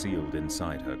 sealed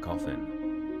inside her coffin.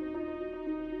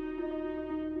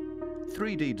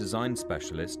 3D design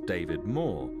specialist David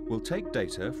Moore will take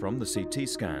data from the CT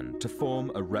scan to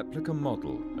form a replica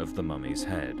model of the mummy's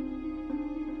head.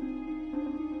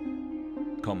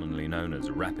 Commonly known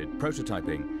as rapid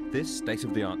prototyping, this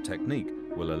state-of-the-art technique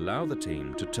will allow the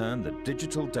team to turn the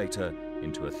digital data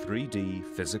into a 3D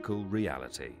physical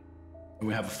reality.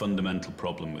 We have a fundamental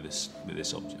problem with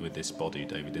this body,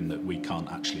 David, in that we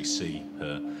can't actually see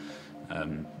her.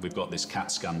 We've got this CAT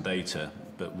scan data,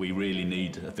 but we really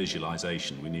need a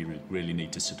visualization. We really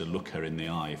need to sort of look her in the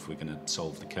eye if we're going to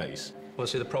solve the case. Well,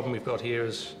 see, the problem we've got here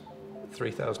is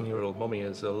 3,000-year-old mummy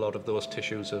is a lot of those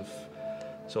tissues have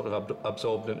sort of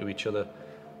absorbed into each other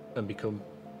and become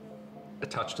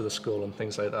attached to the skull and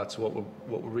things like that. So what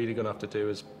we're really going to have to do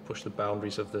is push the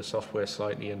boundaries of the software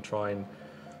slightly and try and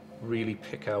really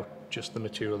pick out just the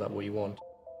material that we want.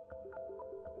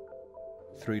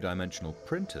 Three-dimensional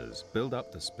printers build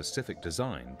up the specific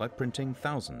design by printing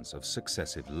thousands of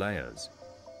successive layers.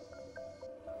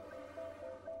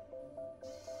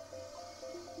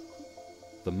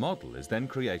 The model is then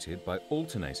created by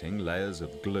alternating layers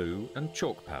of glue and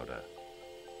chalk powder.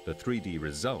 The 3D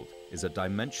result is a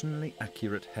dimensionally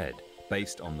accurate head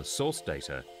based on the source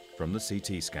data from the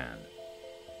CT scan.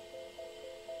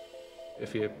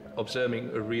 If you're observing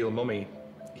a real mummy,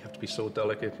 you have to be so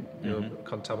delicate, you know,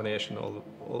 contamination,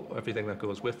 everything that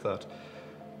goes with that.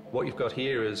 What you've got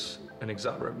here is an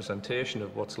exact representation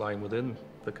of what's lying within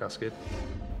the casket,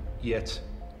 yet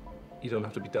you don't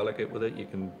have to be delicate with it. You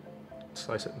can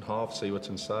slice it in half, see what's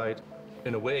inside.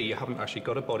 In a way, you haven't actually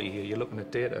got a body here, you're looking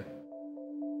at data.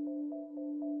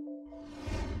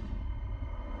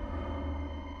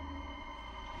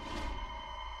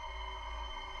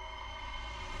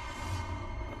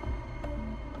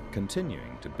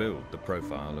 Continuing to build the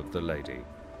profile of the lady,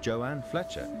 Joann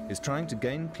Fletcher is trying to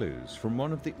gain clues from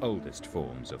one of the oldest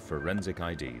forms of forensic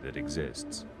ID that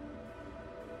exists: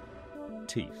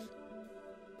 teeth.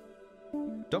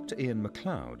 Dr. Ian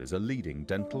MacLeod is a leading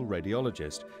dental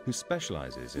radiologist who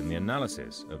specializes in the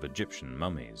analysis of Egyptian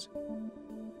mummies.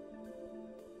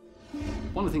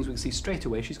 One of the things we can see straight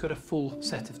away, she's got a full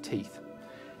set of teeth,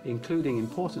 including,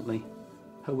 importantly,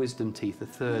 her wisdom teeth, the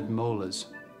third molars.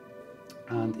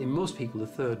 And in most people, the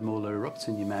third molar erupts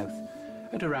in your mouth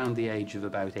at around the age of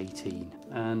about 18.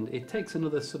 And it takes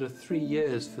another sort of 3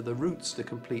 years for the roots to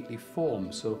completely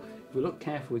form. So if we look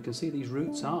carefully, we can see these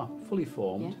roots are fully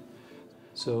formed. Yeah.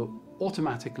 So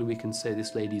automatically we can say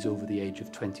this lady's over the age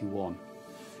of 21.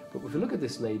 But if we look at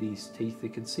this lady's teeth, we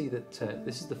can see that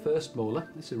this is the first molar.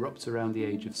 This erupts around the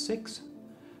age of 6.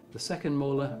 The second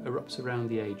molar erupts around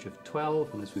the age of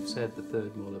 12. And as we've said, the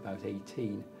third molar about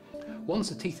 18. Once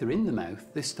the teeth are in the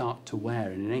mouth, they start to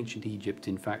wear. And in ancient Egypt,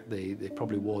 in fact, they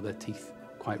probably wore their teeth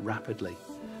quite rapidly.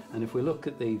 And if we look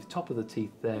at the top of the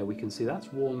teeth there, we can see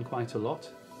that's worn quite a lot.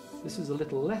 This is a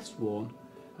little less worn,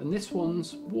 and this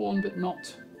one's worn, but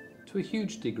not to a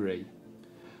huge degree.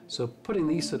 So putting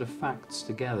these sort of facts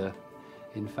together,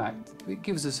 in fact, it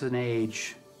gives us an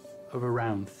age of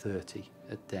around 30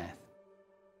 at death.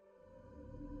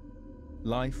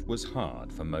 Life was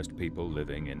hard for most people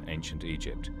living in ancient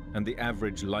Egypt, and the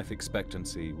average life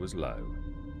expectancy was low.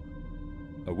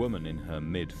 A woman in her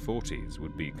mid-40s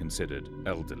would be considered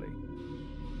elderly.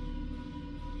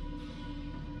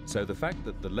 So the fact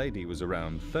that the lady was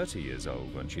around 30 years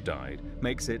old when she died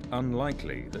makes it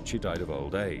unlikely that she died of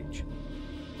old age.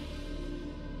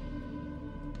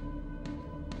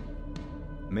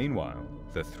 Meanwhile,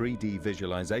 the 3D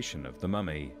visualization of the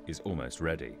mummy is almost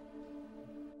ready.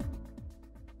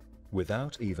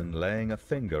 Without even laying a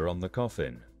finger on the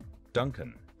coffin,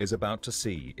 Duncan is about to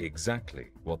see exactly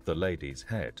what the lady's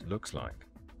head looks like.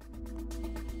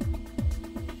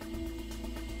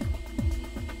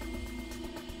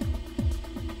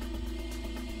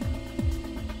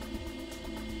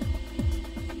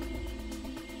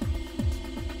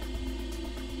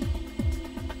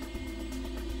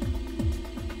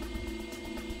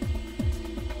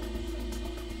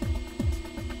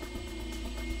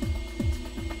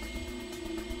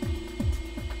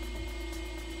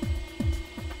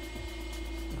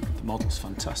 Model's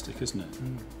fantastic, isn't it?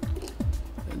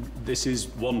 This is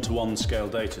one-to-one scale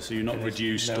data, so you're not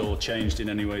reduced or changed in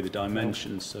any way the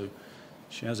dimensions. So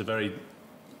she has a very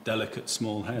delicate,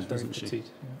 small head, doesn't she?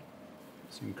 Petite,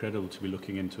 It's incredible to be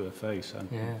looking into her face.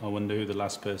 Yeah. I wonder who the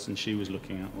last person she was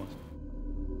looking at was.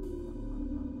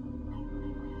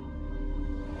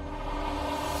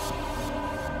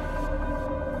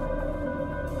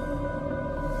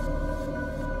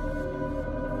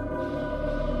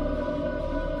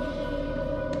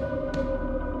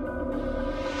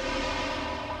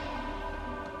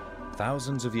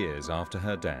 Thousands of years after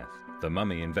her death, the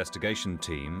mummy investigation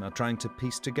team are trying to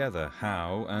piece together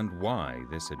how and why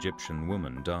this Egyptian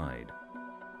woman died.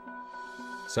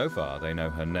 So far, they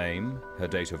know her name, her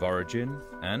date of origin,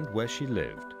 and where she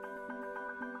lived.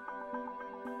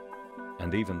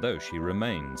 And even though she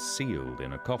remains sealed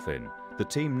in a coffin, the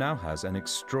team now has an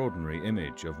extraordinary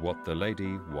image of what the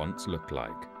lady once looked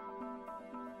like.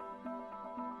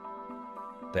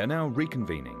 They're now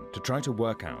reconvening to try to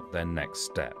work out their next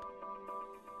step.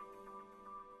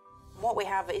 What we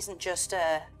have isn't just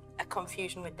a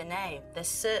confusion with the name. There's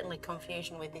certainly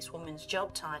confusion with this woman's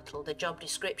job title, the job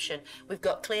description. We've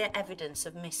got clear evidence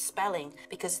of misspelling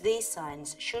because these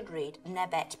signs should read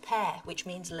Nebet Père, which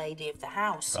means lady of the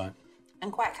house. Right.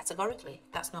 And quite categorically,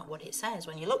 that's not what it says.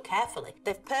 When you look carefully,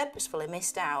 they've purposefully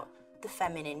missed out the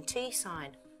feminine T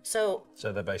sign. So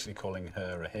they're basically calling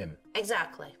her a him.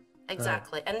 Exactly.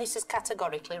 Exactly, and this is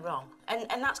categorically wrong.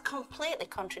 And that's completely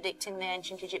contradicting the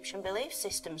ancient Egyptian belief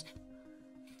systems.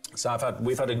 So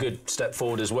we've had a good step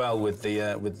forward as well with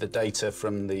the data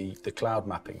from the cloud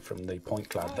mapping, from the point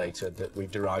cloud data that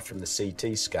we've derived from the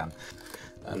CT scan.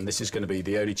 And this is going to be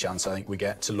the only chance I think we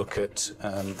get to look at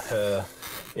her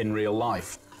in real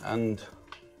life. And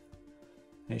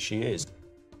here she is.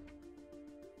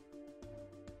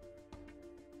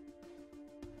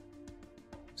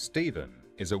 Stephen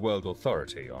is a world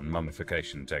authority on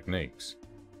mummification techniques.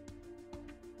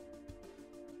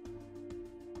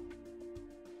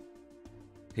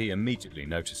 He immediately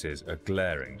notices a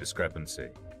glaring discrepancy.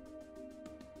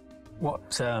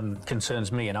 What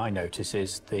concerns me and I notice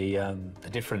is the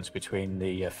difference between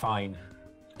the fine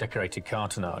decorated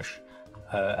cartonnage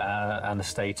and the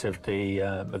state of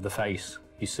the face.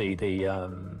 You see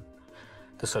the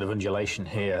sort of undulation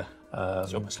here.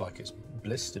 It's almost like it's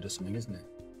blistered or something, isn't it?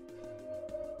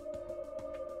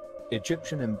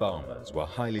 Egyptian embalmers were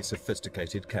highly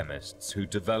sophisticated chemists who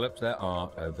developed their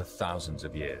art over thousands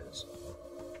of years.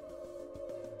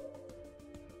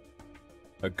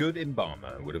 A good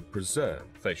embalmer would have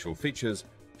preserved facial features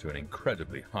to an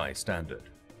incredibly high standard.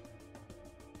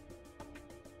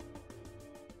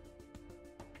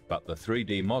 But the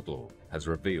 3D model has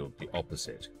revealed the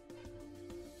opposite.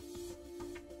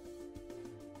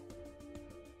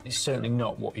 It's certainly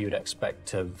not what you'd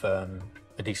expect of a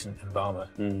decent embalmer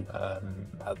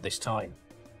at this time.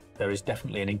 There is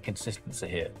definitely an inconsistency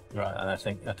here, right? And I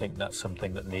think that's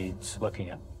something that needs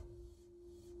looking at.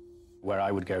 Where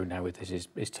I would go now with this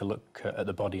is to look at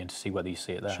the body and to see whether you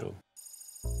see it there. Sure.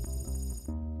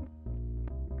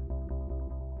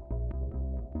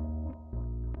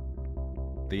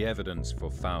 The evidence for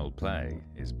foul play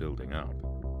is building up.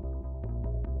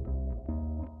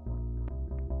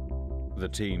 The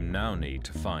team now need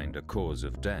to find a cause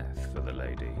of death for the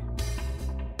lady.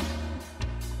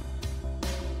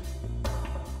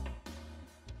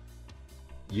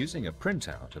 Using a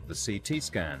printout of the CT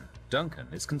scan, Duncan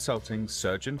is consulting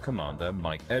Surgeon Commander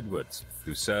Mike Edwards,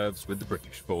 who serves with the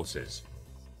British Forces.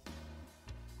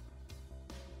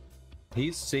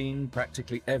 He's seen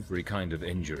practically every kind of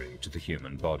injury to the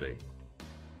human body.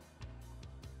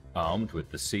 Armed with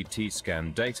the CT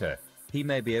scan data, he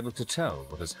may be able to tell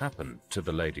what has happened to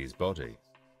the lady's body.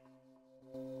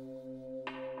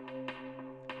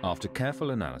 After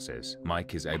careful analysis,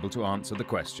 Mike is able to answer the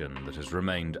question that has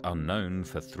remained unknown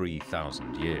for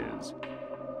 3,000 years: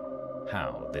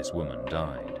 how this woman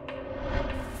died.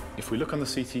 If we look on the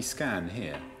CT scan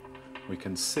here, we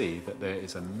can see that there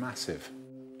is a massive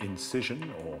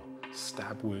incision or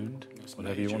stab wound,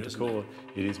 whatever you want to call it.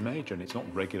 It is major, and it's not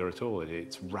regular at all.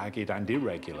 It's ragged and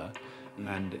irregular,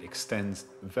 and it extends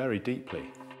very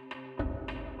deeply.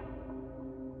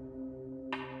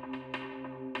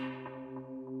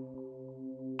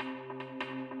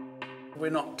 We're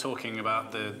not talking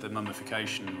about the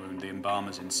mummification wound, the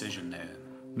embalmer's incision here.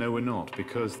 No, we're not,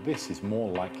 because this is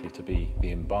more likely to be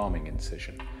the embalming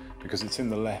incision, because it's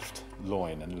in the left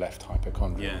loin and left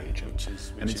hypochondrial region. Which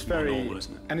is more normal,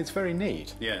 isn't it? And it's very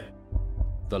neat. Yeah.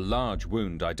 The large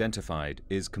wound identified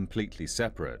is completely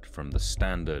separate from the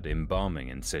standard embalming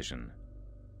incision,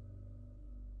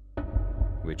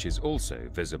 which is also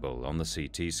visible on the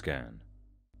CT scan.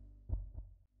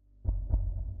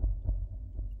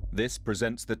 This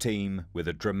presents the team with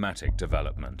a dramatic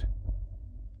development.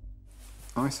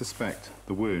 I suspect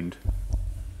the wound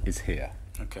is here.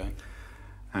 Okay.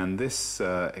 And this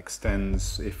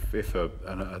extends, if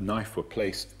a knife were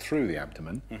placed through the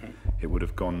abdomen, it would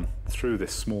have gone through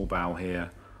this small bowel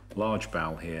here, large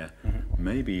bowel here,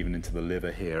 maybe even into the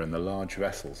liver here, and the large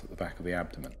vessels at the back of the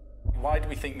abdomen. Why do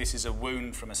we think this is a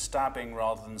wound from a stabbing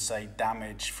rather than, say,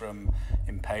 damage from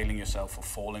impaling yourself or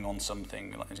falling on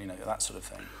something, you know, that sort of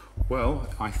thing? Well,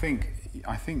 I think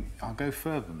I'll go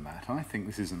further than that. I think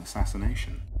this is an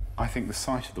assassination. I think the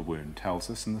site of the wound tells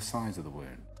us and the size of the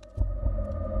wound.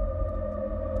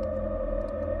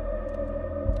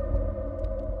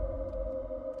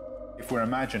 If we're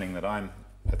imagining that I'm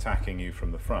attacking you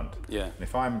from the front, and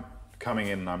if I'm coming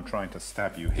in and I'm trying to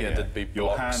stab you here, there'd be your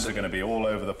blocks hands are going to be all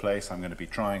over the place. I'm going to be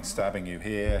stabbing you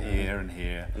here, here and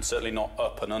here. And certainly not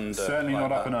up and under. Certainly like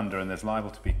not up that. and under, and there's liable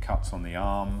to be cuts on the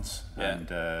arms.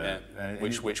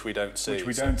 Which we don't see. Which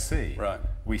we don't see. Right.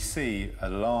 We see a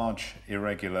large,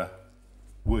 irregular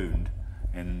wound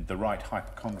in the right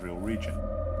hypochondrial region.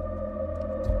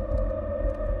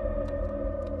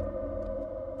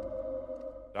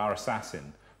 Our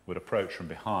assassin would approach from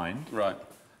behind. Right.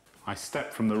 I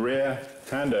step from the rear,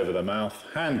 hand over the mouth,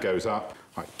 hand goes up,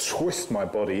 I twist my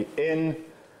body in,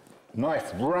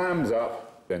 knife rams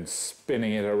up, then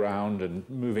spinning it around and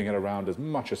moving it around as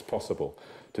much as possible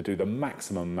to do the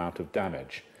maximum amount of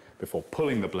damage before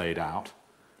pulling the blade out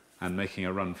and making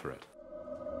a run for it.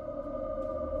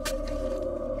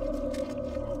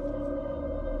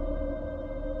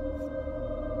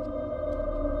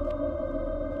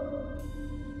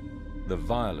 The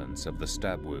violence of the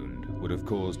stab wound would have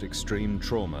caused extreme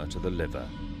trauma to the liver,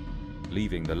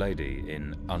 leaving the lady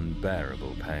in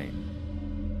unbearable pain.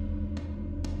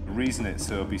 The reason it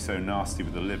will be so nasty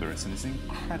with the liver, it's an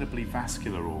incredibly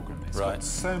vascular organ. It's got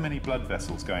so many blood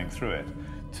vessels going through it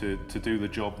to do the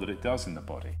job that it does in the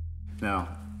body. Now,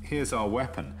 here's our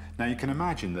weapon. Now, you can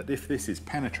imagine that if this is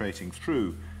penetrating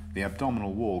through the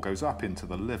abdominal wall, goes up into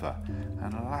the liver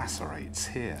and lacerates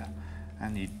here,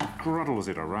 and he gruddles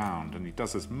it around and he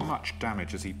does as much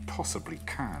damage as he possibly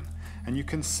can. And you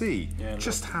can see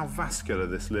just how vascular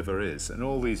this liver is, and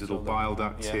all these little bile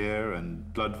ducts here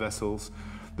and blood vessels.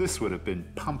 This would have been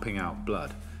pumping out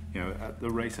blood, you know, at the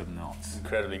rate of knots.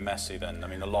 Incredibly messy then. I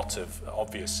mean, a lot of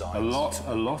obvious signs.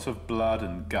 A lot of blood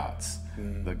and guts.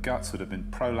 The guts would have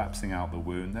been prolapsing out the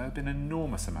wound. There would have been an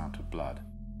enormous amount of blood.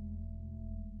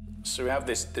 So we have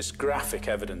this graphic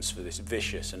evidence for this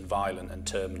vicious and violent and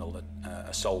terminal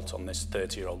assault on this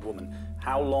 30-year-old woman.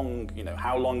 How long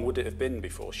would it have been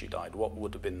before she died? What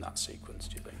would have been that sequence,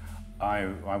 do you think?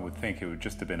 I would think it would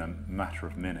just have been a matter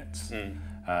of minutes.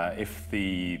 If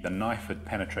the knife had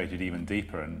penetrated even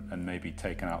deeper and maybe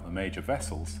taken out the major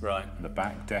vessels, the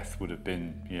back death would have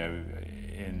been, you know,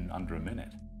 in under a minute.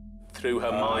 Through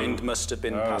her mind must have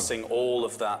been passing all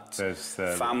of that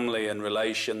family and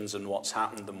relations and what's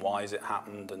happened and why has it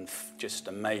happened and just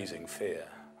amazing fear.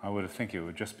 I would think it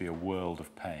would just be a world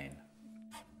of pain.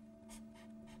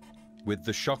 With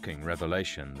the shocking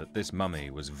revelation that this mummy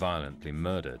was violently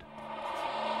murdered,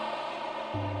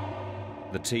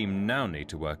 the team now need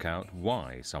to work out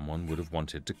why someone would have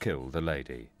wanted to kill the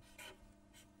lady.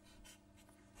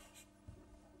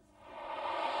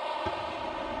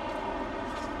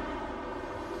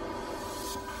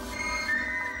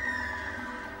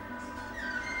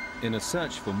 In a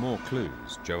search for more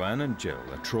clues, Joann and Jill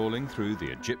are trawling through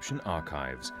the Egyptian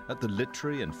archives at the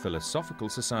Literary and Philosophical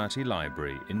Society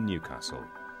Library in Newcastle.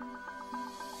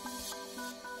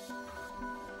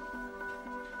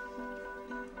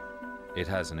 It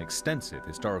has an extensive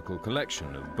historical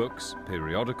collection of books,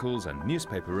 periodicals and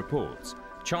newspaper reports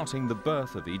charting the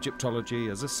birth of Egyptology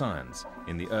as a science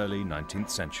in the early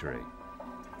 19th century.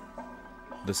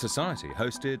 The Society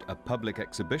hosted a public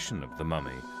exhibition of the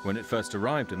mummy when it first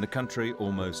arrived in the country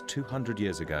almost 200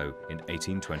 years ago in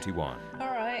 1821. All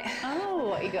right. Oh,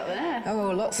 what you got there?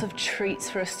 Oh, lots of treats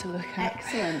for us to look at.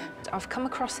 Excellent. I've come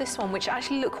across this one, which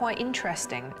actually looked quite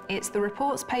interesting. It's the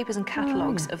reports, papers and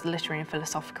catalogues of the Literary and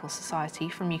Philosophical Society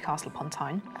from Newcastle upon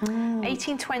Tyne,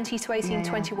 1820 to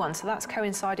 1821, so that's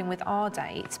coinciding with our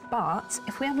date. But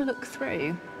if we have a look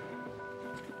through,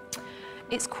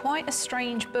 it's quite a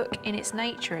strange book in its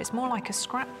nature. It's more like a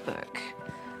scrapbook,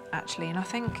 actually, and I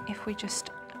think if we just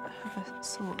have a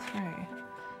sort through.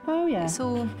 Oh, yeah. It's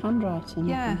all handwriting.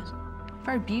 Yeah.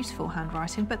 Very beautiful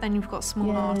handwriting, but then you've got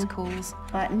small articles.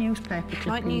 Like newspaper clippings.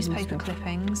 Like newspaper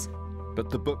clippings. But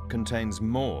the book contains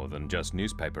more than just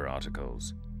newspaper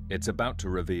articles. It's about to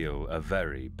reveal a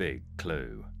very big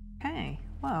clue. Okay,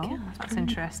 well, that's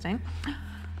interesting.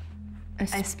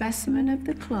 A specimen of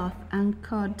the cloth and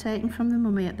cord taken from the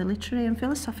mummy at the Literary and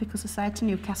Philosophical Society,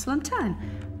 Newcastle on Tyne.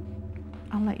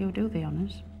 I'll let you do the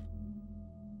honours.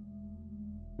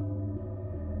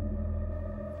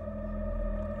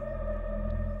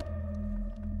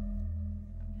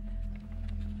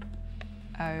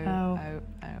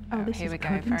 Oh, this here is we go.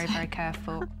 good, Very, isn't very it?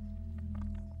 careful.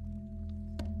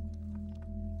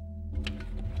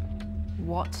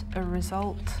 What a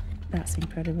result. That's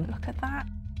incredible. Look at that.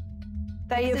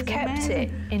 They have This is kept amazing.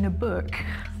 it in a book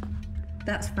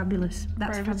That's fabulous.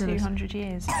 That's For over fabulous. 200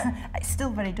 years. It's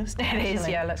still very dusty. It is,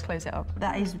 actually. yeah, let's close it up.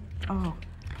 That is, oh.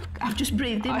 I've just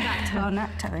breathed in back to our neck,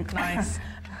 I think. Nice.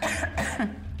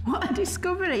 What a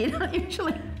discovery. You don't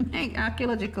usually make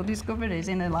archaeological discoveries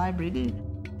in a library, do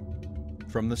you?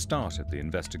 From the start of the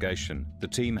investigation, the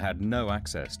team had no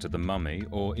access to the mummy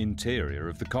or interior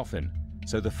of the coffin,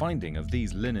 so the finding of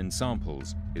these linen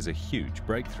samples is a huge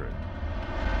breakthrough.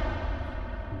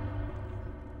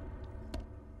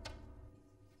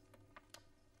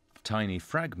 Tiny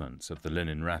fragments of the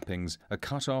linen wrappings are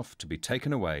cut off to be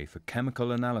taken away for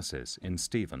chemical analysis in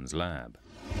Stephen's lab.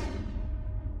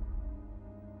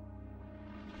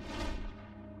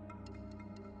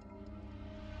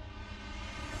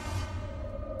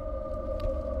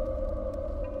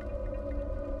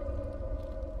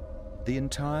 The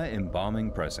entire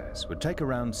embalming process would take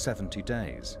around 70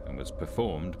 days and was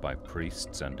performed by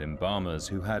priests and embalmers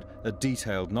who had a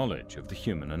detailed knowledge of the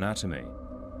human anatomy.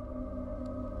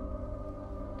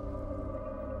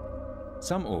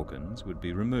 Some organs would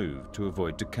be removed to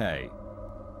avoid decay.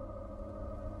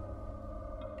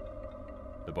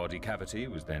 The body cavity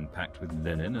was then packed with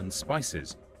linen and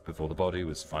spices before the body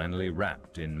was finally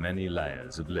wrapped in many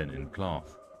layers of linen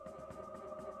cloth.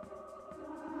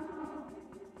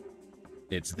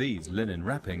 It's these linen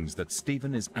wrappings that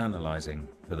Stephen is analysing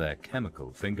for their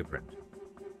chemical fingerprint.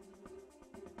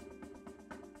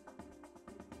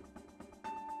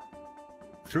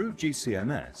 Through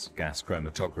GCMS, gas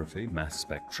chromatography, mass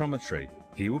spectrometry,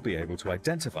 he will be able to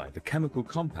identify the chemical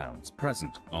compounds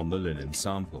present on the linen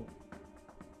sample.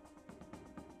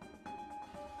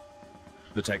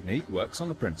 The technique works on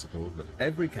the principle that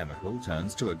every chemical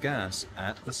turns to a gas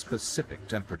at a specific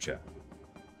temperature.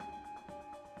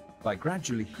 By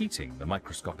gradually heating the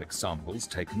microscopic samples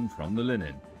taken from the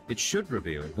linen, it should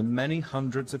reveal the many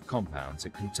hundreds of compounds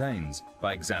it contains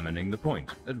by examining the point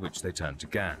at which they turn to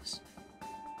gas.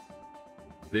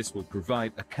 This will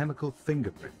provide a chemical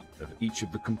fingerprint of each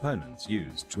of the components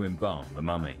used to embalm the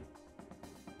mummy.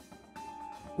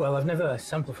 Well, I've never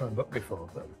sampled from a book before,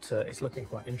 but it's looking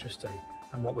quite interesting.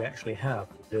 And what we actually have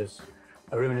is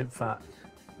a ruminant fat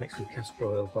mixed with castor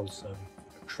oil, balsam,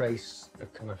 a trace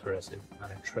of coniferous and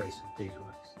a trace of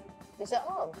beeswax. Is that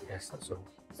all? Yes, that's all.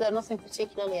 Is there nothing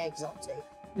particularly exotic?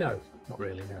 No, not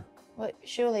really, no. Well,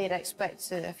 surely you'd expect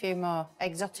a few more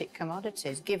exotic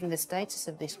commodities, given the status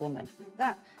of this woman.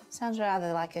 That sounds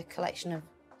rather like a collection of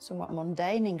somewhat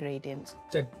mundane ingredients.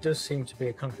 There does seem to be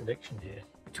a contradiction here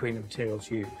between the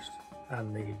materials used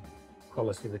and the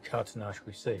quality of the cartonnage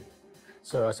we see.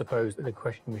 So I suppose that the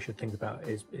question we should think about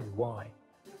is why.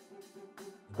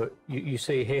 But you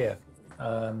see here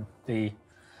the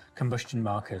combustion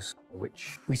markers,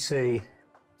 which we see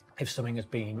if something has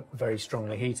been very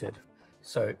strongly heated.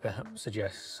 So it perhaps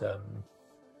suggests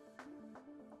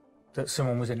that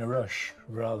someone was in a rush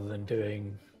rather than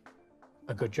doing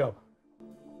a good job.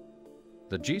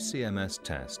 The GCMS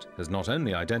test has not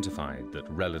only identified that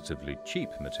relatively cheap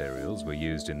materials were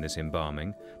used in this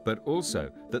embalming, but also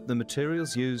that the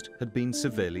materials used had been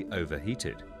severely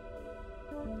overheated.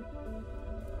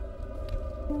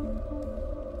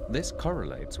 This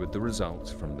correlates with the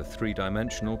results from the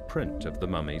three-dimensional print of the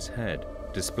mummy's head,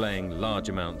 displaying large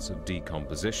amounts of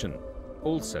decomposition,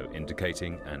 also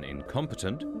indicating an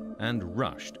incompetent and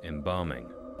rushed embalming.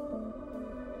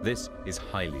 This is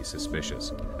highly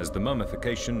suspicious, as the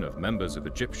mummification of members of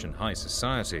Egyptian high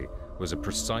society was a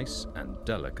precise and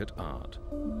delicate art.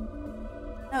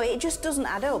 No, it just doesn't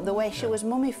add up. The way she was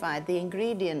mummified, the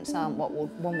ingredients aren't what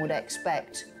one would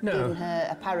expect, given her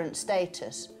apparent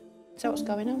status. So what's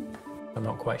going on? I'm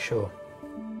not quite sure,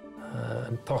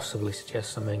 and possibly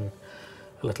suggests something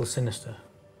a little sinister.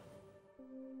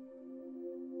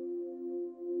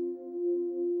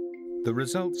 The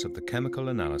results of the chemical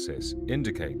analysis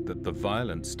indicate that the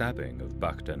violent stabbing of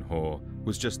Bakhten-Hor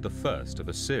was just the first of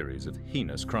a series of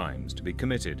heinous crimes to be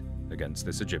committed against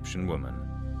this Egyptian woman.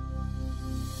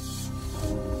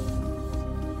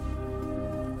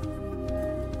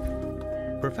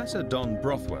 Professor Don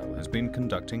Brothwell has been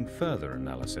conducting further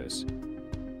analysis.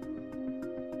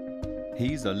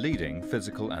 He's a leading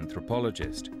physical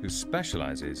anthropologist who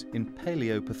specializes in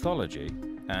paleopathology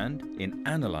and in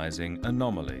analyzing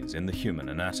anomalies in the human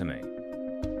anatomy.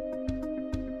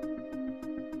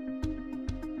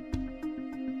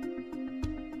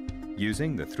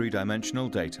 Using the three-dimensional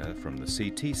data from the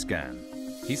CT scan,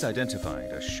 he's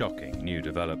identified a shocking new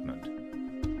development.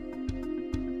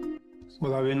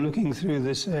 Well, I've been looking through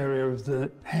this area of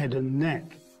the head and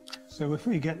neck. So if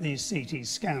we get these CT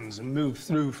scans and move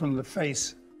through from the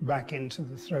face back into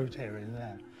the throat area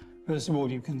there, first of all,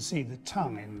 you can see the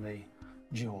tongue in the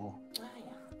jaw.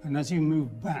 And as you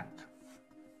move back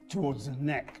towards the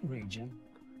neck region.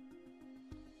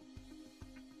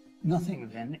 Nothing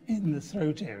then in the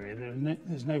throat area.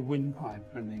 There's no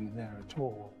windpipe or anything there at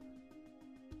all.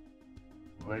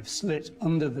 They've slit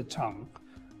under the tongue,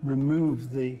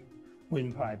 removed the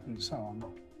windpipe and so on,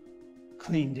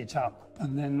 cleaned it up,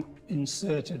 and then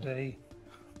inserted a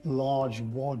large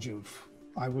wad of,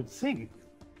 I would think,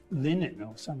 linen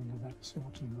or something of that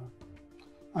sort.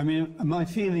 I mean, my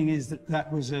feeling is that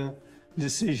that was a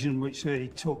decision which they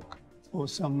took for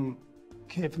some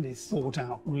carefully thought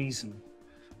out reason.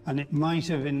 And it might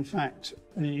have, in fact,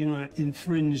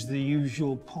 infringed the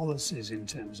usual policies in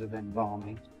terms of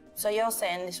embalming. So you're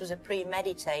saying this was a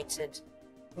premeditated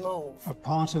move? A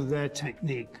part of their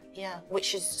technique. Yeah,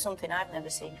 which is something I've never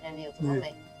seen in any other No,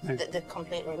 mummy. no. The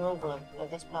complete removal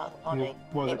of this part of the body. Yeah,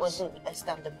 well, it wasn't a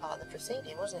standard part of the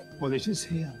proceeding, was it? Well, it is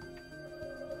here.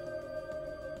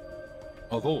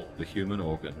 Of all the human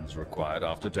organs required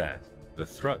after death, the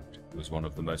throat was one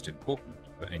of the most important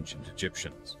for ancient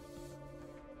Egyptians.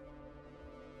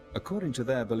 According to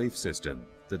their belief system,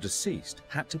 the deceased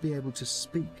had to be able to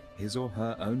speak his or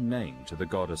her own name to the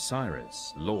god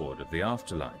Osiris, lord of the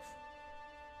afterlife,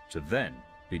 to then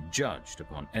be judged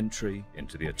upon entry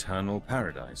into the eternal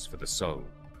paradise for the soul.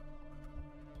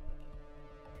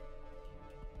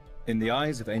 In the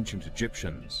eyes of ancient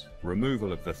Egyptians,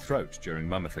 removal of the throat during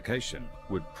mummification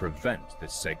would prevent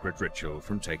this sacred ritual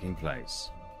from taking place.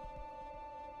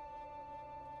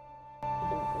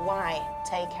 Why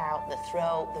take out the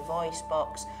throat, the voice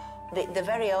box, the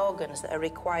very organs that are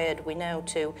required, we know,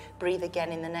 to breathe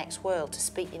again in the next world, to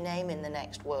speak your name in the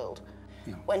next world?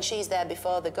 Yeah. When she's there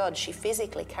before the gods, she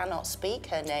physically cannot speak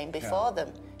her name before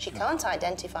them. She can't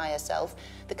identify herself.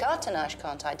 The cartonnage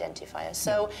can't identify her.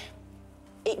 So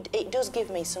it does give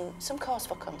me some cause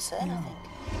for concern, I think.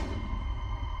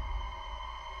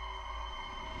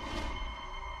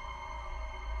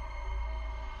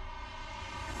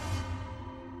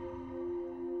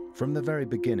 From the very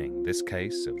beginning, this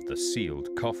case of the sealed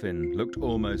coffin looked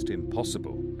almost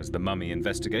impossible, as the mummy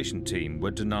investigation team were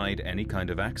denied any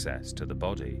kind of access to the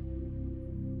body.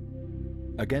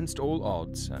 Against all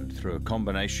odds, and through a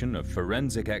combination of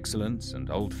forensic excellence and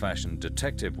old-fashioned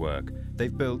detective work,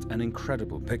 they've built an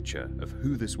incredible picture of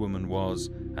who this woman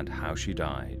was and how she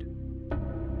died.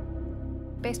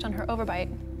 Based on her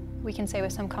overbite, we can say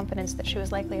with some confidence that she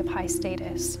was likely of high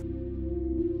status.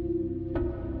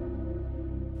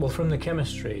 Well, from the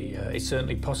chemistry, it's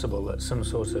certainly possible that some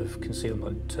sort of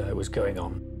concealment was going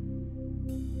on.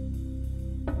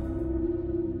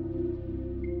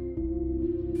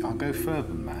 I'll go further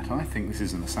than that. I think this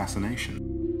is an assassination.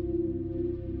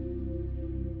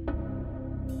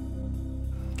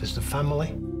 There's the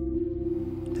family,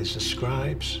 there's the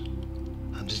scribes,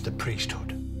 and there's the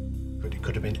priesthood. But it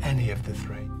could have been any of the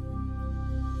three.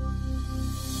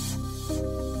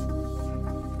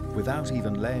 Without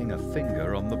even laying a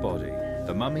finger on the body,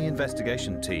 the mummy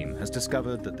investigation team has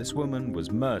discovered that this woman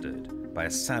was murdered by a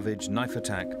savage knife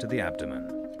attack to the abdomen.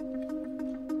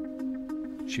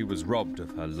 She was robbed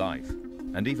of her life,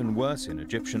 and even worse in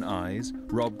Egyptian eyes,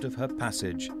 robbed of her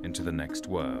passage into the next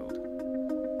world.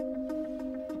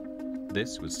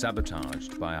 This was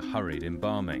sabotaged by a hurried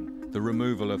embalming, the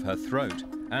removal of her throat,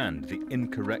 and the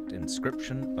incorrect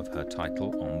inscription of her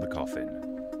title on the coffin.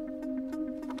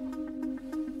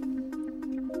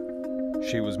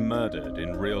 She was murdered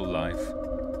in real life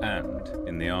and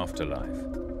in the afterlife.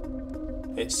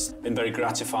 It's been very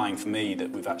gratifying for me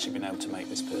that we've actually been able to make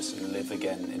this person live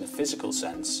again in a physical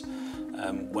sense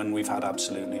when we've had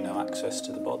absolutely no access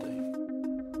to the body.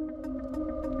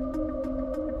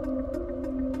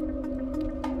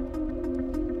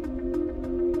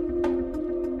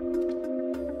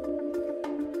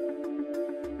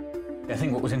 I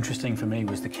think what was interesting for me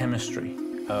was the chemistry,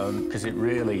 because it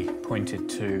really pointed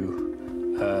to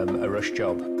a rush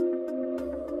job.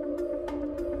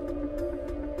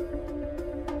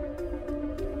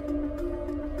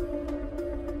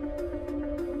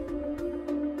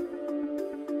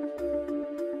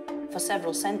 For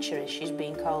several centuries, she's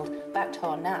been called backed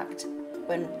or nacked,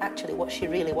 when actually what she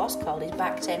really was called is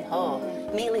backed in ho.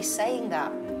 Merely saying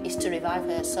that is to revive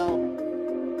her soul.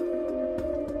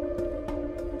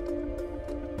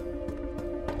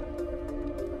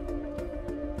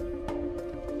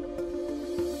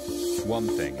 One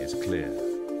thing is clear.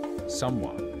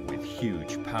 Someone with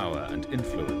huge power and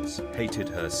influence hated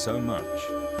her so much.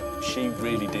 She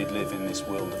really did live in this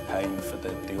world of pain for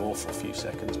the awful few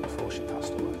seconds before she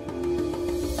passed away.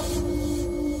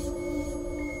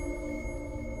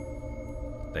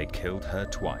 They killed her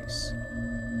twice.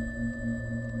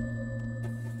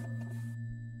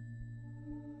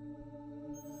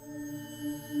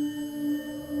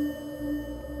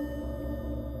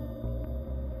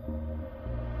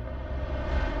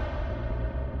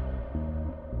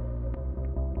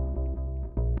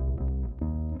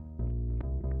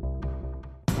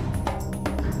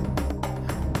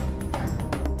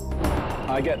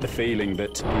 I get the feeling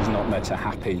that he's not met a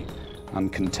happy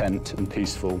and content and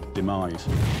peaceful demise.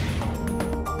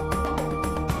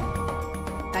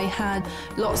 They had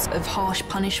lots of harsh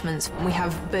punishments. We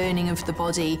have burning of the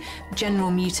body, general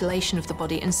mutilation of the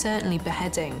body, and certainly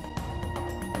beheading.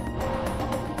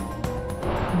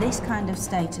 This kind of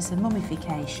status of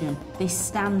mummification, this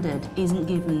standard, isn't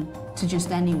given to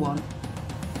just anyone.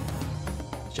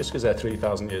 Just because they're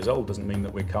 3,000 years old doesn't mean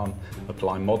that we can't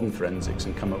apply modern forensics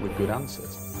and come up with good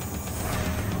answers.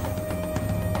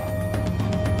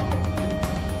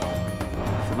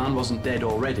 If the man wasn't dead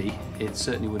already, it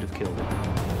certainly would have killed him.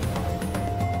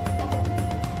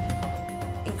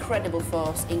 Incredible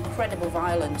force, incredible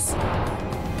violence.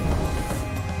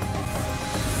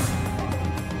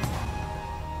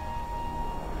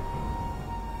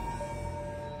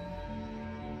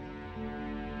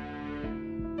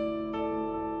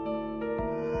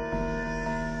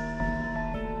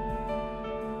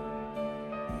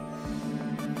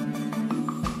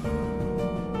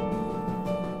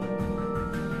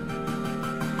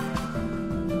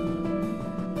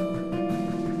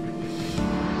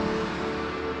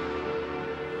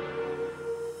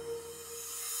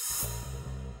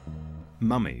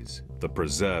 Mummies, the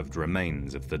preserved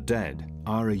remains of the dead,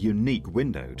 are a unique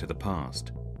window to the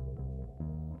past.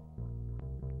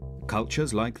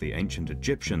 Cultures like the ancient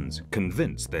Egyptians,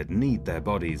 convinced they'd need their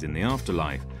bodies in the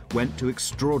afterlife, went to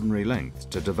extraordinary lengths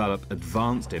to develop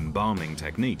advanced embalming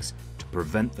techniques to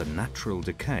prevent the natural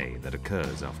decay that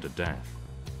occurs after death.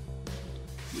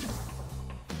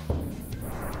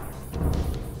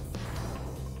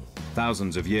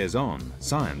 Thousands of years on,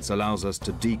 science allows us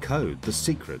to decode the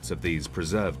secrets of these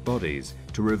preserved bodies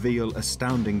to reveal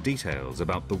astounding details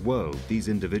about the world these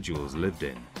individuals lived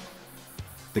in.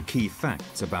 The key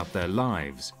facts about their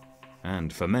lives,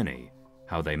 and for many,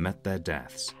 how they met their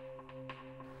deaths.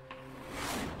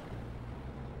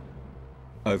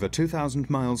 Over 2,000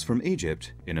 miles from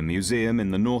Egypt, in a museum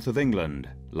in the north of England,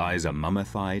 lies a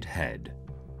mummified head.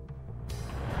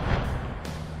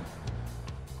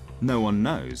 No one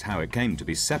knows how it came to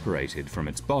be separated from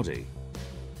its body.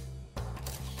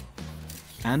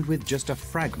 And with just a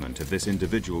fragment of this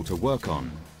individual to work on,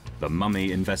 the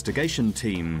mummy investigation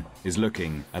team is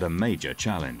looking at a major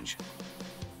challenge.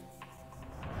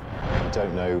 We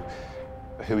don't know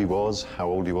who he was, how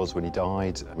old he was when he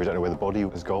died. We don't know where the body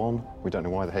has gone. We don't know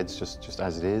why the head's just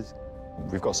as it is.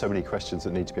 We've got so many questions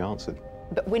that need to be answered.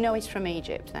 But we know he's from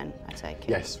Egypt then, I take it?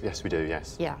 Yes, we do,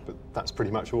 yes. Yeah. But that's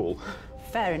pretty much all.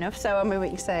 Fair enough. So, I mean, we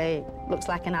can say, looks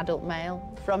like an adult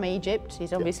male from Egypt.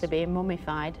 He's obviously being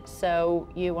mummified. So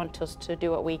you want us to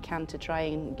do what we can to try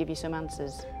and give you some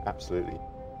answers? Absolutely.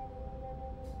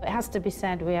 It has to be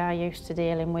said, we are used to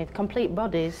dealing with complete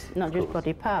bodies, not just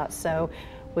body parts. So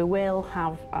we will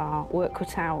have our work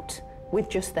cut out with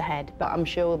just the head, but I'm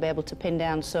sure we'll be able to pin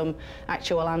down some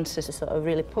actual answers to sort of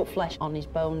really put flesh on his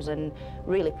bones and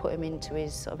really put him into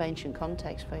his sort of ancient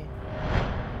context for you.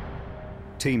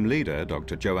 Team leader,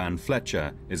 Dr. Joann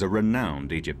Fletcher, is a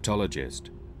renowned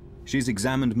Egyptologist. She's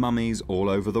examined mummies all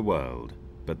over the world,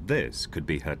 but this could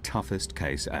be her toughest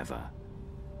case ever.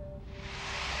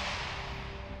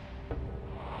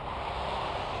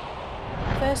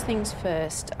 First things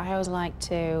first, I always like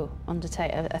to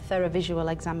undertake a thorough visual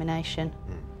examination,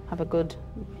 have a good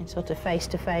sort of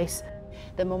face-to-face.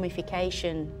 The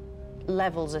mummification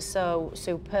levels are so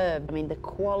superb. I mean, the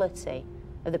quality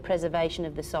of the preservation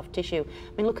of the soft tissue.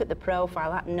 I mean, look at the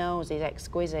profile, that nose is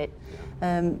exquisite.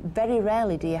 Very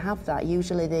rarely do you have that.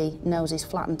 Usually the nose is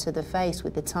flattened to the face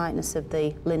with the tightness of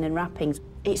the linen wrappings.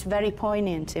 It's very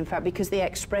poignant, in fact, because the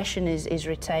expression is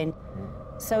retained.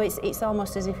 So it's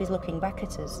almost as if he's looking back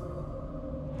at us.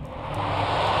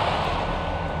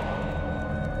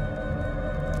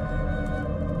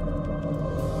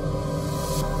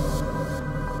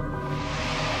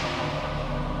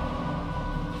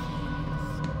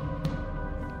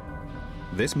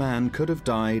 This man could have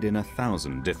died in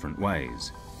 1,000 different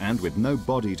ways, and with no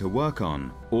body to work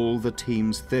on, all the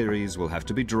team's theories will have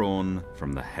to be drawn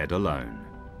from the head alone.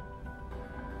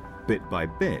 Bit by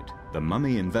bit, the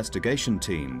mummy investigation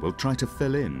team will try to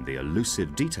fill in the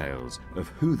elusive details of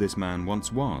who this man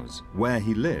once was, where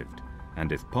he lived,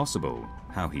 and if possible,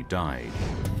 how he died.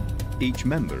 Each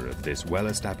member of this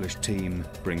well-established team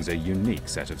brings a unique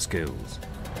set of skills.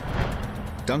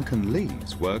 Duncan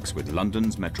Lees works with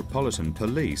London's Metropolitan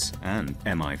Police and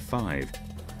MI5.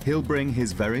 He'll bring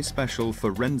his very special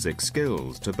forensic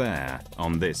skills to bear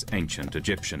on this ancient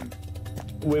Egyptian.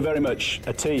 We're very much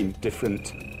a team.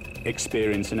 Different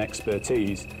experience and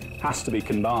expertise has to be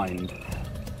combined.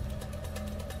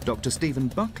 Dr. Stephen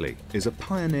Buckley is a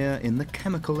pioneer in the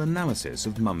chemical analysis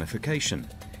of mummification.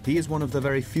 he is one of the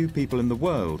very few people in the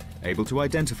world able to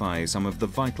identify some of the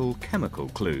vital chemical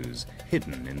clues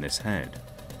hidden in this head.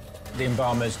 The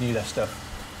embalmers knew their stuff.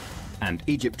 And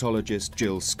Egyptologist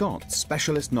Jill Scott's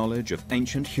specialist knowledge of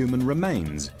ancient human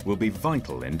remains will be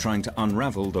vital in trying to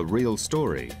unravel the real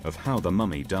story of how the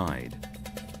mummy died.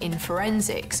 In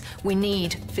forensics, we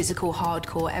need physical,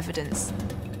 hardcore evidence.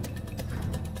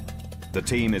 The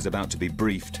team is about to be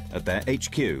briefed at their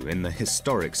HQ in the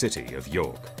historic city of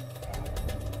York.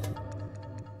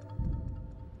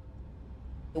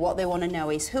 What they want to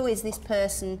know is, who is this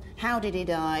person, how did he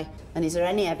die, and is there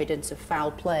any evidence of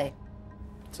foul play?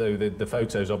 So the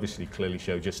photos obviously clearly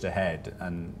show just a head,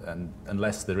 and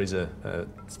unless there is a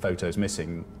photos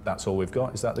missing, that's all we've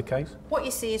got. Is that the case? What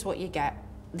you see is what you get.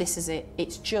 This is it.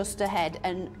 It's just a head,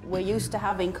 and we're used to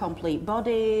having complete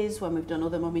bodies when we've done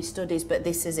other mummy studies, but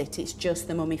this is it. It's just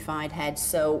the mummified head.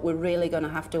 So we're really going to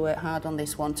have to work hard on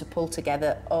this one to pull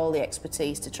together all the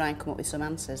expertise to try and come up with some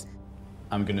answers.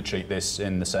 I'm going to treat this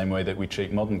in the same way that we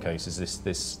treat modern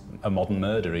cases. A modern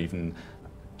murder, even.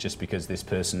 Just because this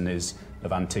person is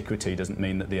of antiquity doesn't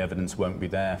mean that the evidence won't be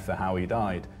there for how he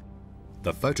died.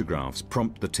 The photographs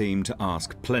prompt the team to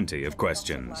ask plenty of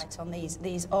questions. Right on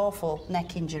these awful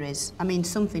neck injuries. I mean,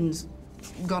 something's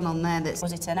gone on there.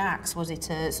 Was it an axe? Was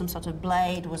it some sort of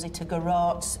blade? Was it a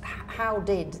garrote? How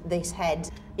did this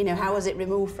head, how was it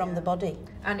removed from the body?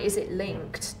 And is it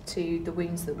linked to the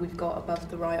wounds that we've got above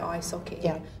the right eye socket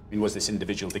here? Yeah. I mean, was this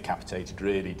individual decapitated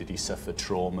really? Did he suffer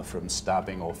trauma from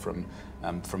stabbing or from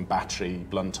battery,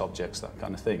 blunt objects, that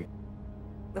kind of thing?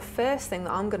 The first thing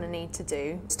that I'm going to need to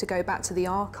do is to go back to the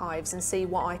archives and see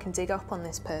what I can dig up on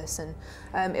this person.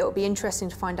 It'll be interesting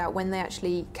to find out when they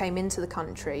actually came into the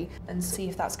country and see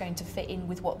if that's going to fit in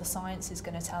with what the science is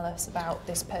going to tell us about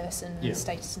this person and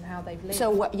status and how they've lived.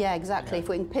 So, yeah, exactly. If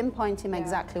we can pinpoint him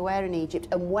exactly where in Egypt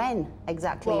and when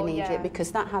exactly in Egypt,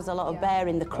 because that has a lot of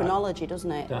bearing, the chronology, doesn't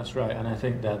it? That's right, and I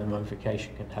think that the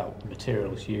mummification can help the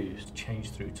materials used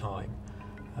change through time.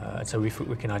 So if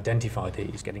we can identify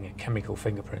these, getting a chemical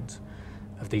fingerprint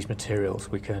of these materials,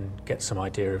 we can get some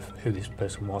idea of who this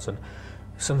person was and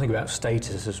something about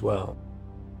status as well.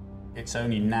 It's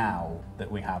only now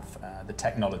that we have the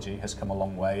technology has come a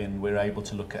long way and we're able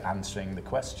to look at answering the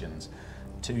questions.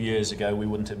 2 years ago we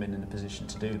wouldn't have been in a position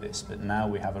to do this, but now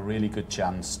we have a really good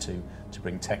chance to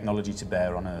bring technology to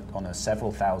bear on a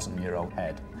several thousand-year-old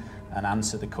head and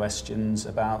answer the questions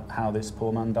about how this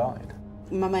poor man died.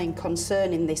 My main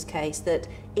concern in this case that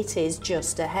it is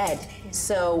just a head.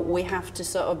 So we have to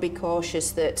sort of be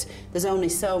cautious that there's only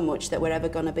so much that we're ever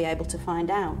going to be able to find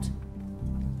out.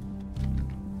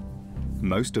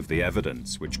 Most of the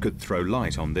evidence which could throw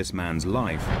light on this man's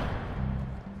life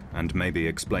and maybe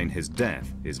explain his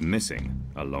death is missing,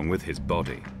 along with his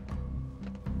body.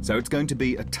 So it's going to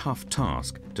be a tough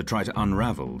task to try to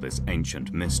unravel this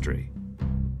ancient mystery.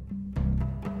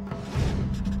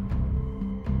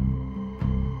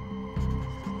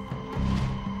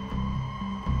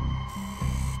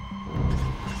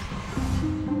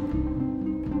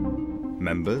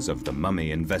 Members of the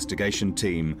mummy investigation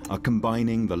team are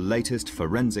combining the latest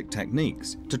forensic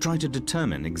techniques to try to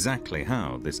determine exactly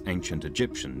how this ancient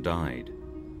Egyptian died.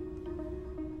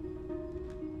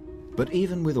 But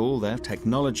even with all their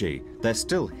technology, they're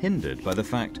still hindered by the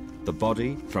fact the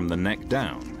body from the neck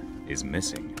down is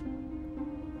missing.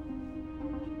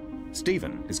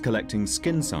 Stephen is collecting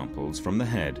skin samples from the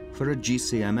head for a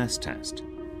GCMS test.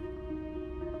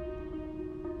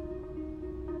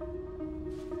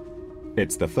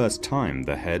 It's the first time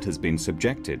the head has been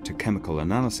subjected to chemical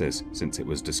analysis since it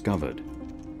was discovered.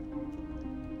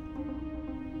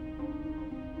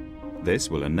 This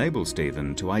will enable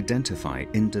Stephen to identify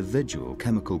individual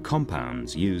chemical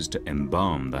compounds used to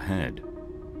embalm the head.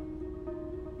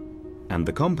 And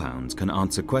the compounds can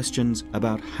answer questions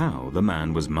about how the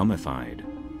man was mummified.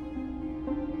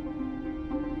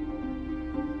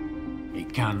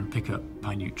 It can pick up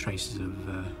minute traces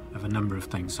of a number of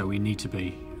things, so we need to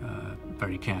be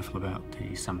very careful about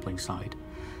the sampling side,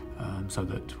 so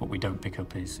that what we don't pick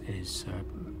up is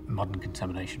modern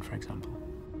contamination, for example.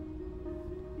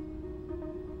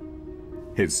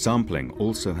 His sampling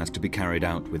also has to be carried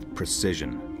out with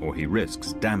precision, or he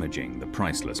risks damaging the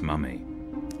priceless mummy.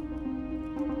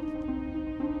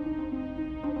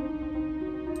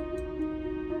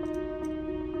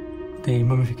 The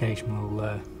mummification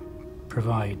will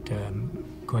provide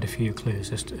quite a few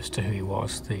clues as to who he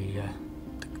was.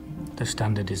 The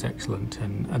standard is excellent,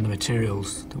 and the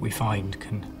materials that we find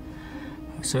can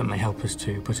certainly help us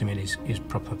to put him in his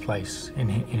proper place in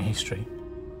history.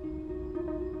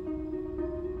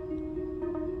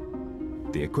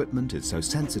 The equipment is so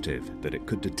sensitive that it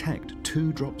could detect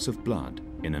 2 drops of blood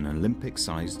in an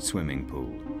Olympic-sized swimming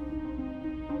pool.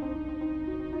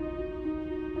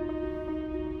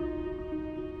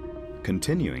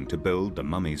 Continuing to build the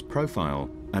mummy's profile,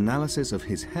 analysis of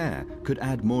his hair could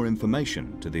add more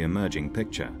information to the emerging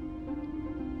picture.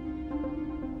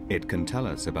 It can tell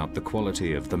us about the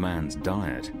quality of the man's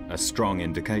diet, a strong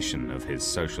indication of his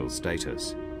social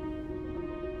status.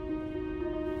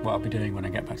 What I'll be doing when I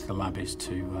get back to the lab is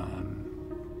to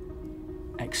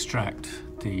extract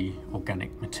the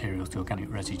organic materials, the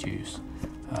organic residues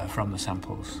from the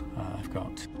samples. I've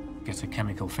got to get a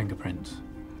chemical fingerprint,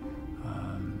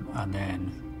 and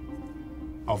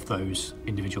then of those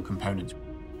individual components,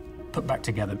 put back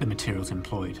together the materials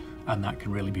employed, and that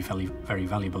can really be very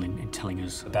valuable in telling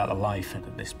us about the life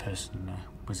that this person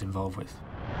was involved with.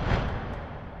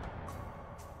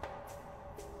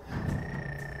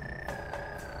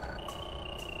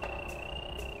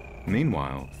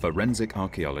 Meanwhile, forensic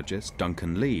archaeologist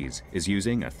Duncan Lees is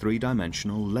using a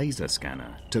three-dimensional laser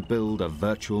scanner to build a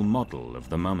virtual model of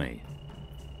the mummy.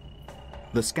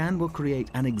 The scan will create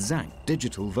an exact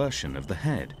digital version of the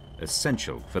head,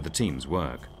 essential for the team's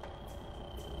work.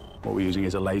 What we're using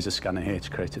is a laser scanner here to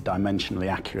create a dimensionally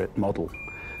accurate model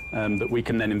that we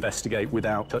can then investigate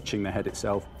without touching the head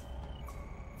itself.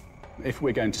 If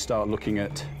we're going to start looking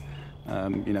at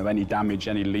you know, any damage,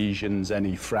 any lesions,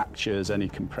 any fractures, any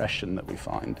compression that we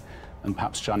find, and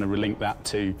perhaps trying to relink that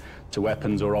to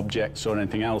weapons or objects or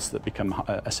anything else that become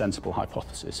a sensible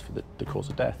hypothesis for the cause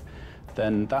of death,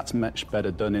 then that's much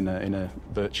better done in a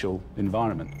virtual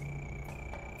environment.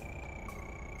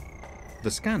 The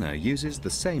scanner uses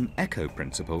the same echo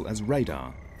principle as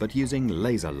radar, but using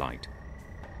laser light.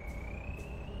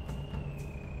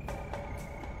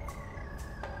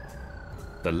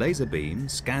 The laser beam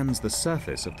scans the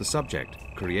surface of the subject,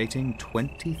 creating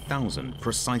 20,000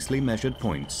 precisely measured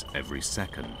points every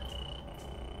second.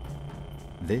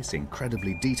 This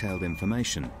incredibly detailed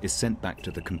information is sent back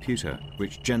to the computer,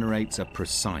 which generates a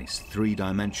precise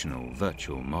three-dimensional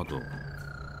virtual model.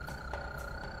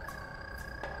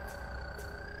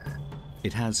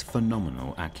 It has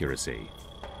phenomenal accuracy.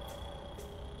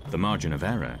 The margin of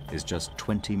error is just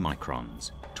 20 microns,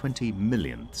 20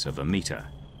 millionths of a meter,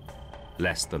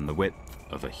 less than the width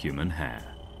of a human hair.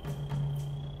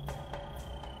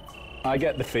 I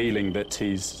get the feeling that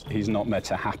he's not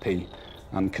met a happy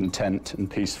and content and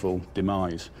peaceful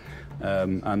demise,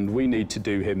 and we need to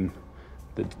do him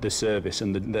the service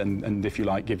and if you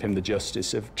like, give him the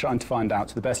justice of trying to find out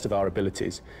to the best of our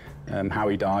abilities how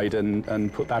he died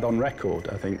and put that on record.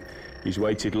 I think he's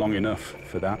waited long enough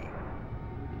for that.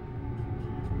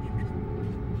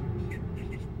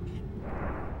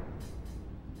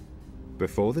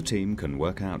 Before the team can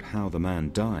work out how the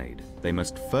man died, they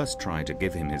must first try to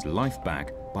give him his life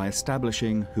back by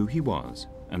establishing who he was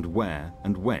and where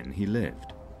and when he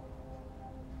lived.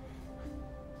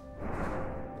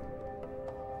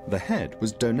 The head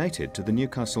was donated to the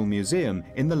Newcastle Museum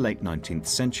in the late 19th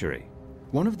century.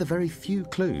 One of the very few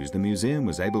clues the museum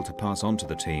was able to pass on to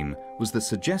the team was the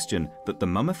suggestion that the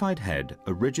mummified head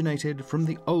originated from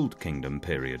the Old Kingdom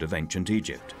period of ancient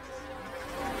Egypt.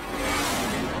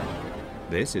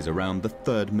 This is around the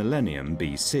 3rd millennium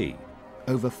BC,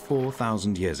 over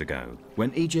 4,000 years ago,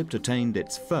 when Egypt attained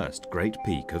its first great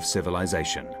peak of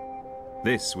civilization.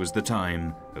 This was the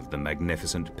time of the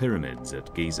magnificent pyramids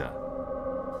at Giza.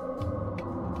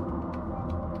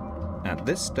 At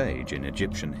this stage in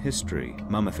Egyptian history,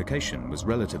 mummification was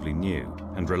relatively new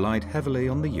and relied heavily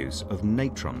on the use of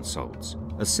natron salts,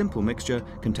 a simple mixture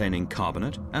containing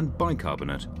carbonate and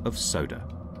bicarbonate of soda.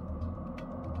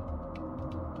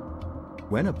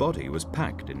 When a body was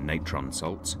packed in natron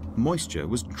salts, moisture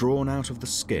was drawn out of the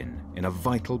skin in a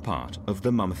vital part of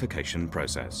the mummification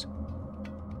process.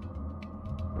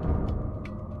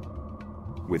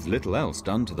 With little else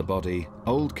done to the body,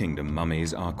 Old Kingdom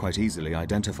mummies are quite easily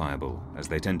identifiable, as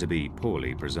they tend to be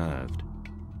poorly preserved.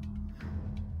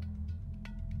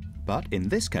 But in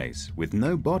this case, with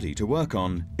no body to work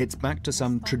on, it's back to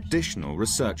some traditional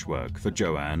research work for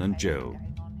Joann and Jill.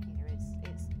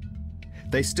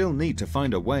 They still need to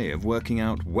find a way of working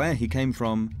out where he came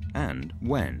from and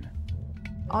when.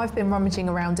 I've been rummaging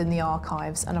around in the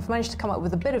archives and I've managed to come up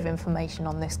with a bit of information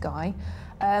on this guy.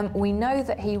 We know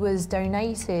that he was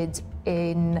donated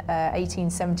in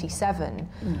 1877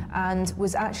 and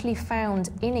was actually found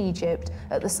in Egypt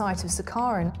at the site of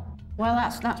Saqqara. Well,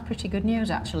 that's pretty good news,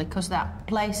 actually, because that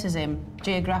places him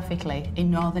geographically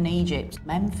in northern Egypt,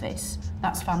 Memphis.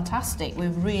 That's fantastic.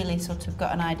 We've really sort of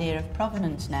got an idea of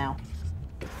provenance now.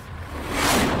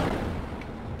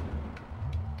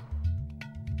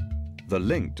 The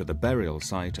link to the burial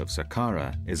site of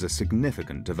Saqqara is a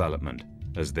significant development,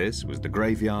 as this was the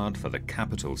graveyard for the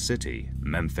capital city,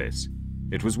 Memphis.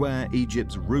 It was where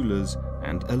Egypt's rulers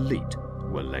and elite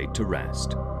were laid to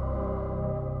rest.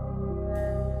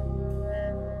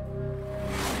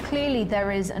 Clearly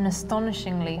there is an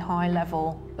astonishingly high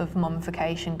level of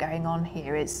mummification going on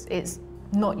here. It's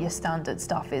not your standard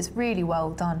stuff. It's really well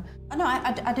done. No,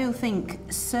 I do think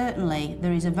certainly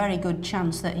there is a very good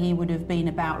chance that he would have been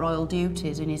about royal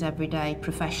duties in his everyday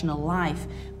professional life,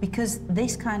 because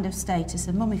this kind of status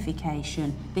of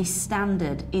mummification, this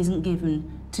standard, isn't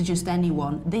given to just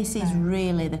anyone. This is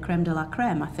really the creme de la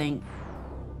creme, I think.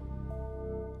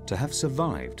 To have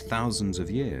survived thousands of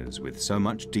years with so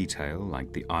much detail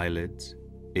like the eyelids,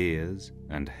 ears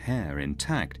and hair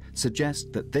intact suggests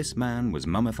that this man was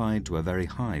mummified to a very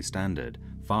high standard,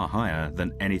 far higher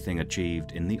than anything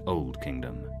achieved in the Old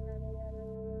Kingdom.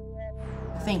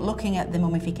 I think looking at the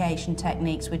mummification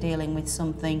techniques, we're dealing with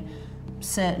something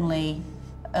certainly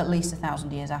at least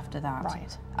 1,000 years after that.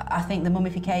 Right. I think the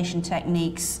mummification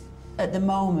techniques at the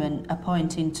moment are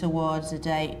pointing towards a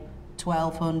date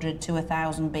 1200 to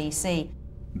 1000 BC.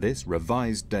 This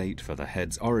revised date for the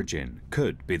head's origin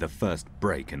could be the first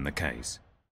break in the case.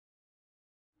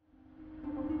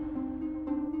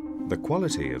 The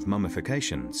quality of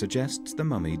mummification suggests the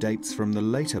mummy dates from the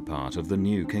later part of the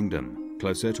New Kingdom,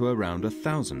 closer to around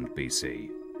 1000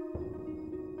 BC.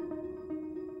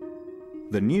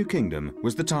 The New Kingdom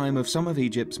was the time of some of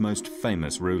Egypt's most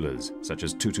famous rulers, such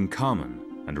as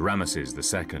Tutankhamun and Ramesses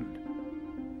II.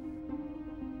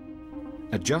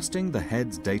 Adjusting the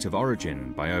head's date of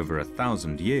origin by over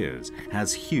 1,000 years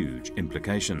has huge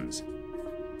implications.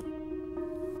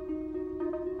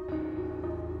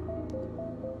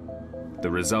 The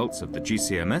results of the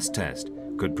GCMS test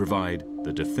could provide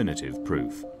the definitive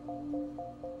proof.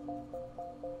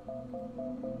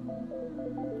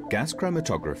 Gas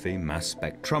chromatography mass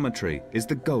spectrometry is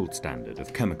the gold standard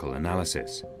of chemical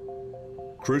analysis,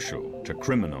 crucial to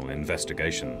criminal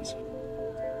investigations.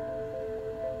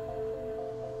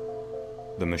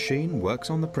 The machine works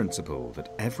on the principle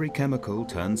that every chemical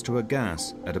turns to a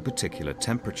gas at a particular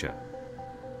temperature.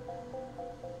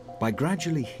 By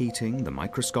gradually heating the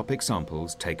microscopic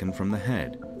samples taken from the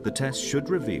head, the test should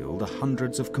reveal the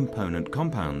hundreds of component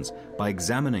compounds by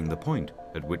examining the point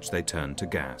at which they turn to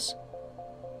gas.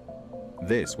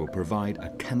 This will provide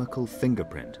a chemical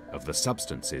fingerprint of the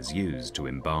substances used to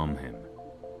embalm him.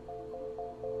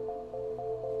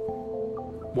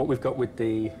 What we've got with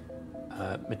the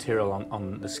material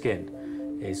on the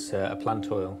skin is a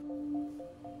plant oil.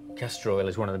 Castor oil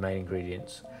is one of the main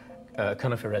ingredients.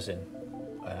 Conifer resin,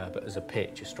 but as a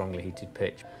pitch, a strongly heated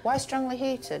pitch. Why strongly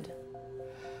heated?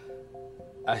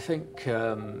 I think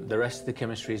the rest of the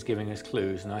chemistry is giving us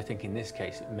clues, and I think in this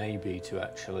case it may be to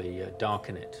actually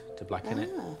darken it, to blacken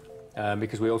it.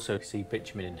 Because we also see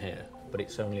bitumen in here, but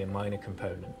it's only a minor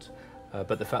component.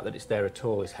 But the fact that it's there at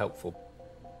all is helpful.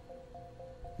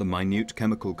 The minute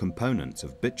chemical components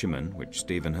of bitumen, which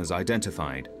Stephen has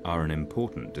identified, are an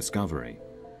important discovery.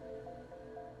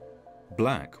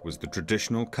 Black was the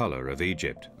traditional colour of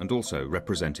Egypt and also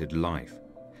represented life.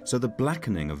 So the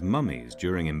blackening of mummies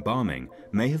during embalming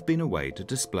may have been a way to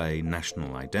display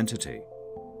national identity.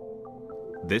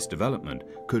 This development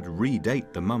could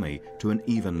redate the mummy to an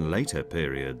even later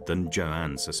period than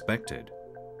Joann suspected.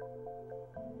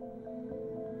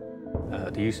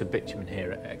 The use of bitumen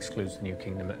here excludes the New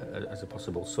Kingdom as a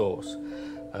possible source.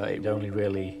 It only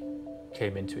really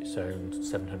came into its own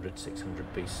 700, 600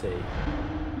 BC.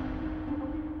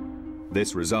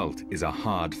 This result is a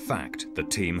hard fact the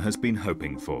team has been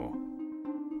hoping for.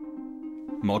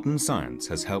 Modern science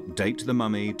has helped date the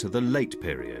mummy to the late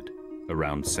period,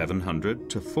 around 700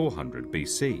 to 400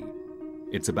 BC.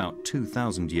 It's about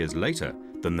 2,000 years later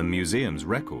than the museum's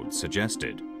records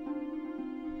suggested.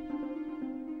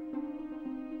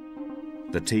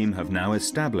 The team have now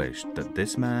established that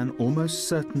this man almost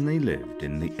certainly lived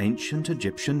in the ancient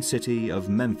Egyptian city of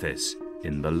Memphis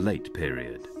in the late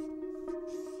period.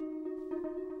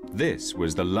 This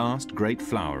was the last great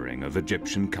flowering of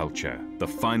Egyptian culture, the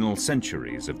final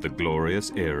centuries of the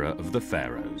glorious era of the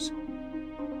pharaohs.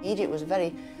 Egypt was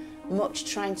very much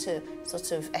trying to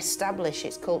sort of establish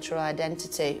its cultural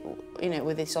identity, you know,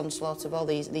 with this onslaught of all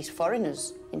these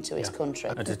foreigners into its country.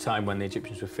 At a time when the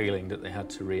Egyptians were feeling that they had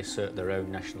to reassert their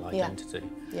own national identity.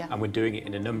 And we're doing it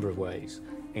in a number of ways,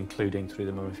 including through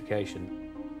the mummification.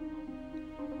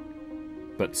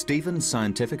 But Stephen's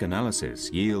scientific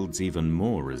analysis yields even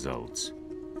more results.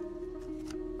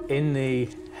 In the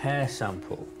hair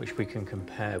sample, which we can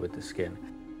compare with the skin,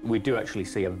 we do actually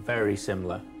see a very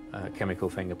similar chemical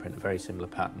fingerprint, a very similar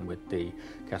pattern with the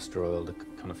castor oil, the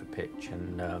conifer pitch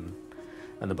and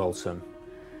the balsam.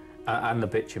 and the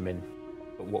bitumen.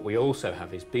 But what we also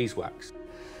have is beeswax.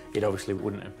 It obviously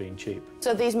wouldn't have been cheap.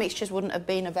 So these mixtures wouldn't have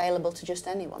been available to just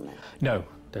anyone then? No,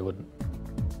 they wouldn't.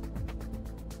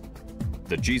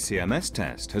 The GCMS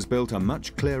test has built a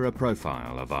much clearer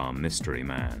profile of our mystery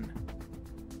man.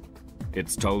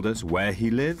 It's told us where he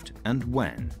lived and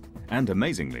when, and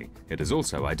amazingly, it has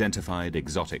also identified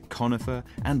exotic conifer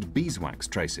and beeswax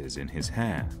traces in his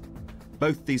hair.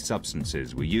 Both these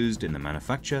substances were used in the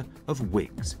manufacture of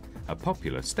wigs, a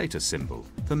popular status symbol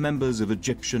for members of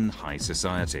Egyptian high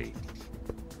society.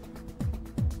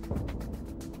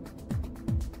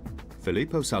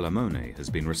 Filippo Salamone has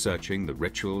been researching the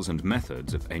rituals and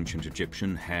methods of ancient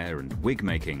Egyptian hair and wig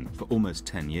making for almost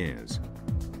 10 years.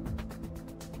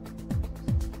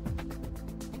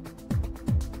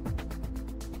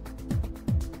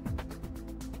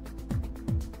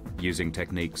 Using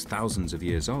techniques thousands of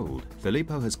years old,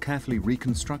 Filippo has carefully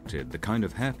reconstructed the kind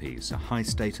of hairpiece a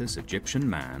high-status Egyptian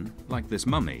man, like this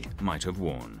mummy, might have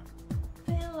worn.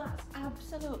 Phil, that's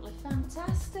absolutely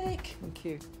fantastic. Thank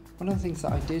you. One of the things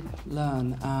that I did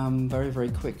learn very, very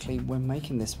quickly when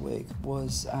making this wig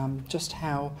was just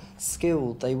how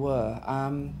skilled they were.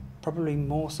 Probably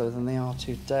more so than they are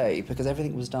today, because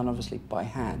everything was done obviously by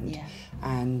hand,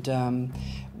 and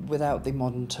without the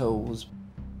modern tools.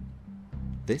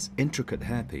 This intricate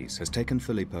hairpiece has taken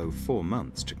Filippo 4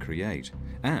 months to create,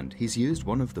 and he's used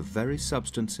one of the very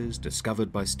substances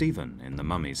discovered by Stephen in the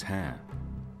mummy's hair.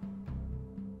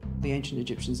 The ancient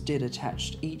Egyptians did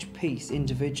attach each piece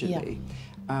individually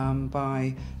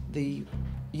by the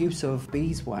use of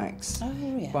beeswax,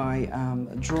 by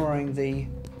drawing the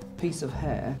piece of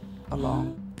hair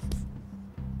along.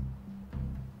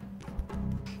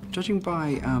 Judging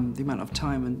by the amount of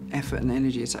time and effort and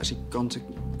energy it's actually gone to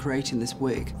creating this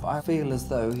wig, I feel as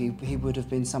though he would have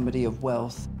been somebody of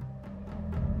wealth.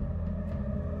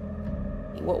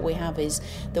 What we have is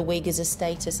the wig as a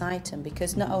status item,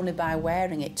 because not only by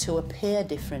wearing it to appear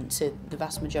different to the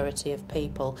vast majority of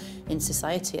people in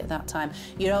society at that time,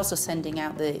 you're also sending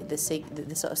out the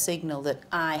sort of signal that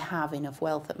I have enough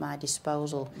wealth at my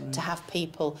disposal to have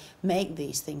people make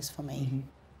these things for me.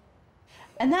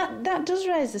 And that does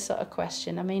raise the sort of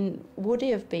question. I mean, would he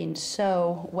have been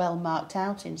so well marked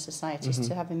out in society as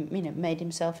to have him, made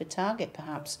himself a target,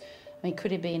 perhaps? I mean, could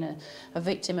he have been a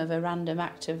victim of a random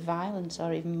act of violence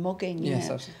or even mugging? Yes,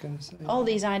 I was going to say. All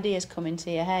these ideas come into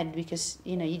your head because,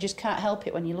 you just can't help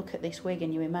it when you look at this wig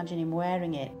and you imagine him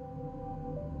wearing it.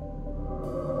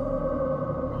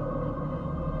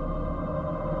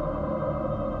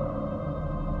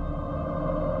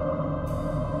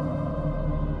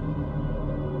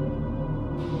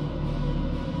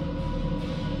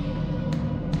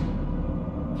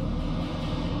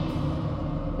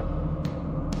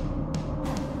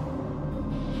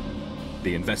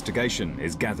 The investigation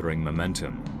is gathering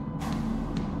momentum.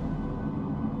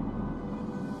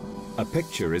 A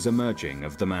picture is emerging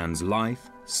of the man's life,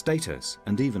 status,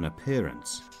 and even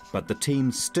appearance, but the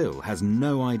team still has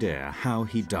no idea how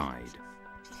he died.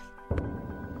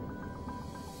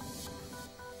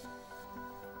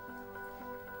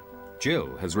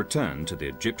 Jill has returned to the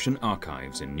Egyptian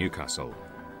archives in Newcastle.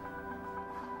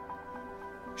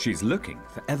 She's looking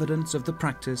for evidence of the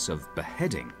practice of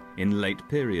beheading in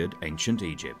late-period ancient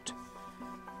Egypt.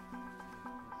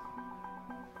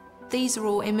 These are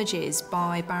all images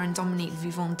by Baron Dominique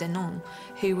Vivant Denon,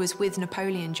 who was with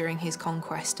Napoleon during his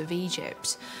conquest of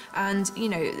Egypt. And,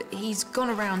 he's gone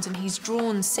around and he's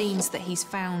drawn scenes that he's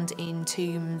found in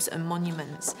tombs and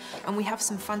monuments. And we have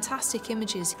some fantastic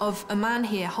images of a man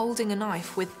here holding a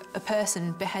knife with a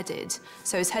person beheaded.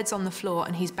 So his head's on the floor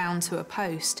and he's bound to a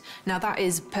post. Now, that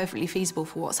is perfectly feasible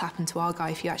for what's happened to our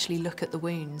guy if you actually look at the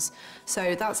wounds.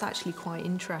 So that's actually quite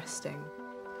interesting.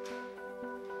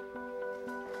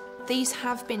 These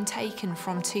have been taken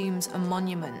from tombs and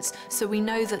monuments, so we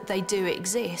know that they do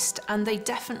exist, and they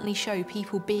definitely show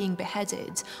people being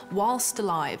beheaded whilst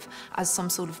alive as some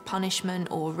sort of punishment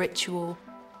or ritual.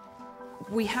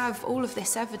 We have all of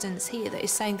this evidence here that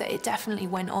is saying that it definitely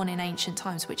went on in ancient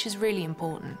times, which is really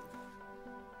important.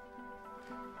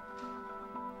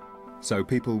 So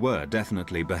people were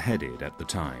definitely beheaded at the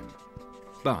time.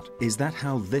 But is that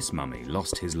how this mummy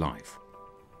lost his life?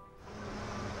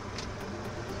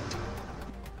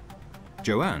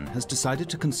 Joann has decided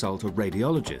to consult a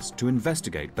radiologist to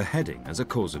investigate beheading as a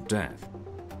cause of death.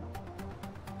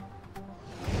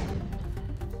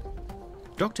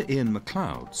 Dr. Ian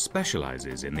MacLeod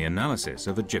specialises in the analysis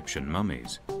of Egyptian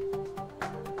mummies.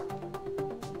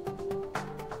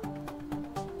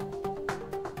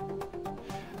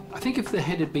 I think if the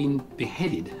head had been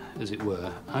beheaded, as it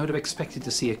were, I would have expected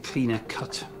to see a cleaner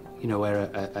cut you know, where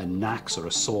an axe or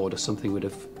a sword or something would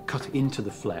have cut into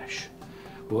the flesh.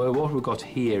 Well, what we've got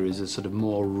here is a sort of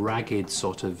more ragged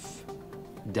sort of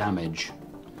damage.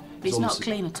 It's not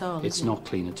clean at all, is it? It's not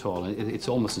clean at all. It's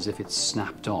almost as if it's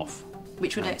snapped off.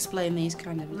 Which would explain these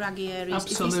kind of raggy areas.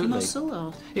 Absolutely. Is this muscle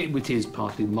or? It is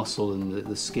partly muscle and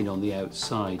the skin on the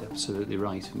outside, absolutely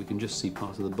right. And we can just see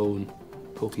part of the bone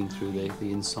poking through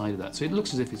the inside of that. So it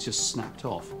looks as if it's just snapped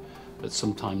off at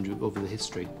some time over the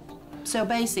history. So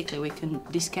basically we can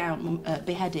discount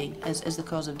beheading as the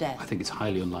cause of death? I think it's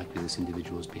highly unlikely this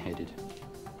individual was beheaded.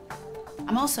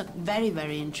 I'm also very,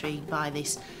 very intrigued by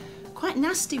this quite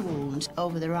nasty wound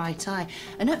over the right eye.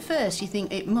 And at first you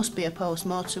think it must be a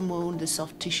post-mortem wound, the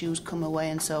soft tissues come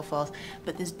away and so forth,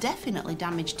 but there's definitely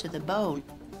damage to the bone.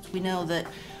 We know that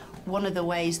one of the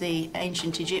ways the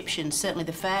ancient Egyptians, certainly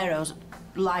the pharaohs,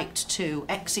 liked to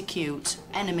execute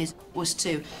enemies was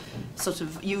to sort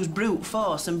of use brute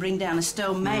force and bring down a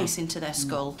stone mace into their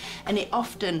skull. And it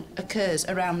often occurs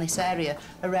around this area,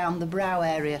 around the brow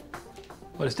area.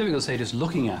 Well, it's difficult to say just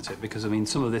looking at it, because, I mean,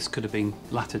 some of this could have been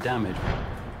latter damage.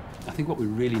 I think what we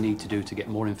really need to do to get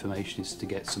more information is to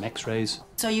get some x-rays.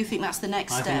 So you think that's the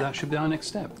next step? I think that should be our next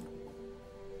step.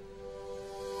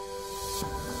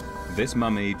 This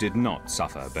mummy did not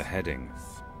suffer beheading.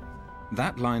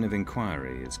 That line of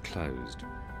inquiry is closed.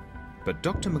 But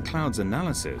Dr. MacLeod's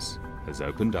analysis has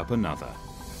opened up another.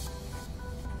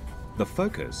 The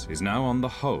focus is now on the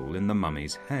hole in the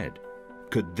mummy's head.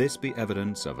 Could this be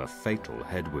evidence of a fatal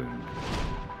head wound?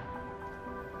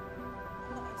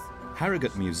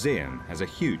 Harrogate Museum has a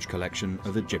huge collection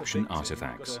of Egyptian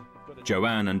artifacts.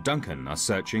 Joann and Duncan are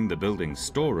searching the building's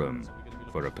storeroom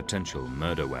for a potential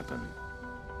murder weapon.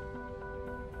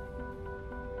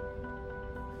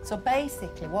 So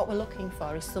basically what we're looking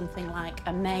for is something like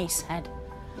a mace head.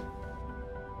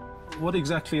 What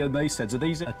exactly are mace heads? Are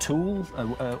these a tool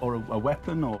or a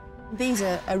weapon? Or? These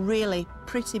are really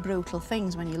pretty brutal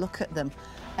things when you look at them.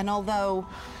 And although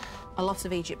a lot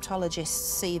of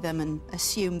Egyptologists see them and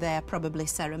assume they're probably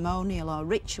ceremonial or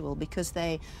ritual because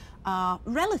they are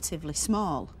relatively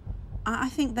small, I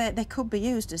think that they could be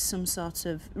used as some sort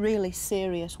of really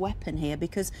serious weapon here,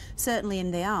 because certainly in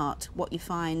the art what you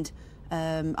find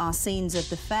are scenes of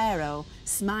the pharaoh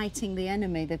smiting the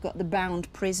enemy. They've got the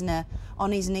bound prisoner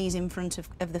on his knees in front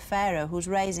of the pharaoh, who's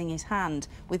raising his hand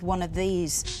with one of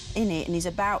these in it, and he's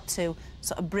about to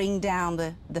sort of bring down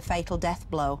the fatal death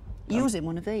blow using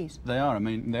one of these. They are. I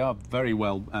mean, they are very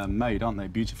well made, aren't they?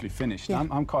 Beautifully finished. Yeah.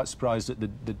 I'm quite surprised at the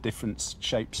different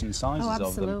shapes and sizes of them.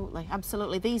 Absolutely,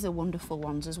 absolutely. These are wonderful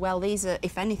ones as well. These are,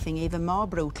 if anything, even more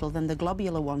brutal than the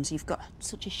globular ones. You've got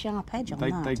such a sharp edge on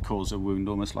that. They'd cause a wound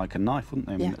almost like a knife, wouldn't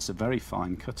they? I mean, Yeah. it's a very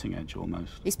fine cutting edge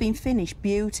almost. It's been finished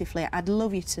beautifully. I'd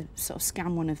love you to sort of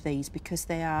scan one of these because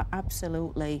they are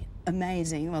absolutely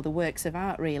amazing. Well, the works of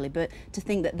art, really, but to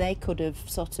think that they could have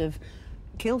sort of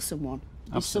killed someone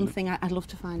is something I'd love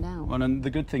to find out. Well, and the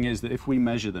good thing is that if we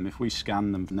measure them, if we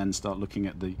scan them and then start looking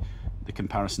at the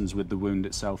comparisons with the wound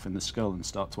itself in the skull and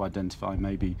start to identify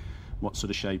maybe what sort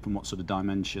of shape and what sort of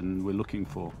dimension we're looking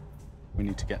for, we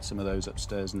need to get some of those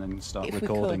upstairs and then start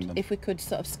recording them. If we could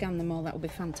sort of scan them all, that would be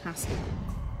fantastic.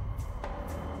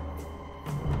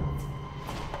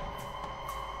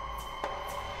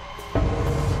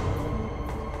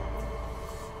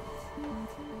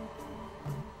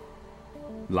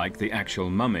 Like the actual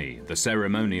mummy, the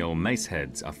ceremonial mace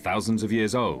heads are thousands of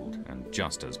years old and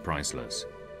just as priceless.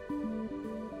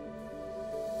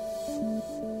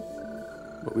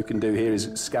 What we can do here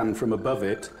is scan from above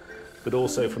it, but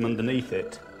also from underneath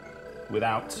it,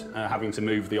 without having to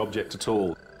move the object at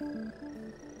all.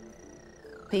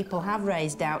 People have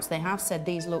raised doubts. They have said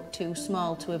these look too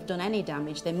small to have done any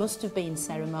damage. They must have been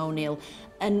ceremonial,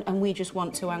 and we just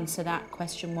want to answer that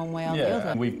question one way or the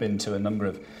other. We've been to a number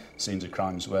of scenes of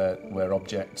crimes where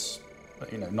objects,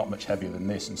 you know, not much heavier than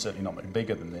this and certainly not much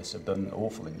bigger than this, have done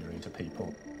awful injury to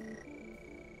people.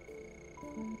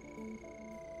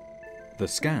 The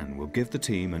scan will give the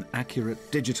team an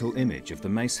accurate digital image of the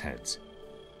mace heads.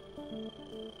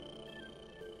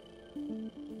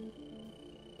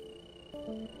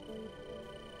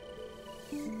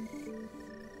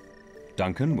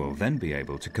 Duncan will then be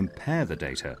able to compare the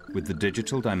data with the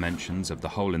digital dimensions of the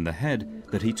hole in the head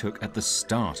that he took at the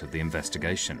start of the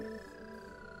investigation.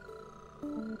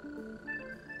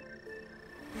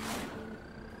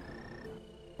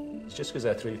 Just because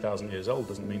they're 3,000 years old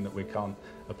doesn't mean that we can't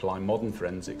apply modern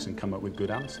forensics and come up with good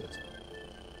answers.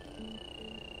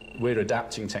 We're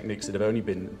adapting techniques that have only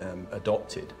been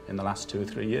adopted in the last 2 or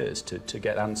 3 years to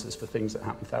get answers for things that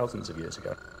happened thousands of years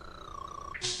ago.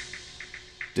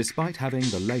 Despite having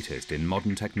the latest in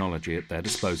modern technology at their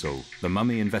disposal, the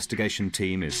mummy investigation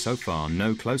team is so far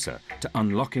no closer to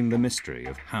unlocking the mystery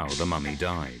of how the mummy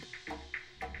died.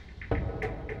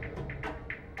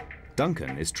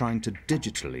 Duncan is trying to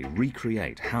digitally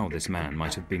recreate how this man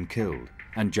might have been killed,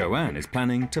 and Joann is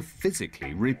planning to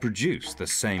physically reproduce the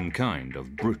same kind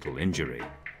of brutal injury.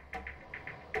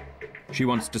 She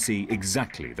wants to see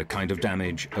exactly the kind of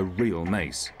damage a real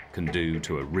mace can do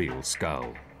to a real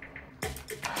skull.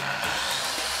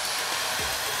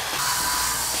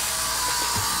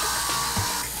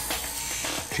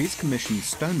 She's commissioned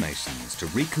stonemasons to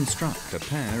reconstruct a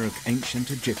pair of ancient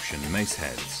Egyptian mace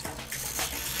heads.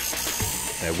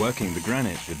 They're working the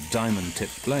granite with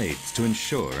diamond-tipped blades to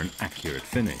ensure an accurate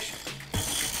finish.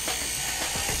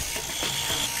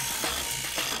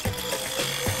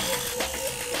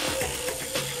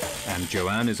 And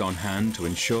Joann is on hand to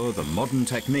ensure the modern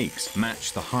techniques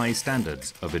match the high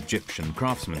standards of Egyptian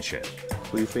craftsmanship.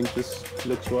 Do you think this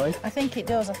looks right? I think it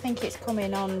does. I think it's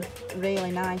coming on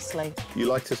really nicely. You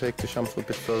like to take the chamfer a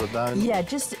bit further down? Yeah,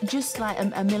 just like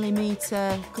a millimetre,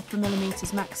 a couple of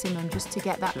millimetres maximum, just to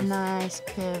get that nice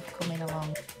curve coming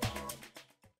along.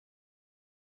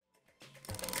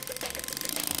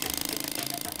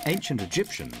 Ancient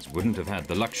Egyptians wouldn't have had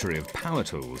the luxury of power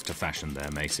tools to fashion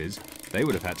their maces. They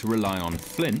would have had to rely on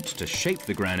flint to shape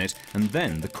the granite and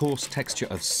then the coarse texture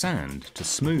of sand to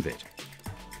smooth it.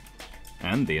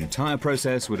 And the entire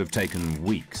process would have taken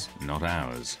weeks, not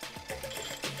hours.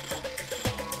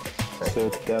 So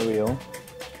there we are.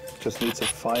 Just needs a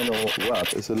final rub.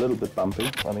 It's a little bit bumpy.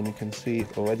 I mean, you can see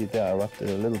already there I rubbed it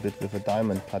a little bit with a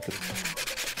diamond pattern.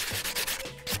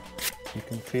 You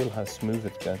can feel how smooth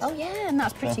it gets. Oh yeah, and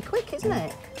that's pretty quick, isn't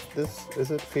it? Does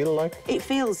it feel like? It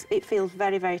feels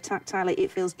very, very tactile.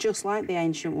 It feels just like the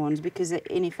ancient ones because,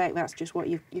 in effect, that's just what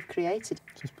you've created.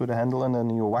 Just put a handle in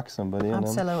and you wax somebody.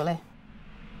 Absolutely.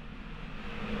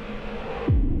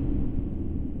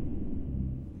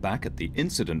 Back at the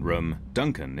incident room,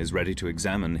 Duncan is ready to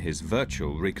examine his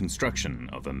virtual reconstruction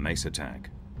of a mace attack.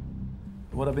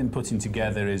 What I've been putting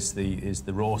together is the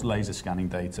raw laser scanning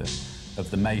data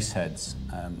of the mace heads,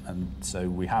 and so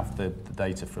we have the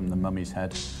data from the mummy's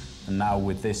head, and now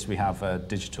with this we have a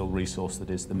digital resource that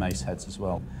is the mace heads as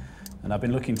well. And I've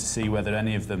been looking to see whether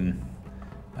any of them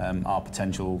are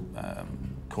potential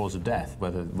cause of death,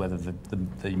 whether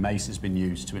the mace has been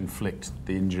used to inflict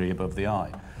the injury above the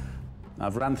eye.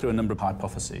 I've ran through a number of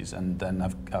hypotheses and then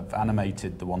I've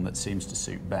animated the one that seems to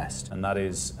suit best, and that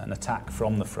is an attack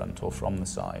from the front or from the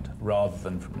side rather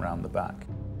than from around the back.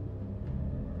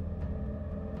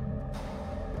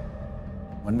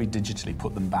 When we digitally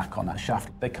put them back on that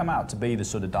shaft, they come out to be the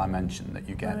sort of dimension that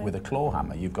you get with a claw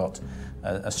hammer. You've got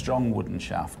a strong wooden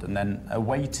shaft and then a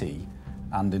weighty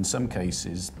and in some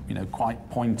cases, quite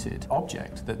pointed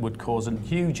object that would cause a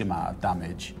huge amount of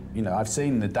damage. I've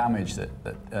seen the damage that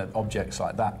objects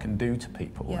like that can do to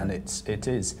people, and it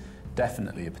is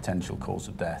definitely a potential cause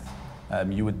of death.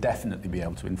 You would definitely be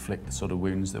able to inflict the sort of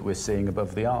wounds that we're seeing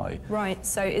above the eye. Right,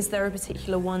 so is there a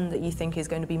particular one that you think is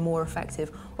going to be more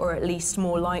effective or at least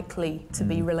more likely to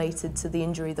be related to the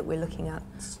injury that we're looking at?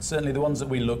 Certainly the ones that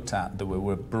we looked at that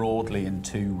were broadly in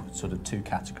two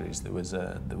categories. There were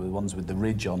the ones with the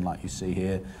ridge on, like you see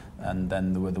here, and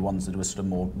then there were the ones that were sort of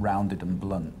more rounded and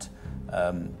blunt.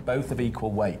 Both of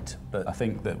equal weight, but I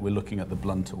think that we're looking at the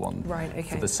blunter one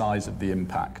for the size of the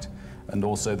impact, and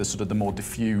also the more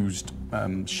diffused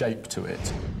shape to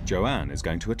it. Joann is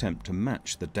going to attempt to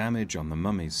match the damage on the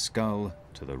mummy's skull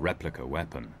to the replica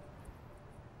weapon.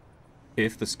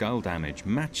 If the skull damage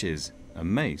matches, a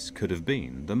mace could have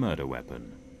been the murder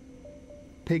weapon.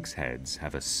 Pigs' heads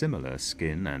have a similar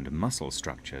skin and muscle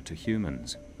structure to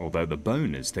humans. Although the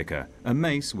bone is thicker, a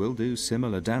mace will do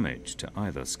similar damage to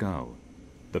either skull.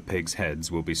 The pigs'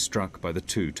 heads will be struck by the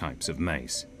two types of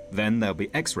mace. Then they'll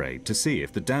be x-rayed to see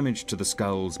if the damage to the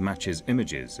skulls matches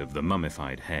images of the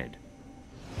mummified head.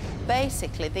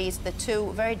 Basically, these are the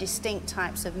two very distinct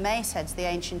types of mace heads the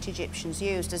ancient Egyptians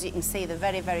used. As you can see, they're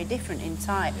very, very different in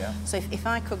type. Yeah. So if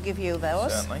I could give you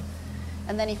those. Certainly.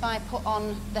 And then if I put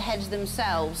on the heads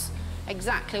themselves,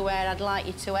 exactly where I'd like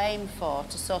you to aim for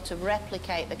to sort of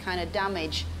replicate the kind of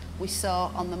damage we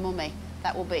saw on the mummy,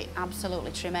 that will be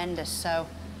absolutely tremendous. So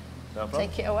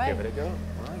take it away. Give it a go.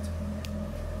 Right.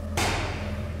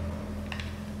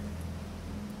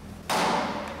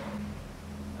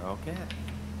 Okay.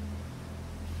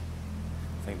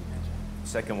 I think the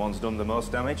second one's done the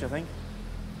most damage, I think.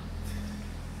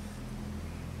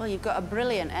 Well, you've got a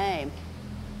brilliant aim.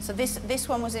 So this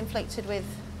one was inflicted with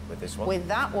this one? With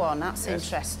that one, that's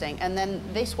interesting. And then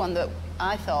this one that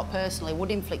I thought personally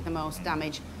would inflict the most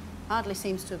damage Hardly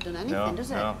seems to have done anything,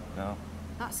 does it? No.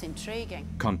 That's intriguing.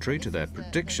 Contrary to their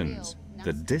predictions,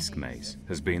 the disc mace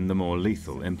has been the more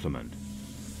lethal implement.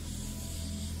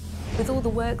 With all the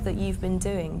work that you've been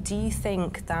doing, do you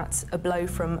think that a blow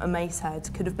from a mace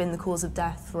head could have been the cause of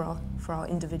death for our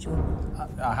individual?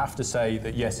 I have to say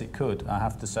that yes, it could. I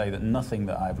have to say that nothing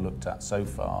that I've looked at so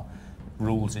far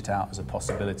rules it out as a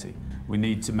possibility. We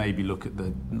need to maybe look at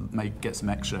get some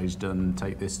x-rays done,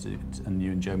 take this and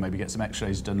you and Joe maybe get some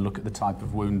x-rays done, look at the type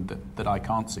of wound that I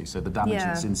can't see, so the damage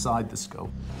that's inside the skull.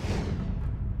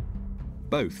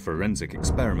 Both forensic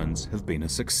experiments have been a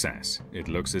success. It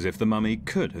looks as if the mummy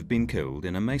could have been killed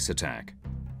in a mace attack.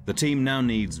 The team now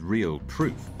needs real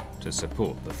proof to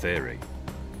support the theory.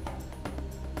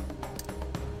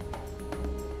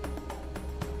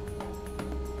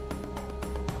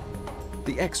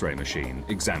 The X-ray machine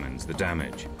examines the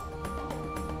damage.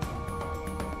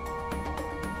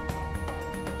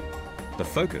 The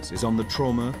focus is on the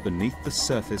trauma beneath the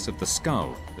surface of the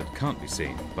skull that can't be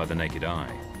seen by the naked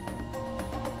eye.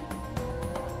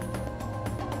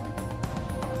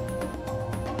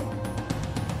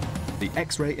 The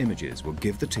X-ray images will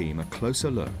give the team a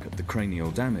closer look at the cranial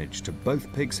damage to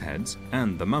both pigs' heads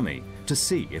and the mummy to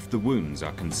see if the wounds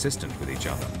are consistent with each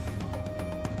other.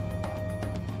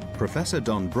 Professor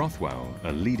Don Brothwell,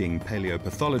 a leading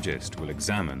paleopathologist, will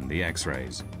examine the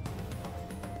X-rays.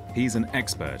 He's an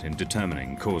expert in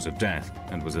determining cause of death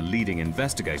and was a leading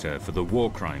investigator for the war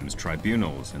crimes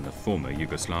tribunals in the former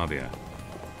Yugoslavia.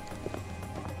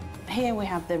 Here we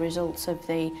have the results of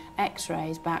the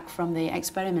X-rays back from the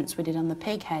experiments we did on the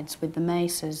pig heads with the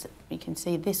maces. You can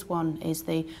see this one is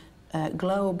the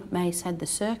globe mace head, the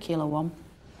circular one.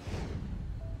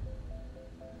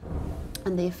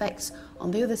 And the effects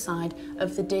on the other side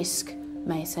of the disc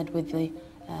mace head with the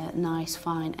nice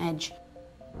fine edge.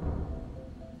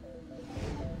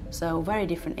 So very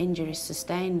different injuries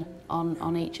sustained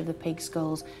on each of the pig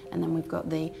skulls, and then we've got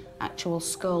the actual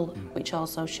skull, which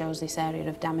also shows this area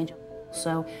of damage.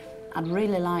 So I'd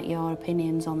really like your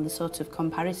opinions on the sort of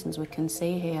comparisons we can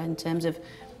see here in terms of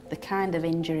the kind of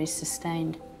injuries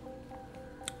sustained.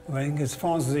 I think as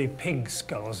far as the pig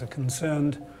skulls are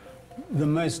concerned, the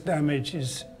most damage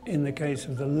is in the case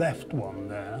of the left one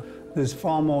there. There's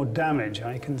far more damage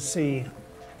I can see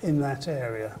in that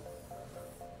area,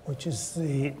 which is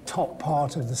the top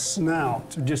part of the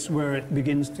snout, just where it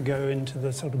begins to go into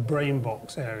the sort of brain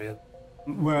box area.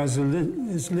 Whereas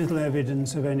there's little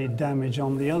evidence of any damage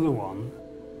on the other one.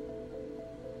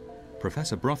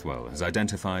 Professor Brothwell has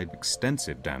identified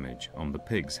extensive damage on the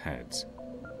pigs' heads.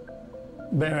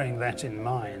 Bearing that in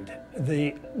mind,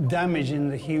 the damage in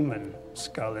the human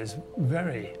skull is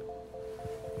very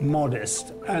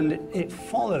modest, and it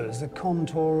follows the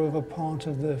contour of a part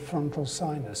of the frontal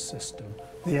sinus system.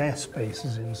 The air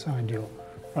spaces inside your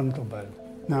frontal bone.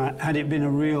 Now, had it been a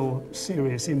real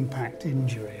serious impact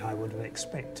injury, I would have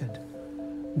expected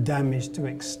damage to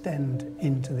extend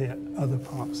into the other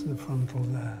parts of the frontal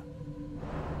there.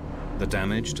 The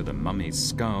damage to the mummy's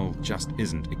skull just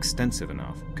isn't extensive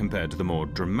enough compared to the more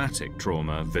dramatic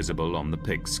trauma visible on the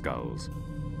pig skulls.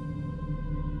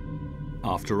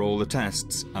 After all the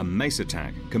tests, a mace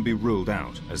attack can be ruled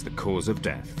out as the cause of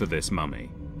death for this mummy.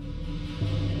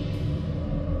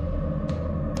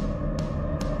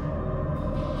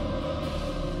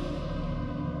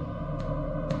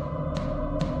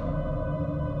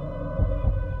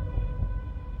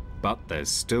 But there's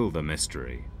still the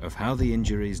mystery of how the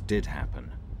injuries did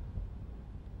happen.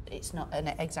 It's not an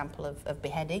example of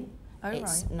beheading. Oh,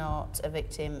 it's right. not a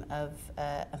victim of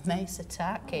a mace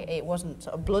attack. It wasn't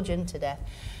sort of bludgeoned to death.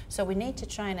 So we need to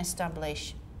try and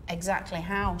establish exactly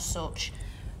how such,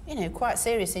 quite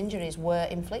serious injuries were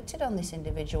inflicted on this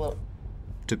individual.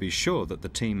 To be sure that the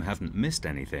team haven't missed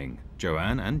anything,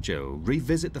 Joann and Jill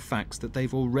revisit the facts that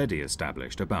they've already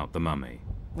established about the mummy.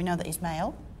 We know that he's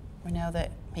male. We know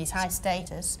that he's high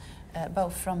status,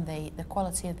 both from the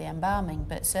quality of the embalming,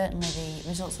 but certainly the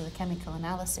results of the chemical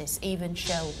analysis even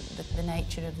show the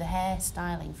nature of the hair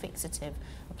styling fixative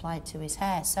applied to his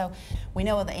hair. So we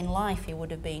know that in life he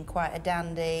would have been quite a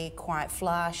dandy, quite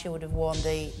flash. He would have worn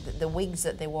the wigs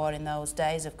that they wore in those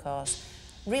days, of course,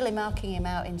 really marking him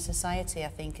out in society, I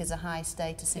think, as a high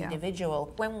status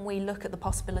individual. When we look at the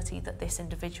possibility that this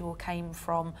individual came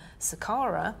from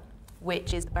Saqqara,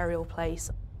 which is the burial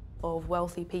place of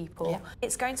wealthy people,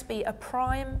 it's going to be a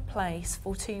prime place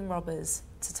for tomb robbers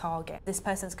to target. This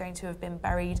person's going to have been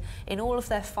buried in all of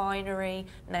their finery,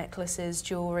 necklaces,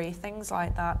 jewellery, things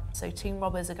like that. So tomb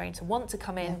robbers are going to want to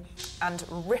come in and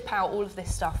rip out all of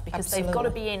this stuff because they've got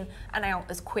to be in and out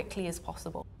as quickly as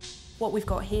possible. What we've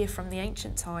got here from the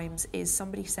ancient times is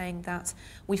somebody saying that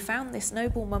we found this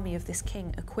noble mummy of this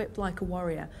king equipped like a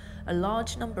warrior. A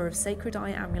large number of sacred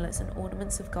eye amulets and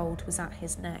ornaments of gold was at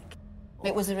his neck.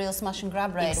 It was a real smash and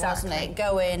grab raid, Exactly. wasn't it?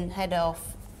 Go in, head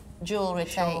off, jewellery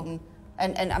taken.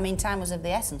 And I mean, time was of the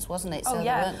essence, wasn't it? So they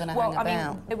weren't going to hang about. I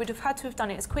mean, they would have had to have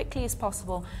done it as quickly as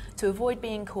possible to avoid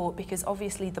being caught, because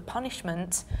obviously the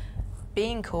punishment,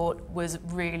 being caught, was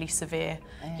really severe.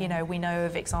 Yeah. You know, we know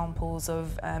of examples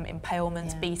of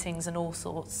impalements, beatings and all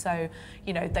sorts. So,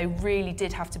 you know, they really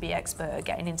did have to be expert at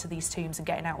getting into these tombs and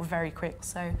getting out very quick.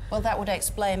 So, well, that would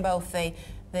explain both the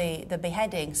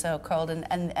beheading, so-called,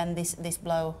 and this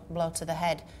blow to the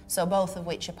head. So both of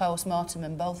which are post-mortem,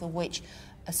 and both of which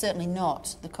are certainly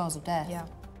not the cause of death. Yeah.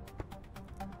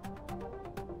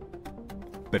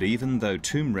 But even though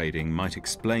tomb raiding might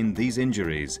explain these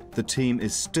injuries, the team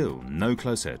is still no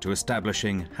closer to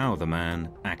establishing how the man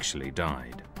actually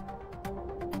died.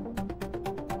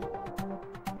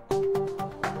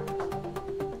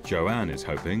 Joann is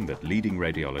hoping that leading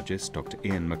radiologist Dr.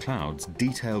 Ian MacLeod's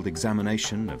detailed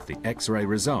examination of the X-ray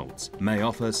results may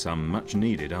offer some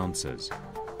much-needed answers.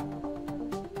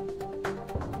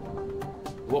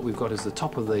 What we've got is the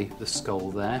top of the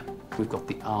skull there. We've got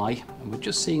the eye, and we're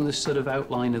just seeing the sort of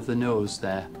outline of the nose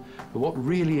there. But what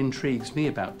really intrigues me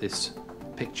about this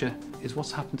picture is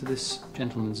what's happened to this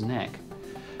gentleman's neck.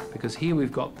 Because here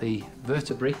we've got the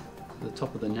vertebrae at the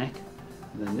top of the neck,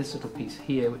 and then this little piece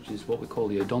here, which is what we call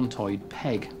the odontoid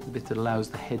peg, the bit that allows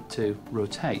the head to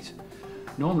rotate.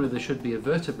 Normally there should be a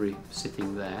vertebrae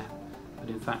sitting there, but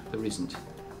in fact there isn't.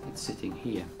 It's sitting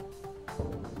here.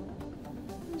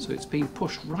 So it's been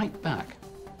pushed right back.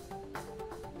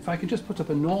 If I could just put up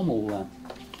a normal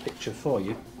picture for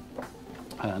you.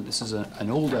 This is an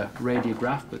older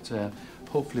radiograph, but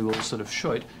hopefully we'll sort of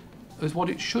show it as what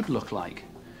it should look like.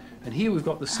 And here we've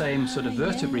got the same sort of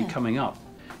vertebrae coming up.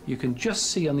 You can just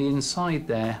see on the inside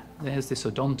there's this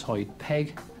odontoid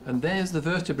peg, and there's the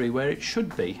vertebrae where it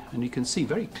should be. And you can see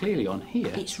very clearly on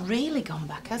here. It's really gone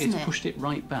back, hasn't it? It's pushed it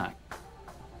right back.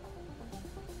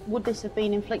 Would this have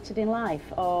been inflicted in life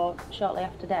or shortly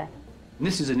after death? And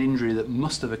this is an injury that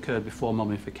must have occurred before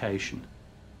mummification.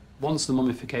 Once the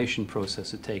mummification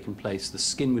process had taken place, the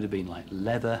skin would have been like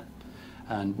leather,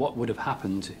 and what would have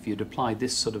happened if you'd applied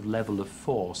this sort of level of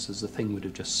force as the thing would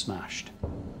have just smashed.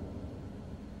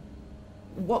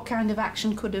 What kind of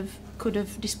action could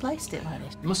have displaced it like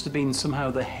this? It must have been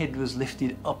somehow the head was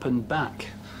lifted up and back,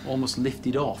 almost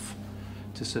lifted off,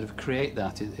 to sort of create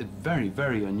that. It's very,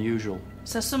 very unusual.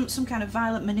 So some kind of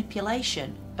violent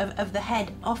manipulation of the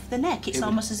head off the neck. It's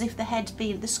almost as if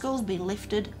the skull's been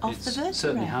lifted off the vertebrae. It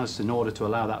certainly has, in order to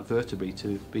allow that vertebrae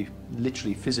to be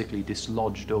literally physically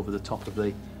dislodged over the top of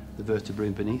the vertebrae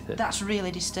beneath it. That's really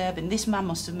disturbing. This man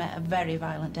must have met a very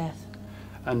violent death.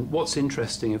 And what's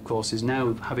interesting, of course, is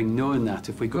now, having known that,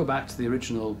 if we go back to the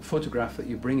original photograph that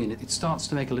you bring in, it starts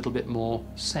to make a little bit more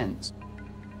sense.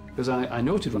 Because I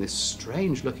noted this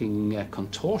strange-looking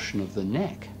contortion of the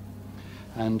neck.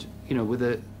 And, you know, with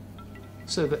a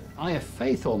sort of eye of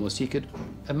faith almost, you could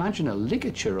imagine a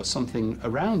ligature or something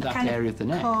around that area of the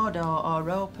neck. Cord or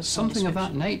rope or something of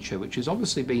that nature, which has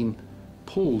obviously been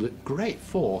pulled at great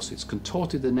force. It's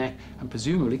contorted the neck, and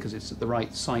presumably, because it's at the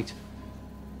right site,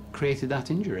 created that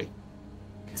injury.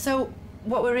 So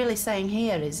what we're really saying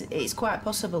here is it's quite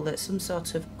possible that some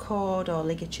sort of cord or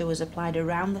ligature was applied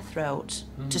around the throat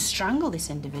to strangle this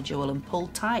individual and pull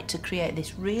tight to create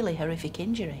this really horrific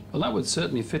injury. Well, that would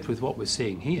certainly fit with what we're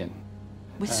seeing here.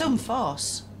 With some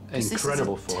force.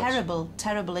 Incredible force. This is a terrible,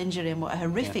 terrible injury, and what a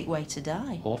horrific way to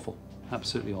die. Awful.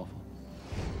 Absolutely awful.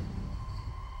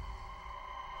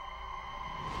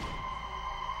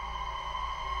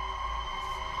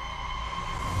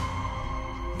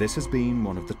 This has been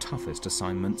one of the toughest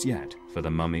assignments yet for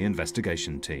the mummy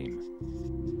investigation team.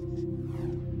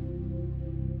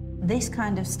 This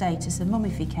kind of status of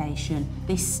mummification,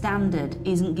 this standard,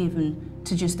 isn't given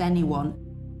to just anyone.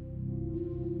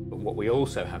 But what we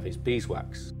also have is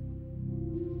beeswax.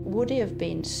 Would he have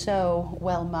been so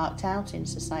well marked out in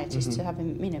society as to have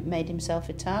him, you know, made himself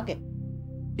a target?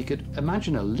 You could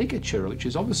imagine a ligature which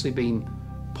has obviously been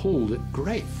pulled at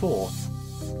great force.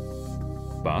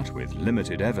 But with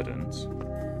limited evidence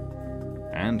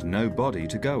and no body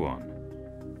to go on,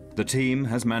 the team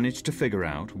has managed to figure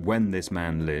out when this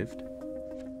man lived,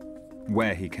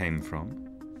 where he came from,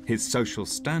 his social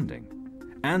standing,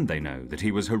 and they know that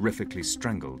he was horrifically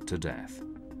strangled to death.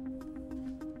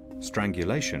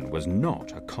 Strangulation was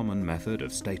not a common method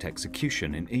of state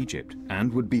execution in Egypt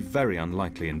and would be very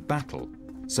unlikely in battle,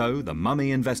 so the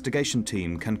mummy investigation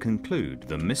team can conclude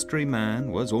the mystery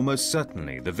man was almost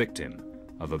certainly the victim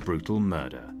of a brutal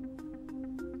murder.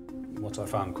 What I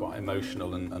found quite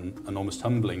emotional and almost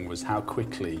humbling was how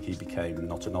quickly he became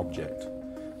not an object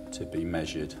to be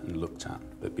measured and looked at,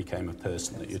 but became a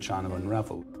person that you're trying to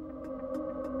unravel.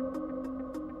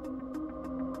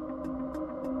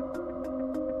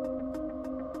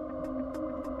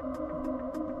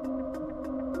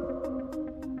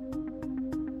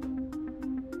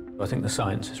 I think the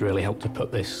science has really helped to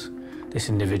put this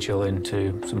individual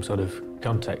into some sort of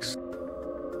context.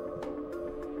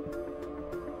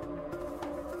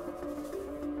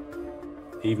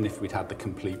 Even if we'd had the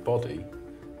complete body,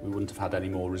 we wouldn't have had any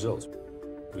more results.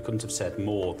 We couldn't have said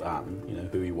more than, you know,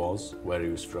 who he was, where he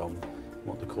was from,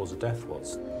 what the cause of death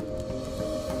was.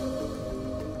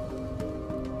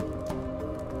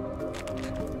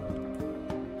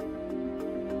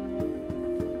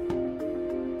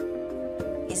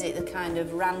 Is it the kind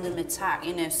of random attack,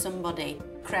 you know, somebody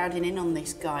crowding in on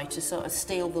this guy to sort of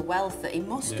steal the wealth that he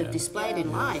must have displayed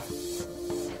in life?